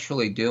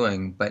naturally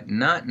doing, but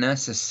not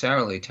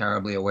necessarily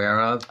terribly aware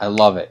of. I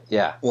love it,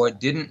 yeah. Or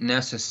didn't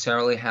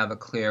necessarily have a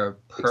clear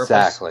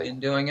purpose in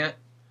doing it.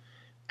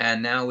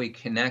 And now we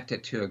connect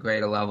it to a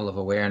greater level of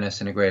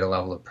awareness and a greater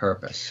level of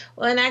purpose.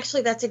 Well, and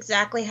actually that's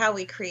exactly how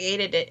we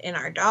created it in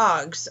our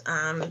dogs.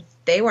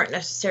 They weren't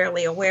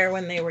necessarily aware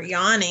when they were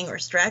yawning or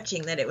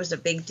stretching that it was a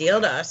big deal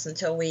to us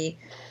until we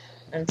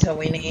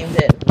named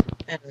it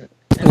and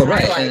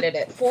highlighted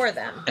it for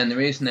them. And the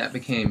reason that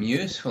became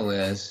useful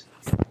is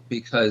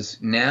because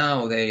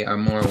now they are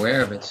more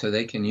aware of it, so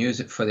they can use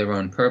it for their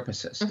own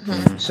purposes.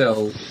 Mm-hmm.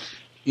 So,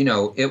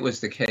 it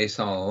was the case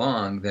all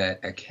along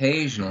that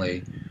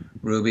occasionally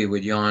Ruby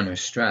would yawn or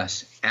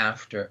stretch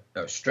after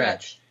a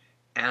stressor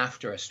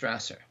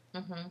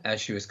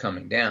as she was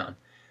coming down.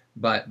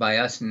 But by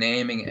us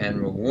naming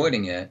and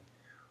rewarding it,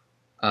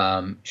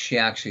 she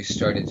actually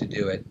started to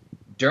do it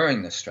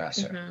during the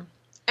stressor. Mm-hmm.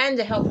 And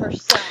to help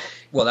herself.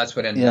 Well, that's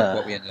what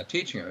we ended up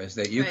teaching her, is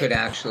that you could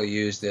actually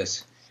use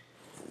this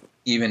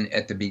even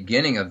at the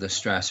beginning of the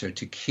stressor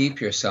to keep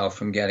yourself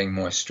from getting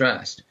more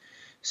stressed.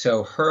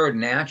 So her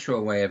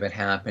natural way of it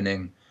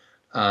happening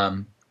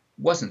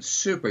wasn't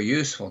super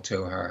useful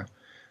to her,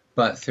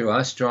 but through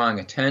us drawing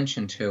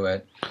attention to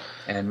it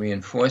and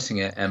reinforcing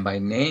it, and by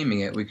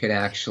naming it, we could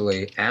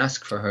actually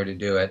ask for her to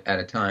do it at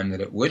a time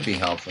that it would be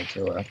helpful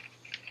to her.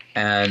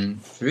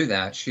 And through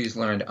that, she's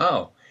learned,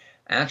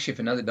 actually, if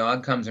another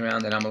dog comes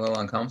around that I'm a little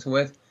uncomfortable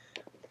with,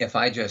 if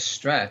I just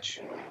stretch,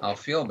 I'll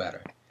feel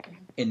better.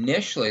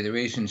 Initially, the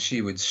reason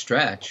she would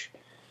stretch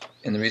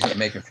and the reason it would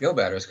make her feel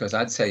better is because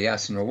I'd say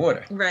yes and reward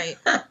her. Right.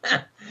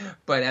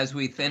 But as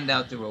we thinned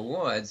out the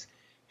rewards,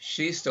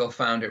 she still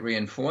found it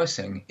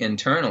reinforcing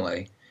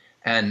internally,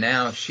 and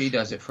now she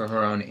does it for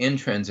her own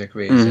intrinsic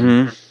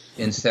reason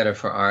instead of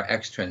for our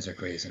extrinsic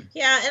reason.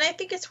 Yeah, and I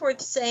think it's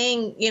worth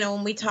saying,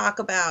 when we talk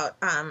about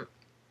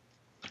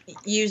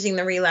using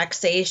the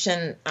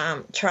relaxation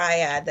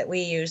triad that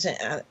we use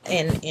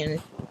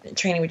in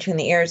training between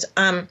the ears,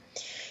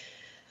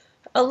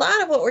 a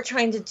lot of what we're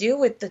trying to do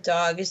with the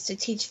dog is to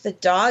teach the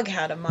dog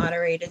how to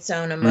moderate its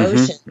own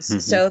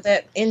emotions so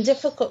that in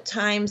difficult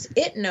times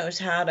it knows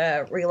how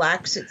to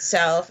relax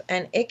itself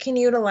and it can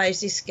utilize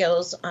these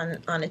skills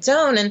on its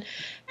own. And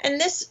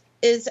this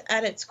is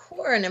at its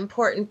core an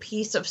important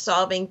piece of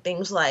solving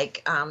things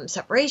like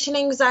separation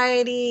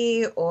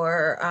anxiety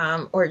or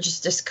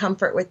just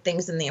discomfort with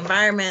things in the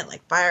environment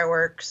like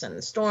fireworks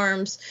and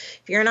storms.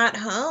 If you're not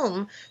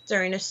home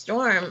during a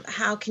storm,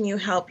 how can you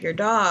help your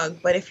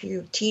dog? But if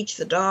you teach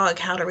the dog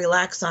how to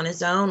relax on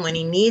his own when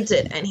he needs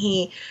it, and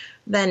he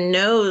then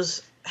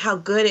knows how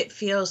good it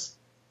feels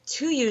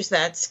to use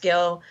that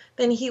skill,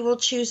 then he will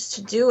choose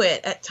to do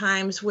it at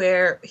times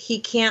where he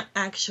can't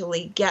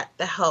actually get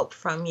the help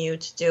from you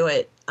to do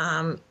it,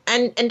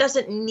 and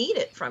doesn't need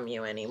it from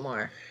you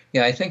anymore.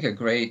 Yeah, I think a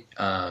great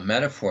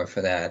metaphor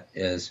for that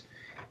is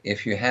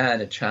if you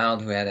had a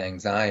child who had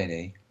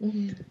anxiety,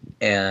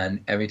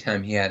 and every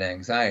time he had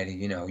anxiety,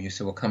 you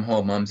said, well, come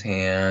hold mom's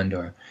hand,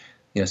 or,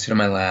 sit on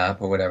my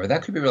lap, or whatever.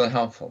 That could be really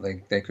helpful.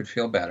 They could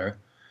feel better.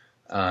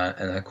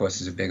 And that, of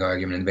course, is a big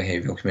argument in the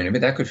behavioral community,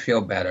 but that could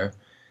feel better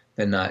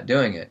than not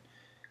doing it.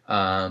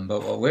 But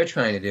what we're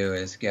trying to do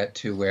is get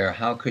to where,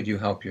 how could you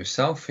help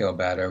yourself feel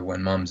better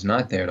when mom's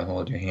not there to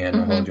hold your hand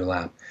or hold your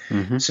lap?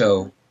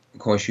 So, of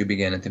course, you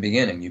begin at the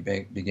beginning. You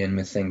begin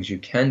with things you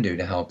can do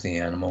to help the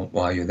animal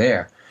while you're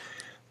there.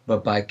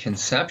 But by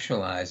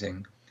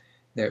conceptualizing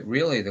that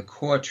really the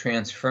core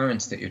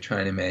transference that you're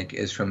trying to make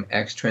is from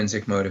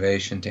extrinsic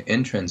motivation to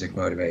intrinsic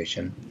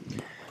motivation,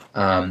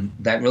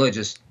 that really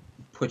just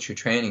puts your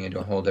training into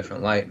a whole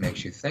different light,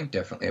 makes you think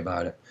differently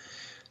about it.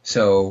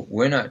 So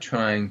we're not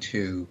trying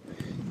to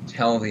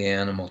tell the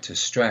animal to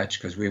stretch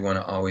because we want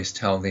to always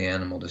tell the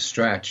animal to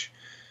stretch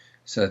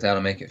so that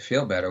that'll make it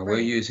feel better. Right.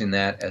 We're using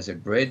that as a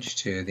bridge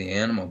to the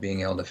animal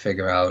being able to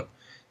figure out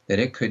that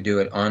it could do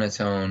it on its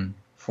own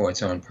for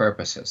its own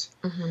purposes.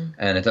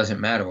 And it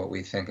doesn't matter what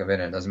we think of it,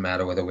 and it doesn't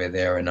matter whether we're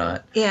there or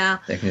not. Yeah.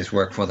 They can just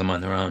work for them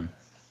on their own.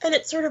 And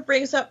it sort of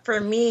brings up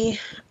for me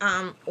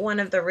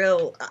one of the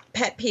real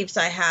pet peeves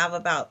I have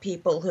about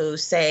people who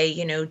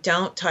say,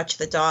 don't touch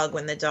the dog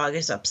when the dog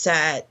is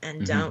upset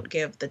and don't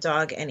give the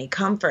dog any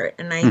comfort.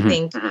 And I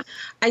think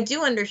I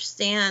do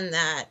understand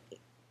that,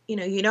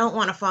 you don't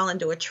want to fall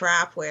into a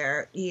trap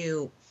where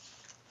you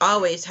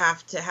always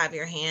have to have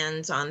your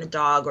hands on the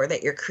dog or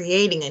that you're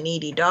creating a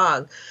needy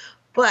dog.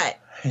 But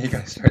you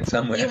got to start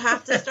somewhere. You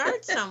have to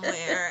start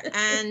somewhere,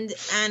 and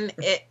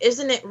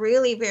isn't it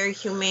really very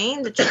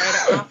humane to try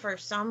to offer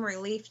some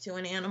relief to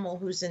an animal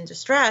who's in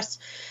distress,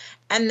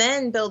 and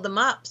then build them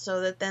up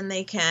so that then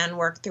they can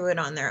work through it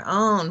on their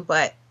own?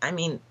 But I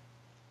mean,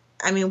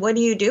 what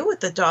do you do with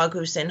the dog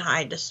who's in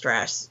high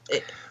distress?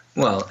 So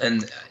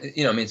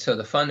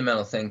the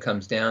fundamental thing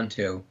comes down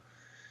to: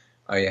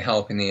 are you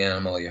helping the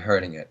animal? Or are you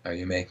hurting it? Are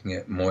you making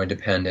it more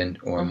dependent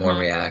or more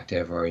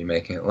reactive, or are you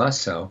making it less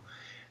so?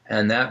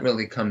 And that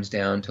really comes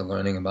down to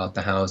learning about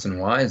the hows and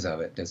whys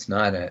of it. It's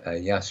not a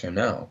yes or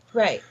no.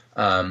 Right.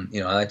 I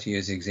like to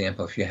use the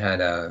example, if you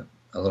had a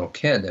little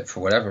kid that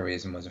for whatever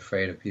reason was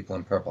afraid of people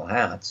in purple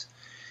hats,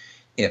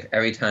 if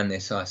every time they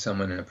saw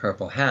someone in a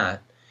purple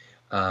hat,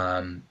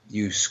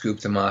 you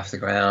scooped them off the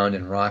ground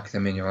and rocked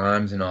them in your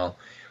arms and all,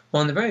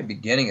 Well, in the very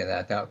beginning of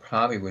that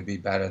probably would be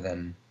better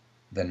than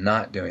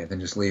not doing it, than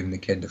just leaving the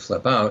kid to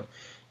flip out,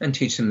 and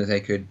teach them that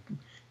they could,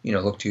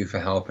 look to you for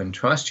help and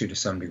trust you to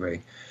some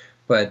degree.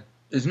 But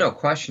there's no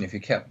question, if you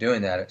kept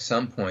doing that, at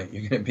some point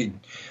you're going to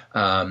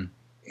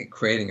be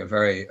creating a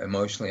very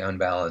emotionally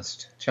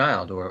unbalanced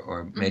child,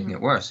 or making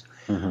it worse.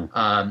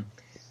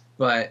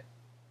 But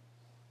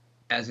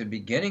as a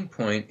beginning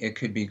point, it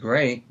could be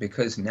great,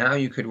 because now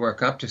you could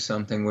work up to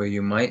something where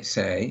you might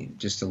say,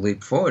 just to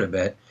leap forward a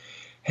bit,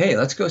 hey,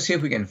 let's go see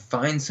if we can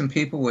find some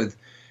people with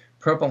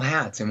purple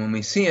hats, and when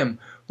we see them,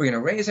 we're going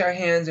to raise our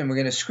hands and we're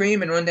going to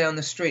scream and run down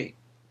the street.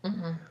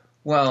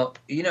 Well,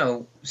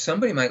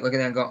 somebody might look at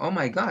that and go, oh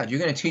my God, you're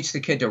going to teach the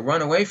kid to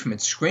run away from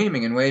it,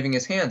 screaming and waving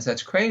his hands.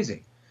 That's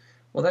crazy.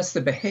 Well, that's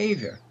the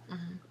behavior.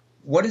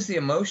 What is the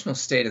emotional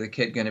state of the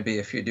kid going to be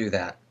if you do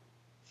that?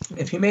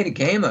 If you made a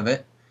game of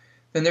it,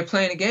 then they're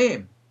playing a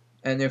game,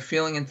 and they're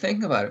feeling and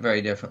thinking about it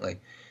very differently.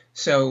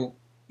 So,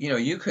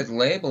 you could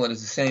label it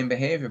as the same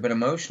behavior, but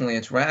emotionally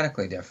it's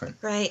radically different.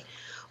 Right.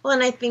 Well,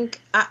 and I think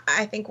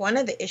one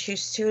of the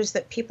issues too is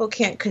that people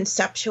can't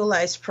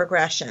conceptualize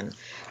progression.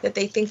 That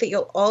they think that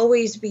you'll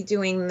always be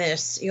doing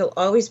this, you'll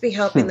always be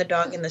helping the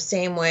dog in the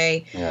same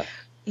way. Yeah.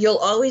 You'll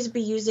always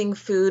be using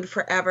food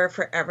forever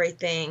for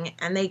everything,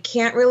 and they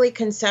can't really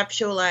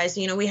conceptualize.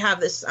 We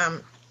have this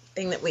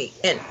thing that we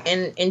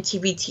in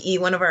TBTE,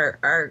 one of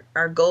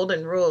our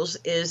golden rules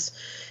is,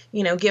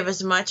 give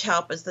as much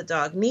help as the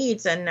dog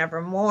needs and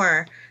never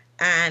more.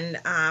 And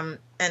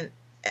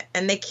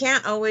they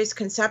can't always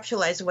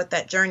conceptualize what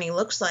that journey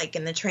looks like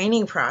in the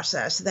training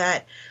process,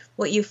 that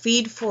what you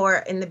feed for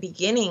in the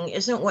beginning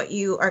isn't what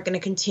you are going to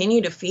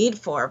continue to feed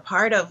for.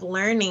 Part of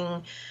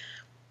learning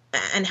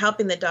and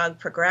helping the dog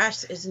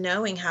progress is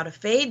knowing how to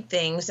fade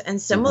things,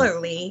 and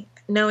similarly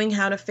knowing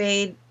how to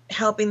fade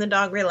helping the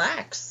dog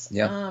relax.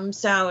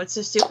 So it's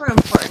a super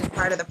important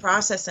part of the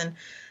process, and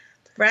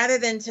rather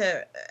than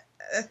to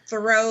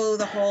throw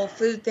the whole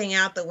food thing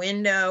out the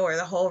window or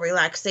the whole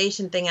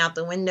relaxation thing out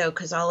the window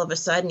because all of a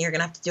sudden you're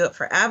going to have to do it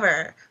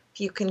forever, if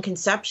you can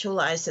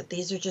conceptualize that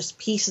these are just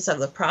pieces of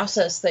the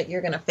process that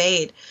you're going to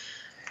fade.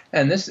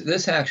 And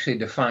this actually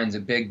defines a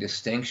big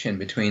distinction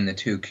between the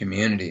two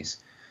communities.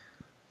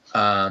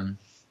 Almost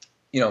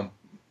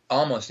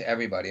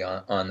everybody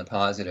on the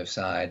positive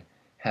side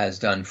has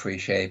done free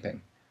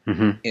shaping.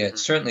 It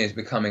certainly is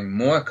becoming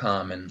more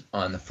common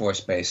on the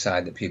force-based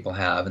side that people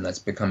have, and that's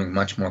becoming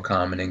much more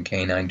common in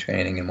canine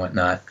training and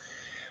whatnot.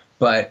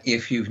 But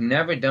if you've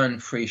never done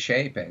free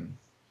shaping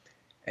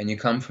and you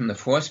come from the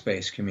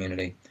force-based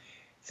community,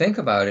 think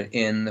about it.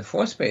 In the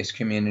force-based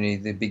community,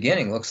 the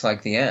beginning looks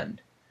like the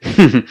end.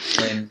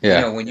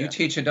 When you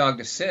teach a dog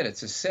to sit,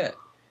 it's a sit.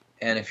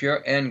 And if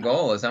your end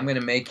goal is, I'm going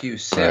to make you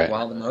sit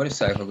while the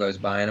motorcycle goes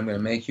by, and I'm going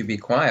to make you be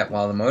quiet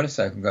while the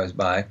motorcycle goes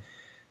by,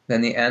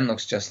 then the end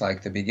looks just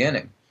like the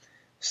beginning.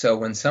 So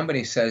when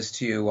somebody says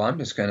to you, well, I'm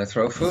just going to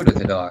throw food at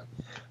the dog,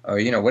 or,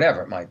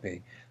 whatever it might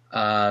be,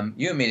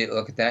 you immediately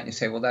look at that and you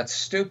say, well, that's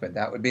stupid.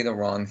 That would be the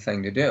wrong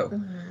thing to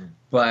do.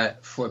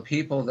 But for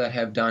people that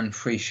have done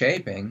free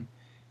shaping,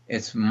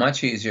 it's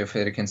much easier for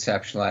them to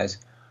conceptualize,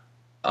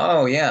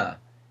 oh, yeah,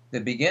 the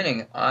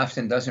beginning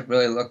often doesn't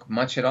really look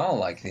much at all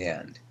like the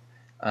end.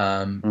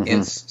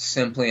 It's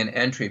simply an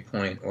entry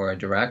point or a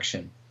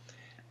direction.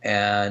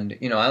 And,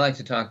 I like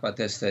to talk about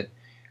this, that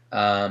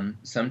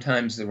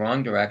sometimes the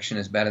wrong direction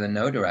is better than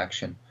no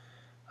direction.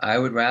 I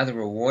would rather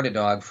reward a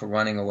dog for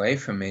running away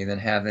from me than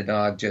have the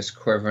dog just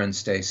quiver and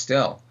stay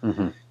still.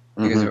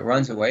 Because if it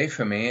runs away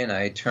from me and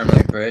I turn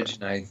my bridge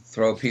and I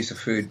throw a piece of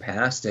food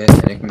past it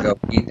and it can go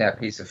eat that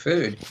piece of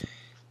food,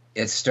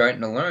 it's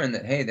starting to learn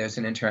that, hey, there's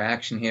an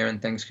interaction here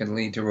and things can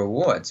lead to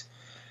rewards.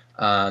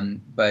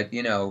 But,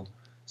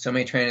 so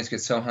many trainers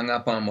get so hung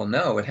up on, well,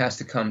 no, it has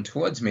to come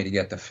towards me to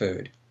get the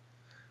food.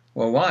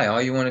 Well, why?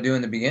 All you want to do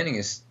in the beginning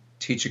is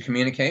teach a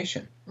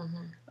communication,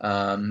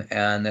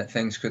 and that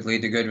things could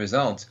lead to good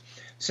results.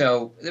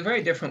 So there are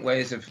very different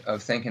ways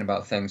of thinking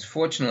about things.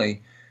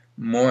 Fortunately,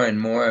 more and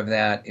more of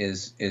that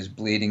is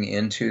bleeding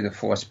into the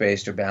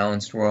force-based or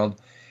balanced world,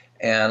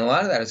 and a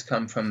lot of that has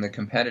come from the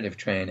competitive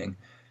training,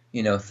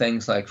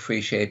 things like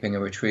free shaping a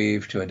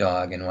retrieve to a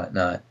dog and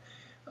whatnot.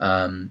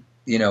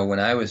 When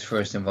I was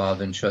first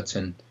involved in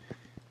Schutzhund,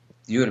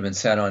 you would have been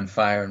set on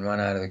fire and run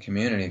out of the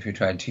community if you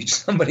tried to teach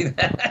somebody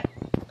that.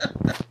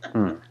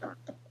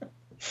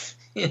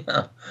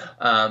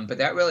 But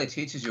that really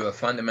teaches you a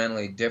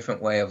fundamentally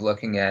different way of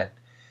looking at,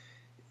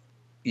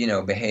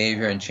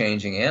 behavior and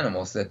changing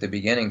animals, that the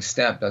beginning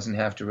step doesn't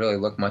have to really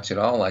look much at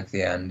all like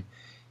the end.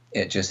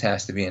 It just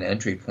has to be an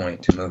entry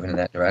point to move in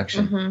that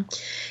direction.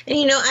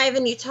 And,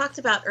 Ivan, you talked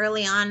about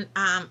early on,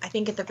 I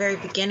think at the very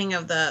beginning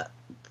of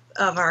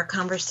our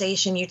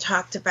conversation, you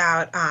talked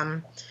about,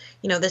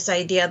 this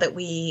idea that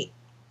we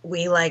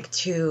like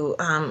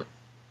to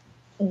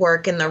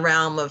work in the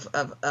realm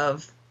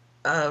of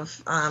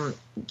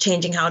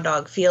changing how a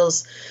dog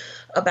feels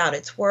about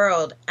its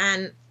world.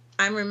 And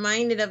I'm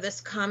reminded of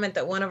this comment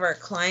that one of our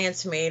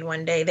clients made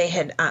one day. They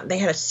had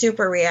a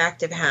super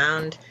reactive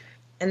hound,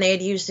 and they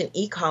had used an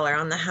e-collar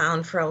on the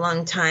hound for a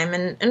long time.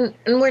 And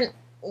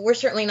we're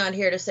certainly not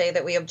here to say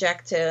that we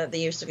object to the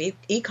use of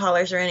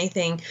e-collars or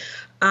anything.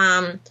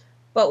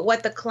 But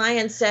what the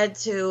client said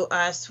to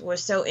us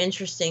was so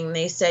interesting.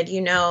 They said,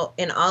 in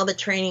all the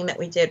training that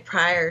we did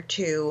prior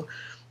to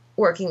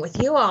working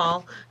with you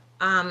all,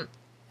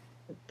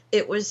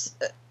 it was,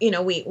 we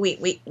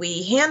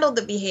handled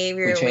the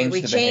behavior,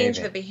 we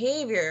changed the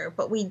behavior,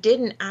 but we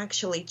didn't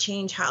actually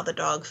change how the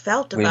dog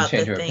felt about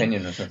the thing.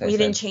 We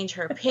didn't change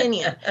her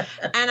opinion.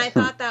 And I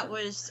thought that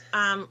was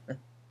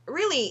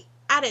really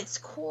at its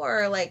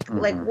core, like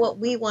what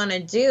we want to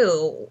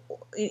do.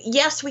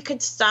 Yes, we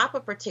could stop a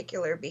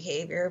particular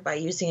behavior by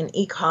using an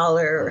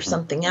e-collar or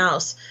something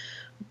else,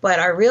 but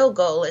our real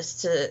goal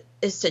is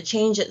to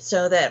change it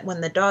so that when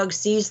the dog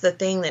sees the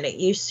thing that it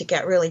used to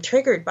get really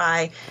triggered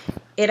by,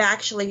 it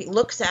actually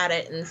looks at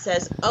it and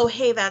says, oh,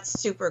 hey, that's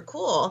super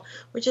cool,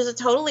 which is a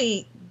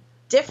totally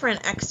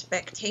different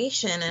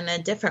expectation and a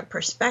different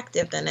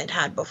perspective than it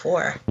had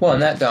before. Well,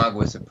 and that dog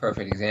was a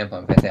perfect example.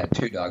 In fact, they had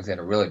two dogs. They had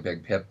a really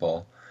big pit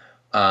bull.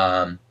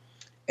 And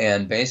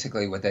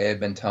basically what they had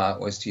been taught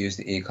was to use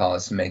the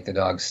e-collars to make the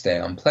dog stay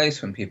on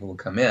place when people would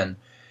come in.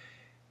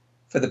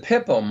 For the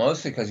pit bull,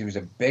 mostly because he was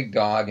a big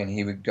dog and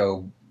he would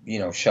go,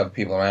 shove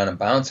people around and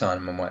bounce on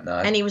them and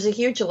whatnot. And he was a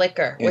huge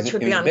licker, which would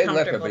be uncomfortable. He was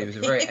a big licker, but he was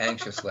a very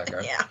anxious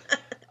licker.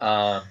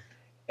 Yeah.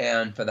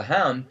 And for the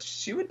hound,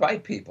 she would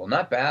bite people,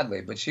 not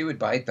badly, but she would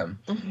bite them.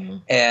 Mm-hmm.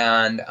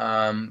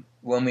 And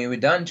when we were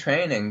done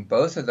training,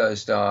 both of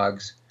those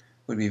dogs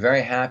would be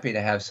very happy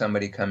to have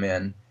somebody come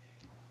in,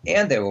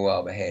 and they were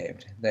well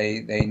behaved.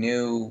 They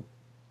knew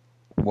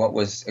what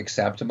was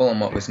acceptable and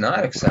what was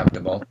not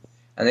acceptable,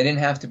 and they didn't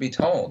have to be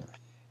told.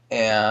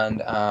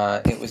 And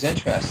it was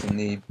interesting.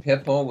 The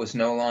pit bull was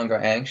no longer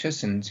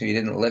anxious, and so he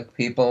didn't lick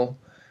people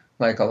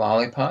like a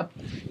lollipop.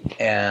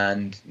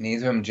 And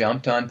neither of them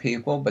jumped on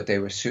people, but they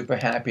were super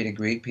happy to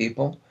greet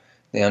people.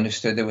 They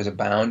understood there was a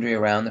boundary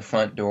around the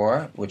front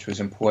door, which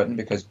was important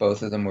because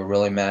both of them were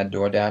really mad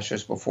door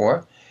dashers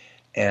before.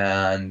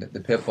 And the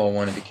pit bull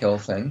wanted to kill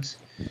things.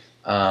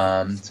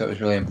 So it was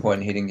really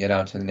important he didn't get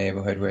out to the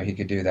neighborhood where he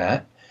could do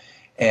that.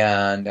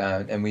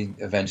 And we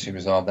eventually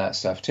resolved that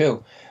stuff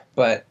too.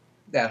 But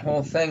that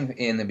whole thing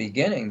in the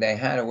beginning, they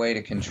had a way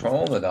to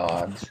control the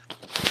dogs,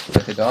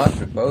 but the dogs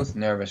were both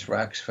nervous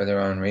wrecks for their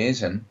own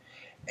reason,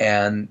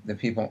 and the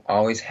people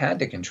always had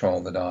to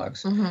control the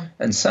dogs. Mm-hmm.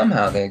 And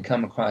somehow they had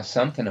come across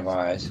something of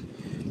ours,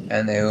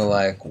 and they were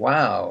like,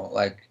 wow,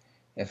 like,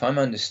 if I'm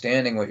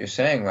understanding what you're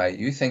saying right,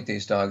 you think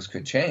these dogs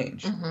could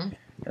change. Mm-hmm.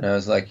 And I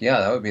was like, yeah,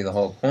 that would be the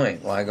whole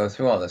point. Why go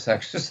through all this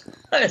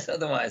exercise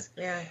otherwise?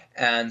 Yeah.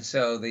 And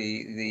so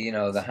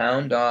the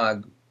hound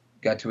dog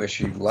got to where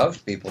she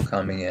loved people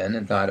coming in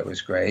and thought it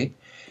was great.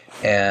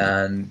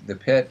 And the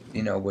pit,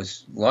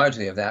 was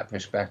largely of that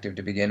perspective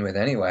to begin with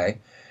anyway.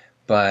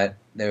 But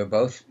they were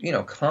both,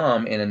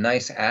 calm in a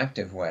nice,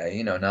 active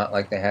way, not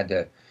like they had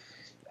to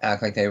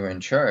act like they were in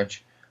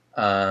church.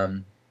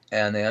 And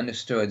they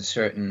understood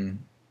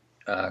certain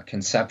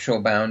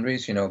conceptual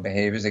boundaries,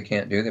 behaviors they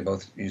can't do. They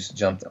both used to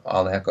jump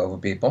all the heck over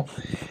people.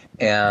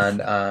 And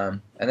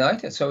they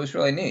liked it, so it was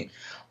really neat.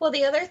 Well,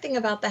 the other thing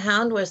about the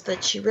hound was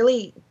that she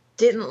really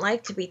didn't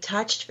like to be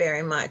touched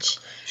very much.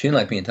 She didn't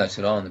like being touched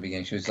at all in the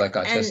beginning. She was like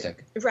autistic.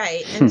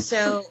 Right. And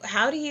so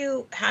how do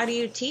you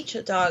teach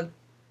a dog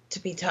to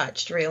be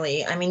touched,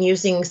 really? I mean,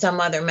 using some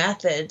other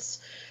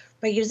methods,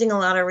 but using a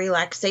lot of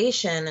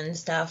relaxation and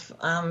stuff.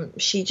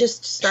 She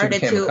just started she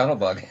became a cuddle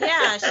bug.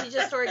 Yeah, she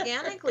just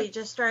organically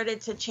just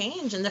started to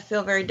change and to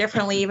feel very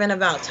differently even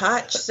about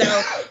touch.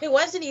 So it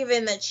wasn't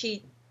even that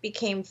she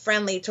became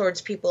friendly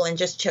towards people and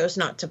just chose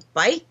not to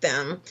bite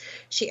them.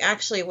 She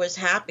actually was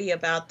happy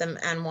about them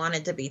and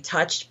wanted to be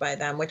touched by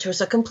them, which was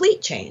a complete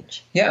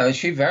change. Yeah,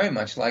 she very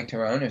much liked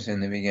her owners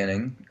in the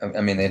beginning. I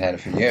mean, they'd had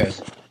it for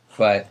years,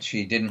 but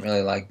she didn't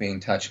really like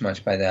being touched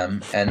much by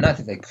them. And not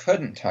that they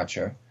couldn't touch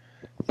her,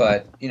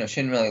 but, she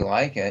didn't really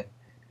like it.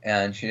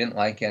 And she didn't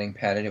like getting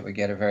petted. It would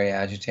get her very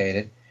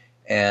agitated.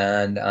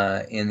 And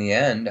in the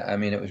end, I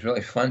mean, it was really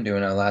fun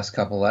doing our last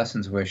couple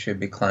lessons where she'd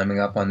be climbing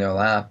up on their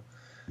lap,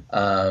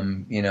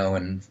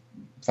 and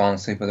falling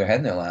asleep with her head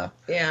in their lap.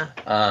 Yeah.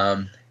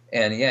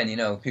 And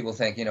again, people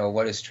think,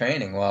 what is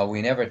training? Well,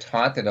 we never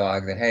taught the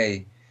dog that,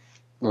 hey,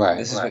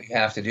 this is what you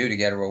have to do to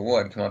get a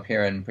reward. Come up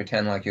here and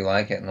pretend like you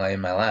like it and lay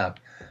in my lap.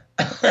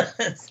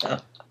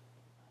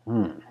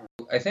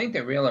 I think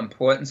the real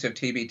importance of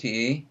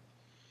TBTE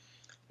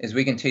is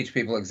we can teach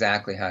people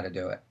exactly how to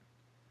do it.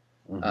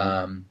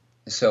 Mm-hmm.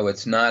 So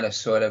it's not a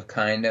sort of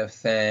kind of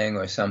thing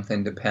or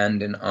something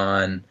dependent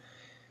on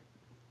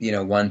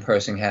one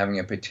person having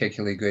a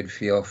particularly good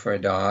feel for a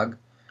dog.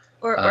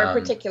 Or a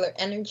particular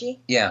energy.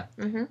 Yeah.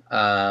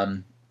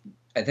 Mm-hmm.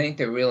 I think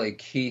the really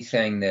key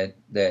thing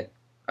that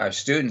our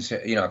students,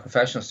 our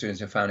professional students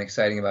have found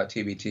exciting about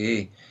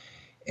TBTE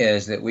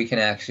is that we can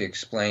actually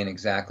explain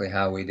exactly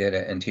how we did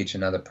it and teach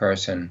another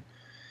person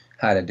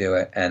how to do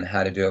it and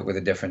how to do it with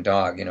a different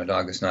dog. A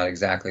dog that's not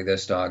exactly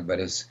this dog, but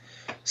is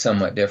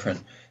somewhat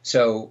different.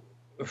 So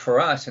for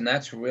us, and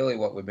that's really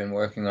what we've been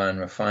working on and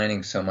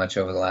refining so much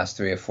over the last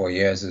 3 or 4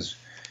 years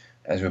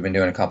as we've been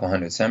doing a couple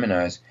hundred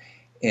seminars,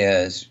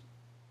 is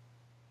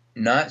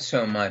not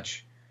so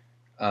much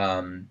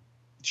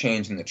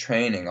change in the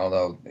training,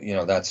 although,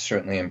 that's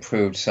certainly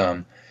improved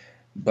some,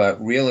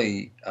 but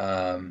really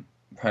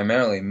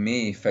primarily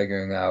me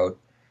figuring out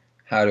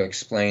how to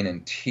explain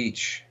and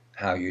teach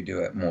how you do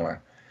it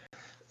more.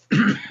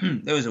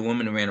 There was a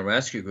woman who ran a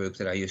rescue group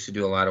that I used to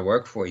do a lot of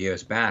work for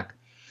years back,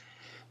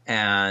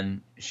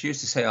 and she used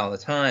to say all the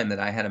time that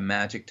I had a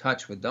magic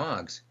touch with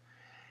dogs.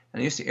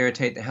 And it used to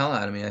irritate the hell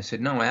out of me. I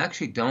said, no, I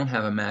actually don't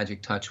have a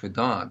magic touch with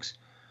dogs.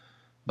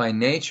 By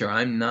nature,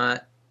 I'm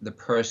not the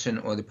person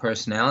or the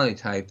personality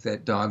type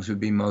that dogs would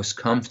be most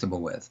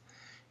comfortable with.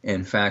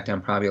 In fact,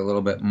 I'm probably a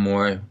little bit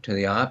more to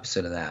the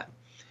opposite of that.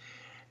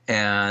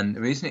 And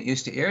the reason it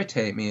used to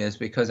irritate me is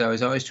because I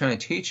was always trying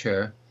to teach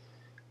her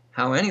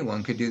how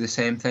anyone could do the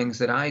same things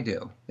that I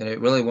do, that it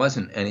really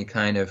wasn't any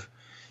kind of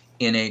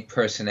innate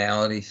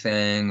personality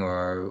thing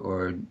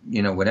or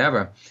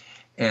whatever.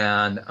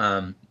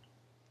 And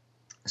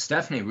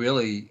Stephanie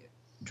really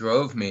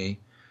drove me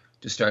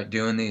to start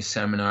doing these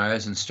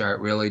seminars and start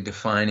really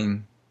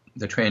defining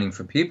the training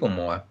for people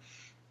more.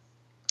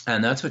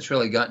 And that's what's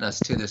really gotten us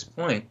to this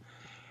point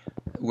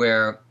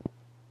where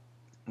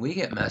we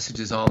get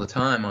messages all the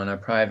time on our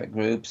private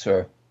groups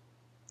or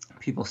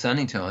people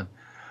sending to them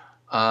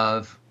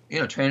of,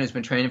 trainers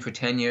been training for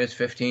 10 years,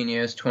 15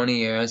 years, 20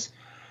 years,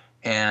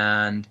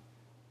 and,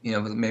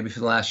 maybe for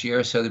the last year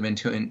or so they've been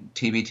doing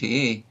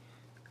TBTE,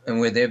 and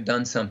where they've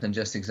done something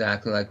just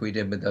exactly like we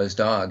did with those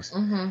dogs.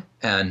 Mm-hmm.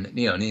 And,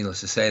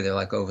 needless to say, they're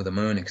like over the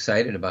moon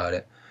excited about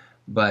it.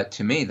 But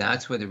to me,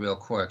 that's where the real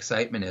core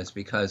excitement is,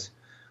 because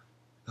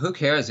who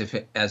cares if,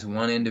 as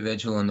one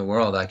individual in the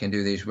world, I can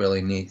do these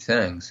really neat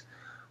things?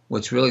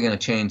 What's really going to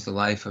change the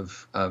life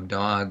of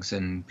dogs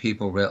and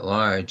people writ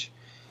large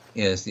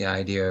is the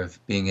idea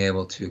of being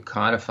able to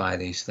codify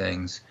these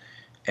things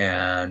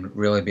and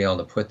really be able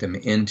to put them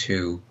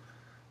into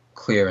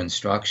clear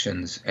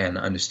instructions and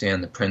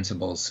understand the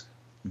principles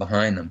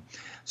behind them.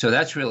 So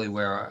that's really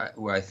where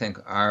I think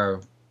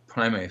our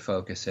primary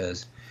focus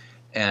is.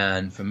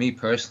 And for me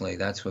personally,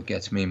 that's what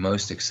gets me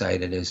most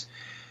excited is,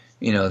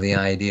 the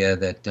idea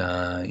that,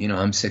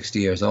 I'm 60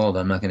 years old,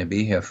 I'm not going to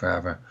be here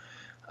forever,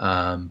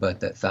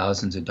 but that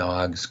thousands of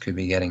dogs could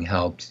be getting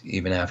helped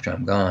even after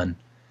I'm gone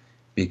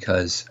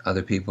because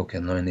other people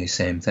can learn these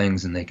same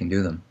things and they can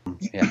do them.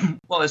 Yeah.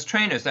 Well, as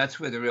trainers, that's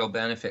where the real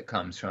benefit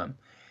comes from.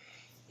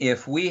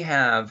 If we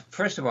have,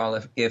 first of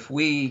all, if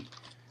we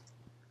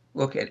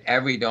look at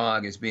every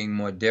dog as being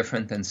more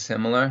different than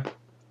similar,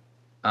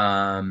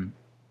 then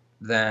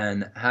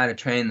how to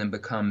train them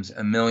becomes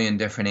a million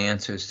different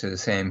answers to the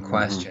same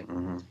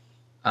question,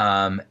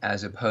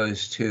 as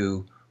opposed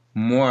to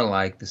more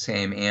like the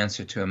same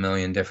answer to a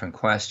million different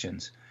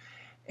questions.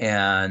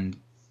 And,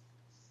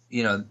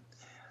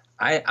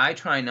 I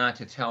try not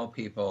to tell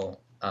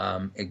people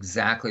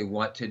exactly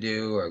what to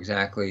do or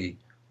exactly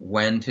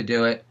when to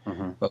do it,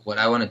 but what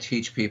I want to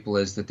teach people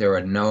is that there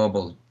are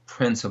knowable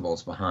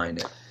principles behind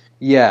it.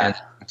 Yeah. And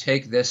you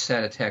take this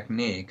set of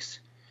techniques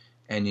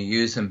and you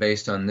use them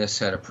based on this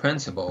set of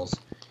principles,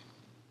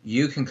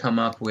 you can come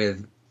up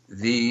with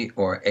the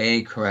or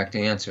a correct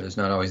answer. It's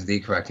not always the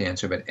correct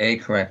answer, but a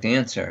correct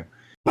answer.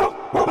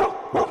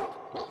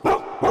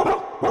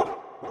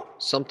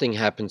 Something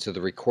happened to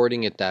the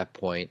recording at that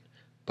point,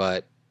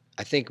 but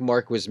I think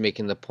Mark was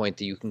making the point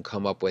that you can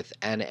come up with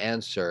an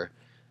answer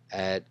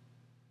at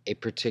a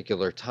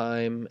particular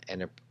time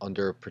and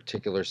under a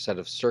particular set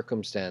of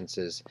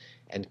circumstances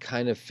and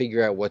kind of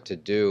figure out what to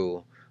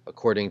do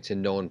according to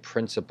known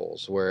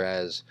principles,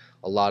 whereas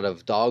a lot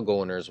of dog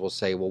owners will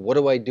say, well, what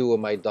do I do when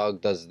my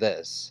dog does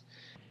this?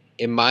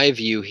 In my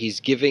view, he's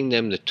giving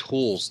them the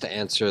tools to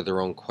answer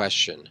their own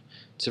question.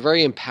 It's a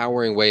very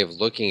empowering way of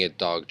looking at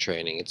dog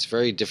training. It's a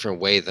very different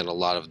way than a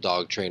lot of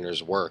dog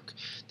trainers work.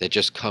 They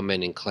just come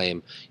in and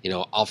claim,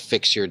 I'll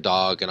fix your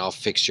dog and I'll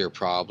fix your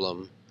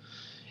problem.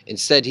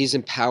 Instead, he's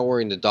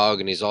empowering the dog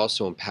and he's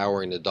also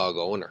empowering the dog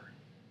owner.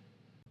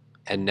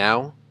 And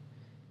now,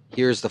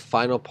 here's the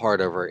final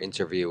part of our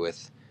interview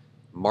with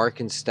Mark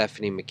and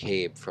Stephanie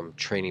McCabe from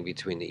Training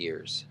Between the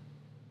Ears.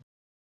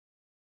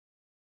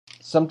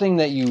 Something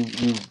that you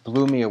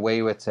blew me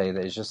away with today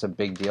that is just a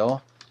big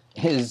deal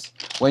is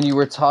when you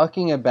were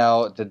talking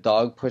about the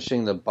dog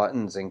pushing the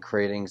buttons and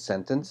creating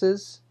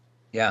sentences.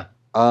 Yeah.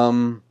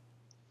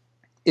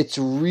 It's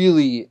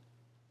really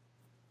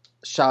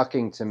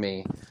shocking to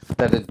me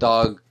that a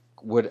dog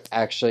would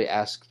actually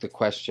ask the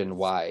question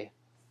why.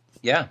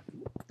 Yeah,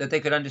 that they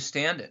could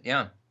understand it.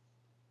 Yeah.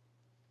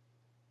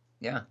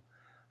 Yeah.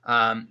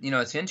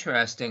 It's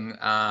interesting.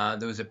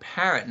 There was a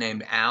parrot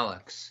named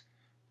Alex.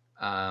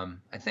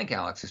 I think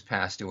Alex has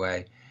passed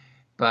away,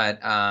 but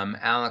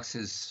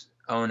Alex's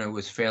owner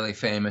was fairly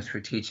famous for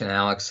teaching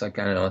Alex,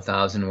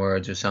 1,000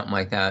 words or something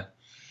like that.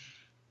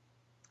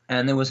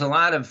 And there was a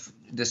lot of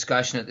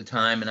discussion at the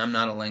time, and I'm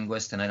not a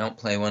linguist and I don't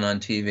play one on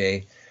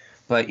TV,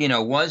 but,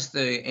 was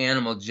the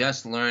animal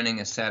just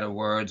learning a set of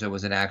words or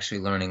was it actually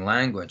learning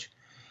language?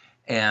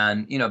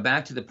 And,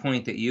 back to the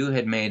point that you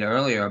had made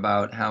earlier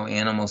about how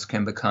animals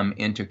can become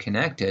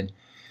interconnected,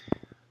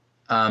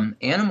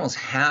 animals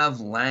have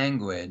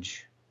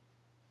language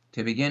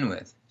to begin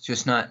with. It's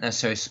just not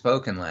necessarily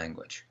spoken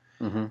language.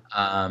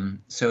 Mm-hmm.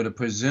 So to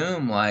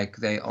presume like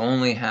they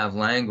only have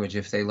language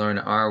if they learn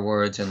our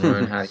words and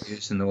learn how to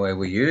use them the way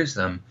we use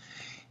them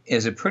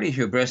is a pretty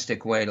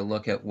hubristic way to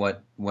look at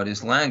what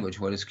is language,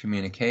 what is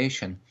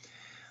communication.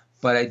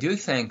 But I do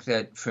think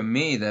that for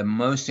me, the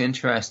most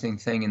interesting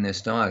thing in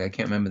this dog, I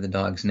can't remember the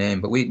dog's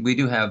name, but we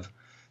do have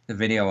the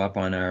video up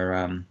on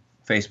our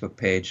Facebook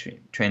page,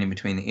 Training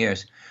Between the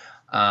Ears,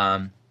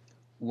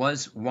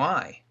 was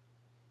why.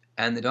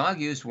 And the dog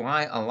used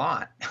why a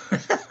lot.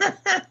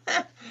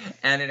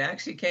 And it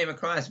actually came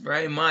across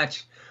very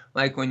much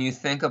like when you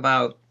think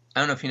about, I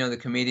don't know if you know the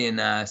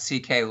comedian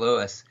C.K.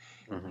 Lewis.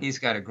 Mm-hmm. He's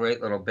got a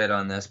great little bit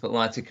on this, but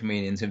lots of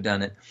comedians have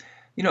done it.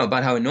 You know,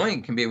 about how annoying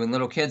it can be when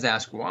little kids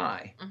ask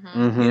why.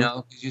 Mm-hmm. You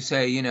know, 'cause you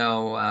say,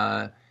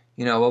 well,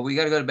 we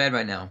got to go to bed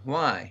right now.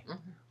 Why? Mhm.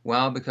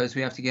 Well, because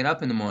we have to get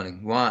up in the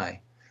morning.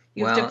 Why?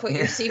 You have to put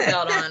your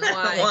seatbelt on.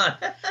 Why?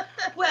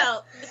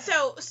 Well,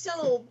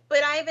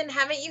 but Ivan,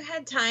 haven't you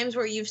had times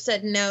where you've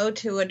said no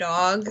to a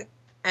dog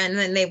and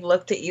then they've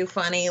looked at you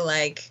funny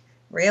like,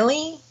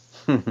 really?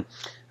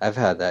 I've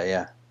had that,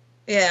 yeah.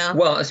 Yeah.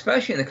 Well,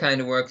 especially in the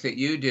kind of work that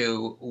you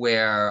do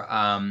where,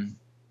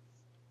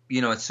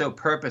 it's so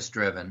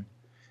purpose-driven,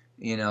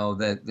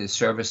 that the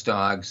service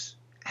dogs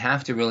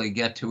have to really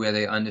get to where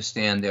they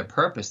understand their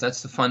purpose.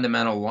 That's the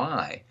fundamental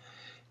why.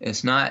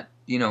 It's not,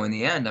 in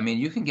the end, I mean,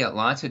 you can get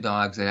lots of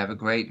dogs that have a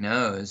great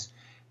nose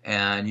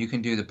and you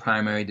can do the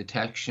primary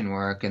detection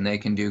work and they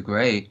can do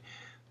great,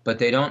 but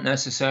they don't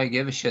necessarily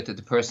give a shit that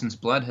the person's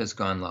blood has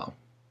gone low.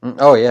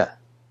 Oh, yeah.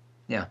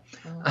 Yeah.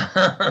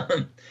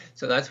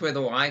 So that's where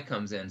the why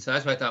comes in. So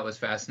that's what I thought was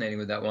fascinating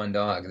with that one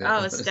dog.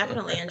 Oh, it's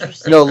definitely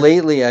interesting. No,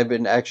 lately I've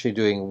been actually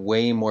doing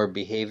way more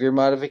behavior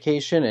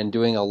modification and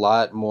doing a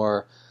lot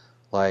more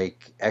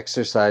like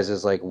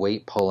exercises like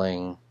weight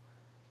pulling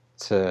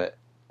to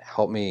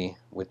help me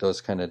with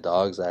those kind of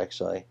dogs,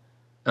 actually.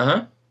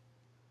 Uh-huh.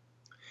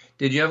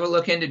 Did you ever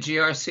look into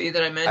GRC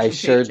that I mentioned? I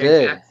sure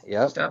did.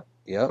 Yep. Stuff?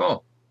 Yep.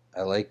 Cool.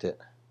 I liked it.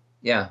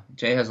 Yeah,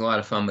 Jay has a lot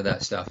of fun with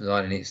that stuff. There's a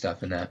lot of neat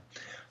stuff in that.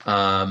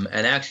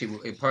 And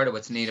actually, part of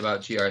what's neat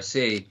about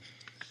GRC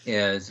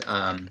is,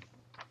 that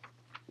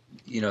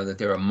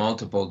there are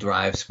multiple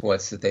drive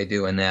sports that they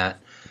do in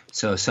that.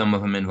 So some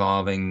of them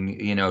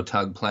involving,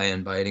 tug play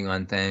and biting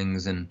on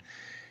things and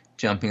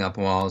jumping up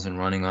walls and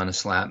running on a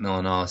slap mill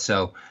and all.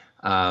 So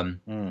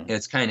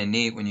it's kind of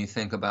neat when you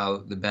think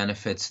about the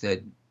benefits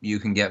that you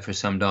can get for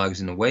some dogs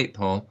in a weight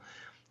pull.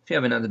 If you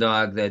have another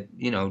dog that,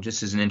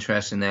 just isn't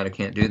interested in that or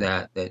can't do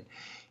that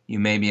you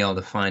may be able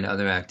to find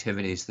other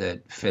activities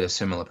that fit a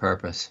similar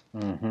purpose.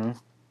 Mm-hmm.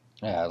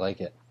 Yeah, I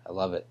like it. I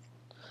love it.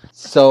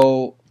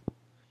 So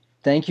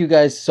thank you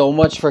guys so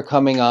much for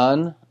coming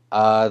on.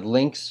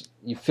 Links,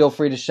 you feel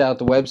free to shout out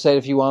the website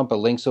if you want, but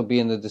links will be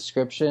in the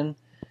description.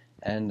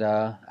 And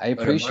I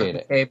appreciate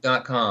it.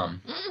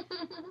 MarkMcCabe.com.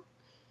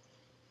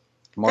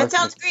 That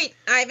sounds great,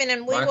 Ivan.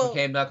 And we will...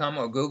 MarkMcCabe.com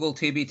or Google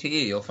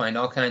TBTE. You'll find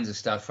all kinds of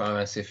stuff from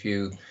us if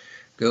you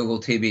Google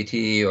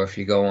TBTE or if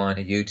you go on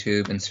to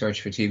YouTube and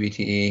search for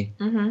TBTE.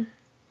 Mm-hmm.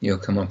 You'll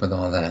come up with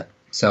all that.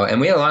 So,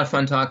 and we had a lot of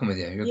fun talking with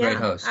you. You're a great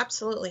host.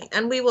 Absolutely.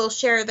 And we will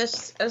share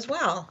this as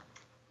well.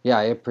 Yeah,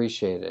 I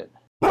appreciate it.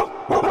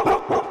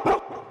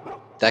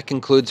 That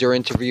concludes our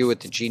interview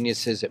with the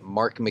geniuses at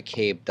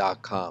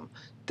MarkMcCabe.com.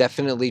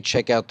 Definitely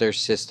check out their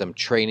system,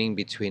 Training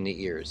Between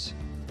the Ears.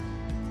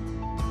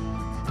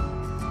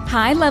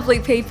 Hi, lovely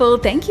people.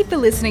 Thank you for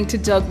listening to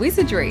Dog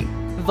Wizardry,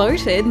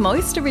 voted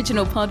most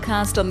original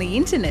podcast on the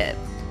internet.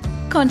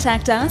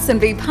 Contact us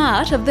and be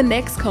part of the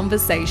next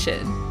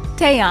conversation.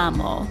 Te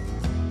amo.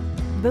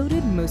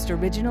 Voted most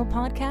original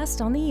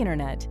podcast on the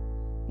internet.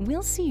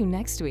 We'll see you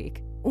next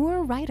week,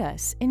 or write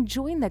us and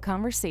join the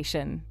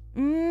conversation.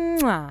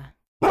 Mwah.